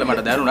ක්‍රියාත්මක වෙනවා කියලා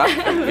මට දැනුණා.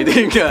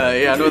 ඉතින්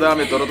ඒ අනුව තමයි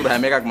මේ තොරතුරු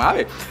හැම එකක්ම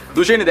ආවේ.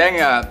 දුෂේනි දැන්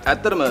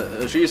ඇත්තටම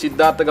ශ්‍රී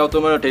සිද්ධාර්ථ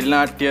ගෞතම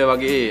ටෙලිනාට්‍ය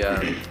වගේ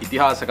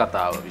ඉතිහාස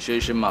කතාව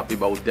විශේෂයෙන්ම අපි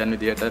බෞද්ධයන්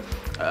විදිහට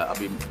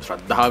අපි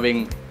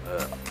ශ්‍රද්ධාවෙන්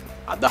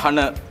අදහන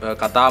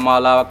කතා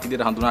මාලාවක්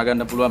විදිහට හඳුනා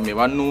ගන්න පුළුවන්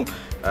මෙවන් වූ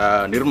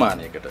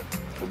නිර්මාණයකට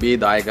ඔබේ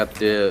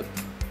දායකත්වය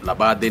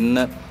ලබා දෙන්න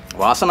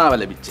වාසනාව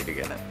ලැබිච්ච එක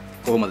ගැන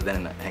කොහොමද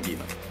දැනෙන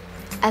හැඟීම?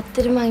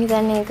 ඇත්තටම මම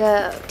හිතන්නේ ඒක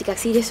ටිකක්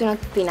සීරියස්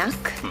වුණත්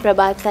පිනක්.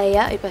 ප්‍රභාත්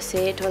අයියා ඊට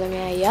පස්සේ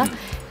ටොලමේ අයියා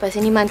ඊට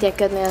පස්සේ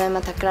නිමන්තියක්වත් මේවා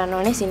මතක් කරන්න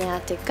ඕනේ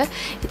සිනහත් එක්ක.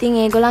 ඉතින්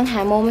ඒගොල්ලන්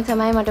හැමෝම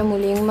තමයි මට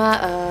මුලින්ම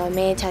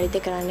මේ චරිතය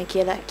කරන්න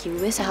කියලා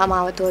කිව්වේ සහ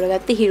මාව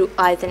තෝරගත්තේ හිරු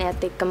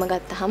ආයතනයත් එක්කම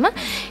ගත්තාම.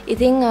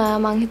 ඉතින්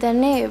මම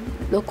හිතන්නේ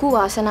ලොකු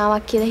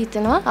වාසනාවක් කියලා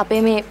හිතනවා.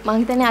 අපේ මේ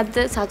මම හිතන්නේ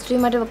අද සතුටුයි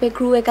මට අපේ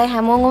ක්‍රූ එකයි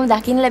හැමෝම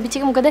දකින්න ලැබිච්ච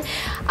එක. මොකද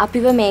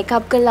අපිව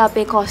මේකප් කරලා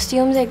අපේ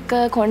කොස්ටියුම්ස් එක්ක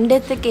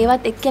කොණ්ඩෙත් එක්ක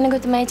ඒවත්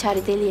එක්කෙනෙකු තමයි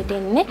චරිතය එළියට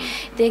එන්නේ.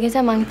 ඒක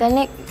නිසා මම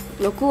හිතන්නේ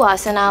ලොකු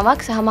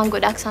වාසනාවක් සහ මම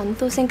ගොඩක්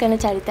සන්තෝෂෙන් කරන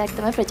චරිතයක්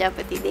තමයි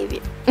ප්‍රජාපති දේවිය.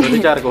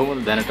 ප්‍රතිචාර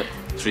කොහොමද දැනට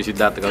ශ්‍රී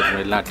සිද්ධාර්ථ ගෞතම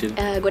ටෙලිනාට්‍ය?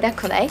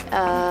 ගොඩක් හොඳයි.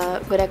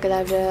 ගොඩක්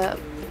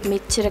වෙලාවට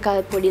මෙච්චර කල්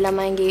පොඩි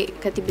ළමයින්ගේ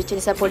කතිබිච්ච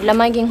නිසා පොඩි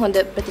ළමයින්ගෙන් හොඳ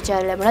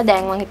ප්‍රතිචාර ලැබුණා.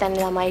 දැන් මම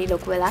හිතන්නේ ළමයි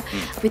ලොකු වෙලා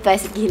අපිත්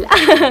වයසට ගිහිල්ලා.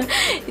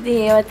 ඉතින්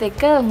ඒවත්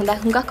එක්ක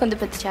හුඟක් හොඳ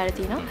ප්‍රතිචාර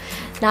තියෙනවා.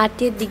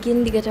 නාට්‍ය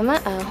දිගින් දිගටම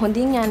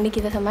හොඳින් යන්න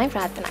කියලා තමයි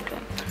ප්‍රාර්ථනා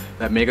කරන්නේ.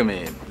 දැන් මේක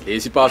මේ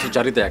ඒසිපාසු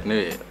චරිතයක්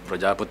නෙවෙයි.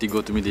 ප්‍රජාපති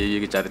ගෞතමී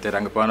දේවියගේ චරිතය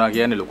රංගපානවා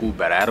කියන්නේ ලොකු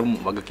බැරෑරුම්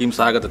වගකීම්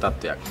සහගත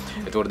තත්ත්වයක්.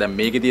 ඒතකොට දැන්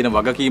මේකේ තියෙන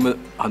වගකීම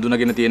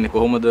හඳුනාගෙන තියෙන්නේ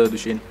කොහොමද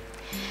දුෂේනි?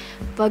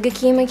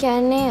 වගකීම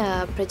කියන්නේ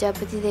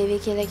ප්‍රජාපති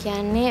දේවිය කියලා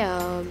කියන්නේ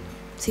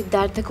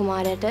සිද්ධාර්ථ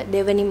කුමාරයාට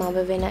දෙවනි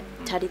මව වෙන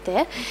චරිතය.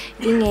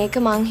 ඉතින් ඒක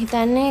මං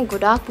හිතන්නේ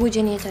ගොඩාක්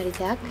පූජනීය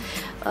චරිතයක්.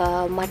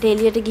 මට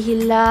එළියට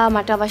ගිහිල්ලා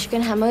මට අවශ්‍ය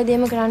කරන හැම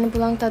දෙයක්ම කරන්න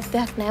පුළුවන්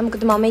තත්ත්වයක් නෑ.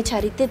 මොකද මම මේ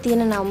චරිතයේ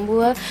තියෙන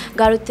නම්බුව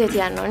ගරුත්වය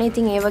තියන්න ඕනේ.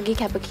 ඉතින් ඒ වගේ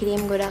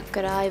කැපකිරීම ගොඩක්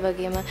කරා. ඒ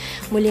වගේම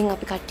මුලින්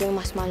අපි කට්ටියම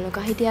මස් මල්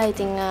නොකා හිටියා.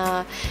 ඉතින්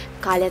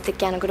කාලයත්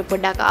එක්ක යනකොට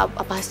පොඩ්ඩක්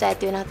අපහසුතාව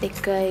ඇති වෙනත්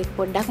එක්ක ඒක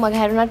පොඩ්ඩක් මග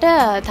හැරුණාට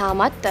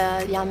තාමත්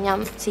යම්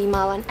යම්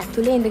සීමාවන්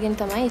ඇතුලේ ඉඳගෙන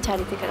තමයි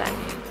චරිත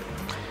කරන්නේ.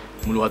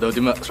 මුළු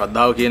හදවතින්ම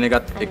ශ්‍රද්ධාව කියන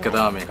එකත් එක්ක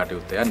තමයි මේ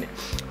කටයුත්ත යන්නේ.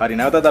 හරි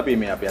නැවතත් අපි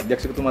මේ අපේ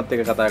අධ්‍යක්ෂකතුමත්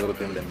එක්ක කතා කරොත්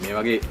දැන් මේ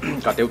වගේ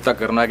කටයුත්තක්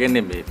කරනවා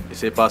කියන්නේ මේ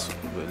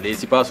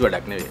ලේසි පාසු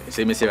වැඩක් නෙවෙයි.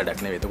 එසේ මෙසේ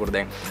වැඩක් නෙවෙයි. එතකොට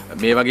දැන්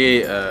මේ වගේ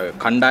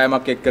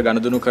කණ්ඩායමක් එක්ක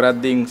ගනුදෙනු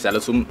කරද්දී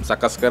සැලසුම්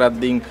සකස්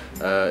කරද්දී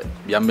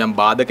යම්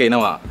බාධක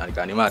එනවා. අනික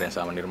අනිවාර්යෙන්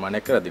සාමාන්‍ය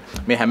නිර්මාණයක් කරද්දී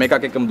මේ හැම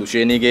එකක් එක්කම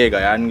දුෂේනීගේ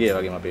ගයාන්ගේ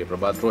වගේම අපේ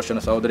ප්‍රභාත්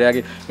රෝෂණ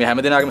සහෝදරයාගේ මේ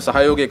හැම දෙනාගේම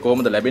සහයෝගය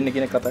කොහොමද ලැබෙන්නේ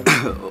කියන එක කතා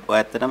කරමු. ඔය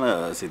ඇත්තටම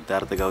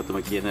සිද්ධාර්ථ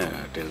ගෞතම කියන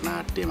ටෙල්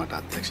නාට්‍යය මට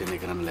අධ්‍යක්ෂණය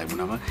කරන්න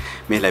ලැබුණම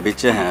මේ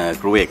ලැබිච්ච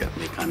ක්‍රූ එක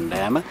මේ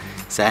කණ්ඩායම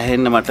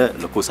සෑහෙන්න මට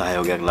ලොකු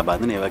සහයෝගයක් ලබා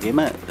දෙන. ඒ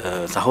වගේම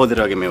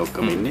සහෝදරයෝ වගේ මේ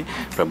ඔක්කොම ඉන්නේ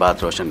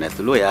ප්‍රභාත් රෝෂන්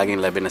ඇතුළු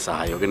එයාගෙන් ලැබෙන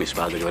සහයෝග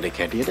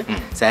නිෂ්පාදකවරයෙක් හැටියට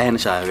සෑහෙන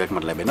සහයෝගයක්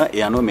මට ලැබෙනවා.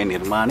 ඒ අනුව මේ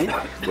නිර්මාණය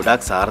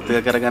ගොඩාක්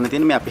සාර්ථක කරගන්න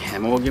තියෙන මේ අපි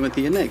හැමෝගෙම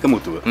තියෙන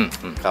එකමුතුව.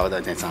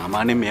 කවදාද දැන්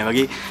සාමාන්‍යයෙන් මේ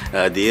වගේ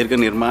දීර්ඝ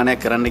නිර්මාණයක්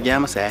කරන්න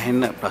ගියාම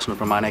සෑහෙන්න ප්‍රශ්න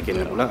ප්‍රමාණයක්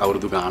එන්න පුළුවන්.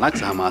 අවුරුදු ගාණක්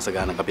සහ මාස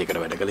ගාණක් අපි එකට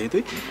වැඩ කළ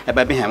යුතුයි.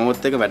 හැබැයි අපි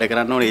හැමෝත් එක්ක වැඩ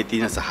කරන්න ඕනේ. ඒ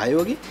තියෙන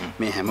සහයෝගය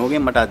මේ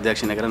හැමෝගෙම මට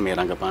අධ්‍යක්ෂණය කරන මේ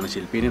රංගපාන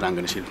ශිල්පීනි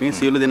රංගන ශිල්පීනි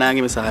සියලු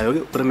දෙනාගේම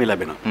සහයෝගය උපරිමයෙන්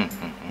ලැබෙනවා.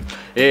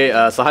 ඒ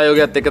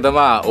සහයෝගයත් එක්ක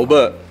තමයි ඔබ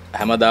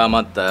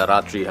හැමදාමත්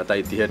රාත්‍රී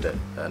 7:30ට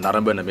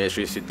නරඹන මේ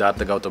ශ්‍රී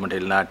සිද්ධාර්ථ ගෞතම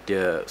ටෙලි නාට්‍ය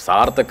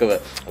සාර්ථකව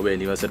ඔබේ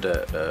නිවසට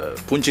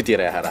පුංචි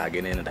තිරය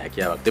හරහාගෙන එන්නට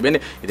හැකියාවක්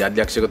තිබෙන්නේ. ඉතින්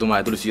අධ්‍යක්ෂකතුමා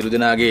ඇතුළු සියලු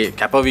දෙනාගේ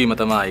කැපවීම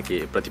තමයි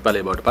ඒකේ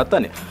ප්‍රතිඵලය බවට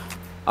පත්වන්නේ.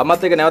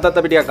 අම්මත් එක්ක නැවතත්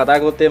අපි ටිකක් කතා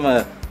කරොත් එimhe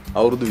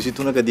අවුරුදු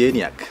 23ක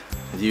දියණියක්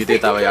ජීවිතේ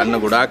තව යන්න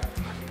ගොඩාක්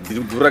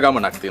දුර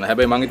ගමනක් තියෙනවා.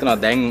 හැබැයි මම හිතනවා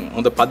දැන්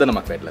හොඳ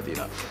පදනමක් වැටලා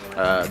තියෙනවා.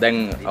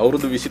 දැන්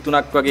අවුරුදු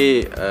 23ක් වගේ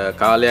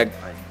කාලයක්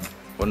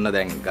ඔන්න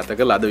දැන් ගත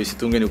කළ අද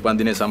 23 වෙනි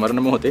උපන්දිනයේ සමරන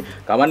මොහොතේ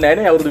කවන්නේ නැහැ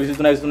නේ අවුරුදු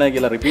 23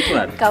 කියලා රිපීට්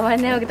වුණාට.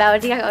 කවන්නේ ඔක තව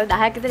ටිකක්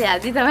 10ක් විතර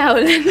යද්දි තමයි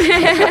අවුල්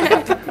වෙන්නේ.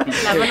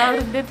 ලබන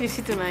අවුරුද්දේ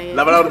 23යි.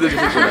 ලබන අවුරුද්දේ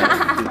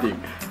 23යි.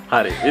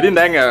 හරි. ඉතින්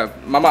දැන්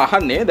මම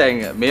අහන්නේ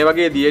දැන් මේ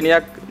වගේ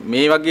දියණියක්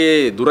මේ වගේ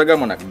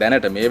දුරගමනක්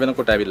දැනට මේ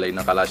වෙනකොට ඇවිල්ලා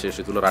ඉන්න කලා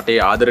ශාස්ත්‍රය තුල රටේ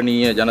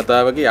ආදරණීය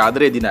ජනතාවගේ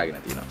ආදරය දිනාගෙන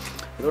තියෙනවා.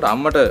 ඒකට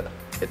අම්මට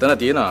එතන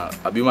තියෙන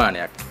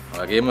අභිමානයක්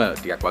වගේම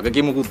ටිකක්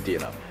වගකීමකුත්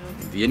තියෙනවා.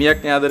 දියණියක්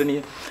නේ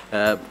ආදරණීය.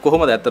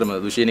 කොහොමද ඇත්තටම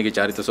දුෂේනීගේ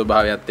චරිත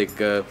ස්වභාවයත්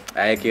එක්ක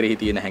ඇය කෙරෙහි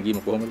තියෙන හැඟීම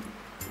කොහොමද?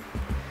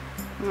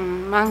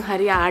 මං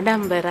හරි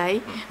ආඩම්බරයි.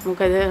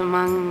 මොකද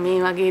මං මේ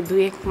වගේ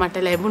දුවෙක්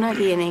මට ලැබුණා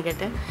කියන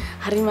එකට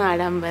හරිම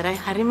ආඩම්බරයි.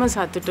 හරිම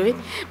සතුටුයි.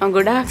 මං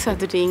ගොඩාක්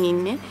සතුටින්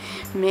ඉන්නේ.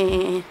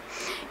 මේ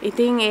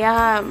ඉතින්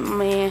එයා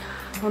මේ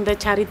හොඳ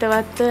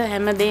චරිතවත්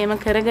හැමදේම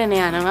කරගෙන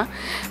යනවා.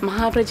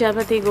 මහා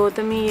ප්‍රජාපති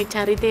ගෞතමී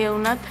චරිතය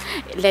වුණත්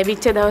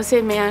ලැබිච්ච දවසේ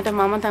මෙයාට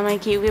මම තමයි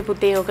කිව්වේ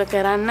පුතේ ඕක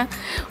කරන්න.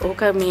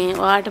 ඕක මේ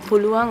ඔයාට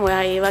පුළුවන්.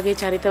 ඔයා ඒ වගේ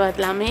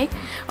චරිතවත් ළමෙක්.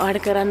 ඔයාට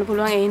කරන්න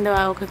පුළුවන්. ඒ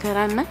හින්දා ඕක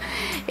කරන්න.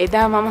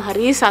 එදා මම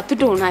හරිය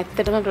සතුටු වුණා.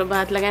 ඇත්තටම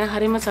ප්‍රභාත්ලා ගැන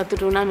හරිම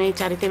සතුටු වුණා මේ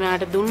චරිතය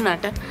මෙයාට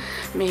දුන්නට.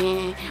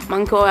 මේ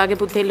මං කෝ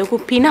ඔයාගේ පුතේ ලොකු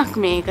පිනක්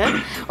මේක.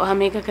 ඔයා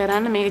මේක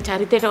කරන්න. මේ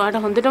චරිතයට ඔයාට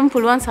හොඳටම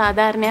පුළුවන්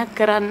සාධාරණයක්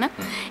කරන්න.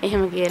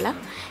 එහෙම කියලා.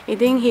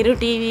 ඉතින් හිරු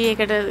ටීවී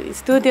එකට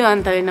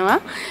ස්තුතිවන්ත වෙනවා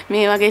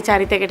මේ වගේ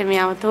චරිතයකට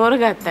මෙයාව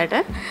තෝරගත්තට.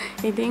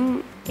 ඉතින්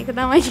ඒක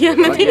තමයි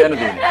කියන්න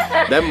තියෙන්නේ.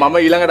 දැන් මම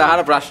ඊළඟට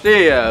අහන ප්‍රශ්නේ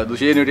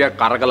දුෂේනී ටිකක්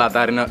කරකලා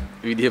අතාරින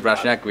විදිහේ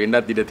ප්‍රශ්නයක්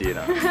වෙන්නත් ඉඩ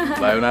තියෙනවා.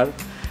 බය වුණාද?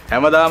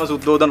 හැමදාම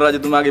සුද්ධෝදන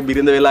රජතුමාගේ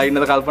බිරිඳ වෙලා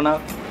ඉන්නද කල්පනාව?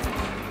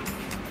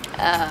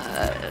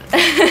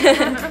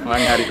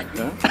 මං හරි.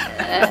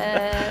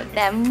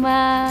 දැම්ම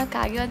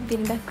කාගේවත්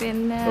බිරිඳක්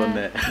වෙන්න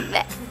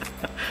බෑ.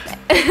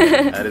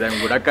 හරි දැන්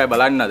ගොඩක් අය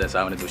බලන්න දැන්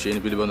සාමාන්‍ය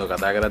දුෂේනී පිළිබඳව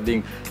කතා කරද්දී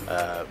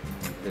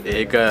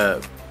ඒක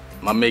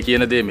මම මේ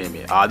කියන දේ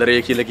මේ ආදරය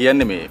කියලා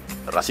කියන්නේ මේ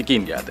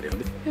රසිකයින්ගේ ආදරය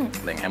හොඳ.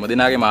 දැන්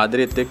හැමදෙනාගේම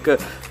ආදරෙත් එක්ක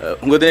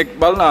හුඟ දෙනෙක්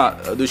බලන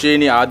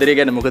දුෂේනී ආදරය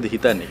ගැන මොකද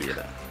හිතන්නේ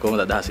කියලා.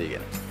 කොහොමද අදහස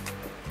ගැන?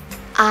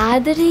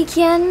 ආදරය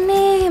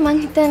කියන්නේ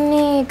මං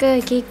හිතන්නේ ඒක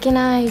එක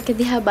එක්කෙනා ඒක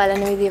දිහා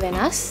බලන විදිය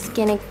වෙනස්.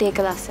 කෙනෙක්ට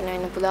ඒක ලස්සන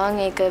වෙන්න පුළුවන්,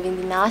 ඒක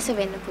විඳින්න ආස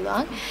වෙන්න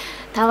පුළුවන්.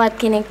 තවත්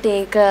කෙනෙක්ට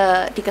ඒක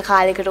ටික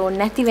කාලයකට ඕනේ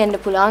නැති වෙන්න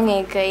පුළුවන්.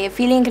 ඒක ඒ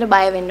ෆීලිං එකට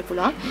බය වෙන්න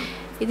පුළුවන්.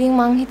 ඉතින්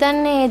මං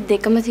හිතන්නේ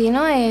දෙකම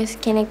තියෙනවා. ඒ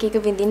කෙනෙක් ඒක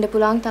විඳින්න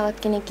පුළුවන්,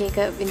 තවත් කෙනෙක් ඒක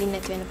විඳින්න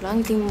නැති වෙන්න පුළුවන්.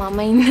 ඉතින් මම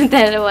ඉන්න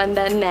තැන වන්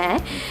දන්නේ නැහැ.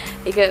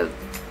 ඒක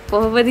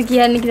කොහොමද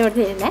කියන්නේ කියලා මට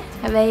තේරෙන්නේ නැහැ.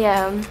 හැබැයි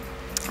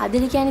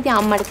ආදරේ කියන්නේ ඉතින්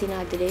අම්මට තියෙන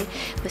ආදරේ,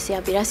 ඊපස්සේ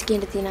අපි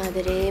රසිකයන්ට තියෙන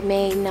ආදරේ,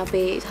 මේ ඉන්න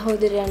අපේ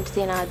සහෝදරයන්ට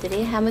තියෙන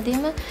ආදරේ,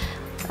 හැමදේම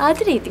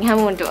ආදරේ ඉතින්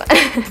හැමෝටම.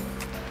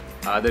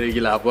 ආදරේ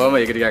කියලා අපුවම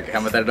ඒක ටිකක්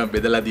හැමතැනටම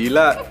බෙදලා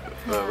දීලා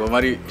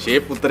කොහොමරි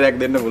ෂේප් උත්තරයක්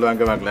දෙන්න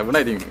පුළුවන්කමක්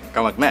ලැබුණා. ඉතින්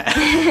කමක්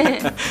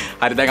නැහැ.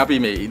 හරි දැන් අපි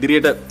මේ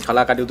ඉදිරියට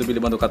කලා කටයුතු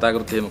පිළිබඳව කතා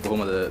කරොත් එහෙම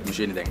කොහොමද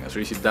දුෂේනී දැන්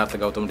ශ්‍රී සිද්ධාර්ථ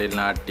ගෞතම ටෙලි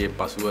නාට්‍යයේ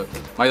පසුව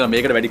මම හිතනවා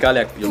මේකට වැඩි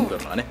කාලයක් යොමු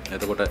කරනවා නේ.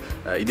 එතකොට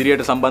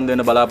ඉදිරියට සම්බන්ධ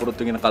වෙන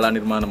බලාපොරොත්තු වෙන කලා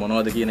නිර්මාණ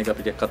මොනවද කියන එක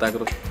අපි ටිකක් කතා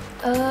කරොත්.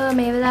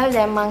 මේ වෙලාවේ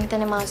දැන් මම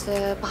හිතන්නේ මාස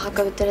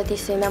 5ක විතර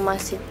තිස්සේ ඉඳන් මම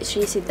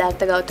ශ්‍රී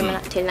සිද්ධාර්ථ ගෞතම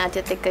ටෙලි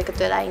නාට්‍යයත් එක්ක එකතු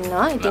වෙලා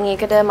ඉන්නවා. ඉතින්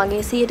ඒකට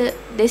මගේ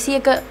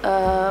 200ක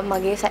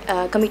මගේ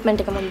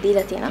කමිට්මන්ට් එක මම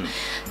දීලා තියෙනවා.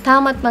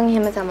 තාමත් මම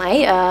එහෙම තමයි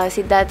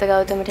සිද්ධාර්ථ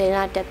ගෞතම ටෙලි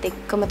නාට්‍යයත්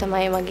එක්කම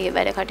තමයි මගේ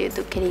වැඩ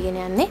කටයුතු කෙරීගෙන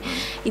යන්නේ.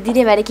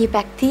 ඉදිරියේ වැඩ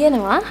කීපයක්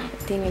තියෙනවා.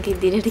 ඉතින් ඒක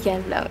ඉදිරියට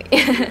කියන්න ලාමයි.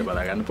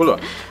 බලා ගන්න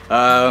පුළුවන්.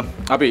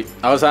 අපි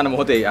අවසාන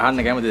මොහොතේ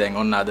අහන්න කැමති දැන්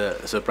ඔන්න අද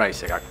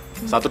සර්ප්‍රයිස් එකක්.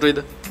 සතුටුයිද?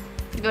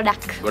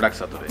 ගොඩක්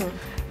සතුටුයි.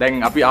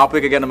 දැන් අපි ආපු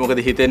එක ගැන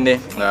මොකද හිතෙන්නේ?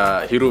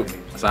 හිරු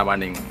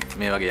සාමාන්‍යයෙන්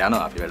මේ වගේ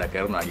යනවා අපි වැඩ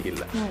කරනවා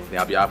ගිහිල්ලා.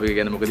 දැන් අපි ආපු එක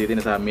ගැන මොකද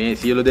හිතෙන්නේ? සහ මේ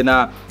සියලු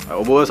දෙනා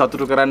ඔබව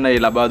සතුටු කරන්න ඒ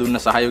ලබා දුන්න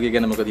සහයෝගය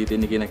ගැන මොකද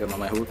හිතෙන්නේ කියන එක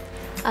මම අහුවොත්.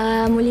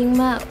 මුලින්ම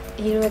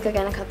හිරු එක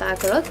ගැන කතා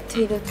කරොත්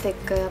හිරුත්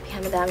එක්ක අපි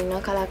හැමදාම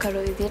ඉන්නවා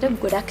කලාකරුවෝ විදියට.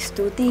 ගොඩක්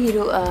ස්තුතියි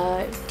හිරු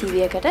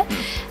ටීවී එකට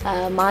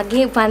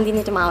මාගේ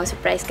උපන්දිනේට මාව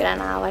සර්ප්‍රයිස්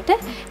කරන්න ආවට.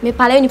 මේ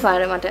පළවෙනි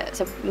පාර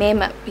මට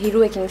මේම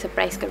හිරු එකකින්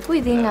සර්ප්‍රයිස් කරපු.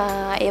 ඉතින්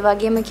ඒ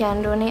වගේම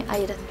කියන්න ඕනේ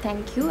අයියට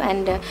thank you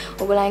and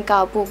ඔයගොල්ලන්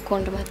කාපු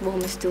ඔක්කොන්ටමත්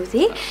බොහොම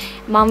ස්තුතියි.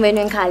 මම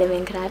වෙනුවෙන් කාලෙ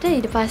වෙන් කරාට.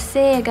 ඊට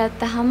පස්සේ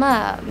ගත්තාම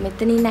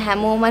මෙතන ඉන්න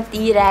හැමෝමත්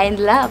ඊ රෑ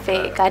ඉඳලා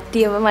අපේ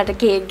කට්ටියම මට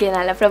කේක්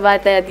ගෙනල්ලා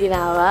ප්‍රභාතය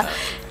දිනාවා.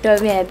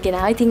 ටොල්මේ ඇත්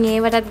ගෙනාවා. ඉතින්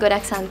ඒවටත්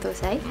ගොඩක්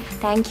සන්තෝෂයි.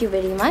 thank you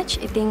very much.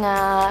 ඉතින්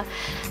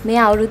මේ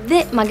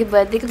අවුරුද්දේ මගේ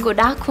බර්ත්ඩේ එක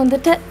ගොඩාක්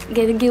හොඳට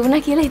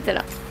ගෙවුණා කියලා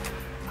හිතනවා.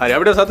 හරි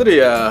අපිට සතුටුයි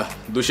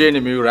දුෂේනි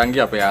මියුරංගි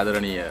අපේ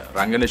ආදරණීය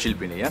රංගන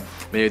ශිල්පිනිය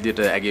මේ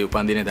විදිහට ඇගේ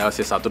උපන්දිනේ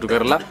දවසේ සතුටු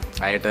කරලා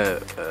අයට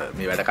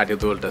මේ වැඩ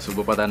කටයුතු වලට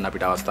සුබ පතන්න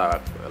අපිට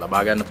අවස්ථාවක්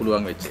ලබා ගන්න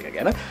පුළුවන් වෙච්ච එක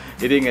ගැන.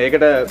 ඉතින්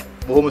ඒකට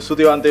බොහොම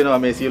ස්තුතිවන්ත වෙනවා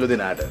මේ සියලු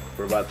දෙනාට.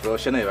 ප්‍රභාත්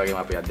රෝෂණ ඒ වගේම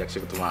අපේ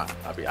අධ්‍යක්ෂකතුමා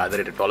අපි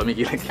ආදරයට ටොලමි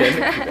කියලා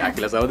කියන්නේ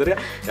අකිල සහෝදරයා.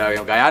 ඒ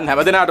වගේම ගයාන්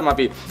හැමදෙනාටම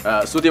අපි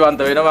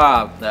ස්තුතිවන්ත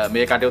වෙනවා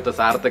මේ කටයුත්ත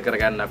සාර්ථක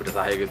කරගන්න අපිට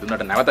සහයෝගය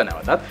දුන්නට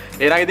නැවතත්.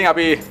 එහෙනම් ඉතින්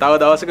අපි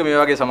තව දවසක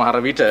මේ වගේ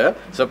සමහර විට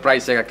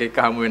සර්ප්‍රයිස් එකක්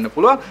එක්ක හමු වෙන්න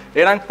පුළුවන්.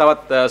 එහෙනම්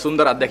තවත්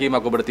සුන්දර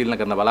අත්දැකීමක් ඔබට තිලන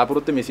කරන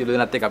බලාපොරොත්තු මේ සියලු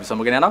දෙනාත් එක්ක අපි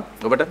සමගගෙන යනවා.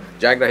 ඔබට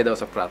ජයග්‍රහී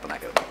දවසක් ප්‍රාර්ථනා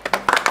කරනවා.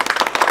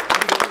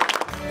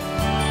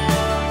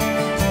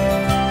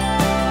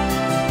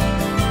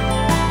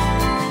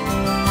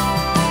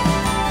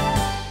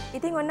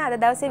 ඉතින් ඔන්න අද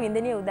දවසේ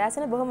වින්දනීය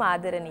උදෑසන බොහොම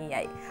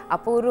ආදරණීයයි.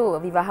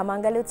 අපූර්ව විවාහ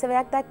මංගල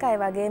උත්සවයක් දැක්කා. ඒ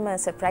වගේම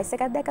සර්ප්‍රයිස්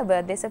එකක් දැක්කා.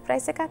 බර්ත්ඩේ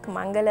සර්ප්‍රයිස් එකක්.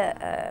 මංගල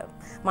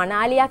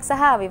මනාලියක්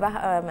සහ විවාහ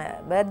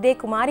බර්ත්ඩේ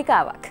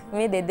කුමාරිකාවක්.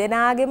 මේ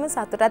දෙදෙනාගේම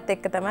සතුටත්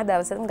එක්ක තමයි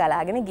දවසම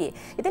ගලාගෙන ගියේ.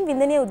 ඉතින්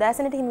වින්දනීය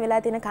උදෑසනට හිමි වෙලා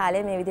තියෙන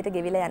කාලය මේ විදිහට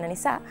ගෙවිලා යන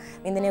නිසා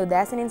වින්දනීය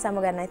උදෑසනින්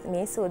සමගන්නයි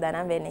මේ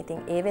සූදානම් වෙන්නේ.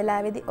 ඉතින් ඒ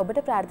වෙලාවේදී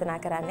ඔබට ප්‍රාර්ථනා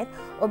කරන්නේ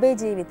ඔබේ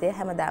ජීවිතය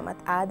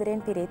හැමදාමත්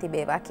ආදරෙන් පිරී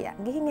තිබේවා කියා.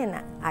 ගිහින්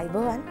එන්න.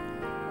 ආයිබෝවන්.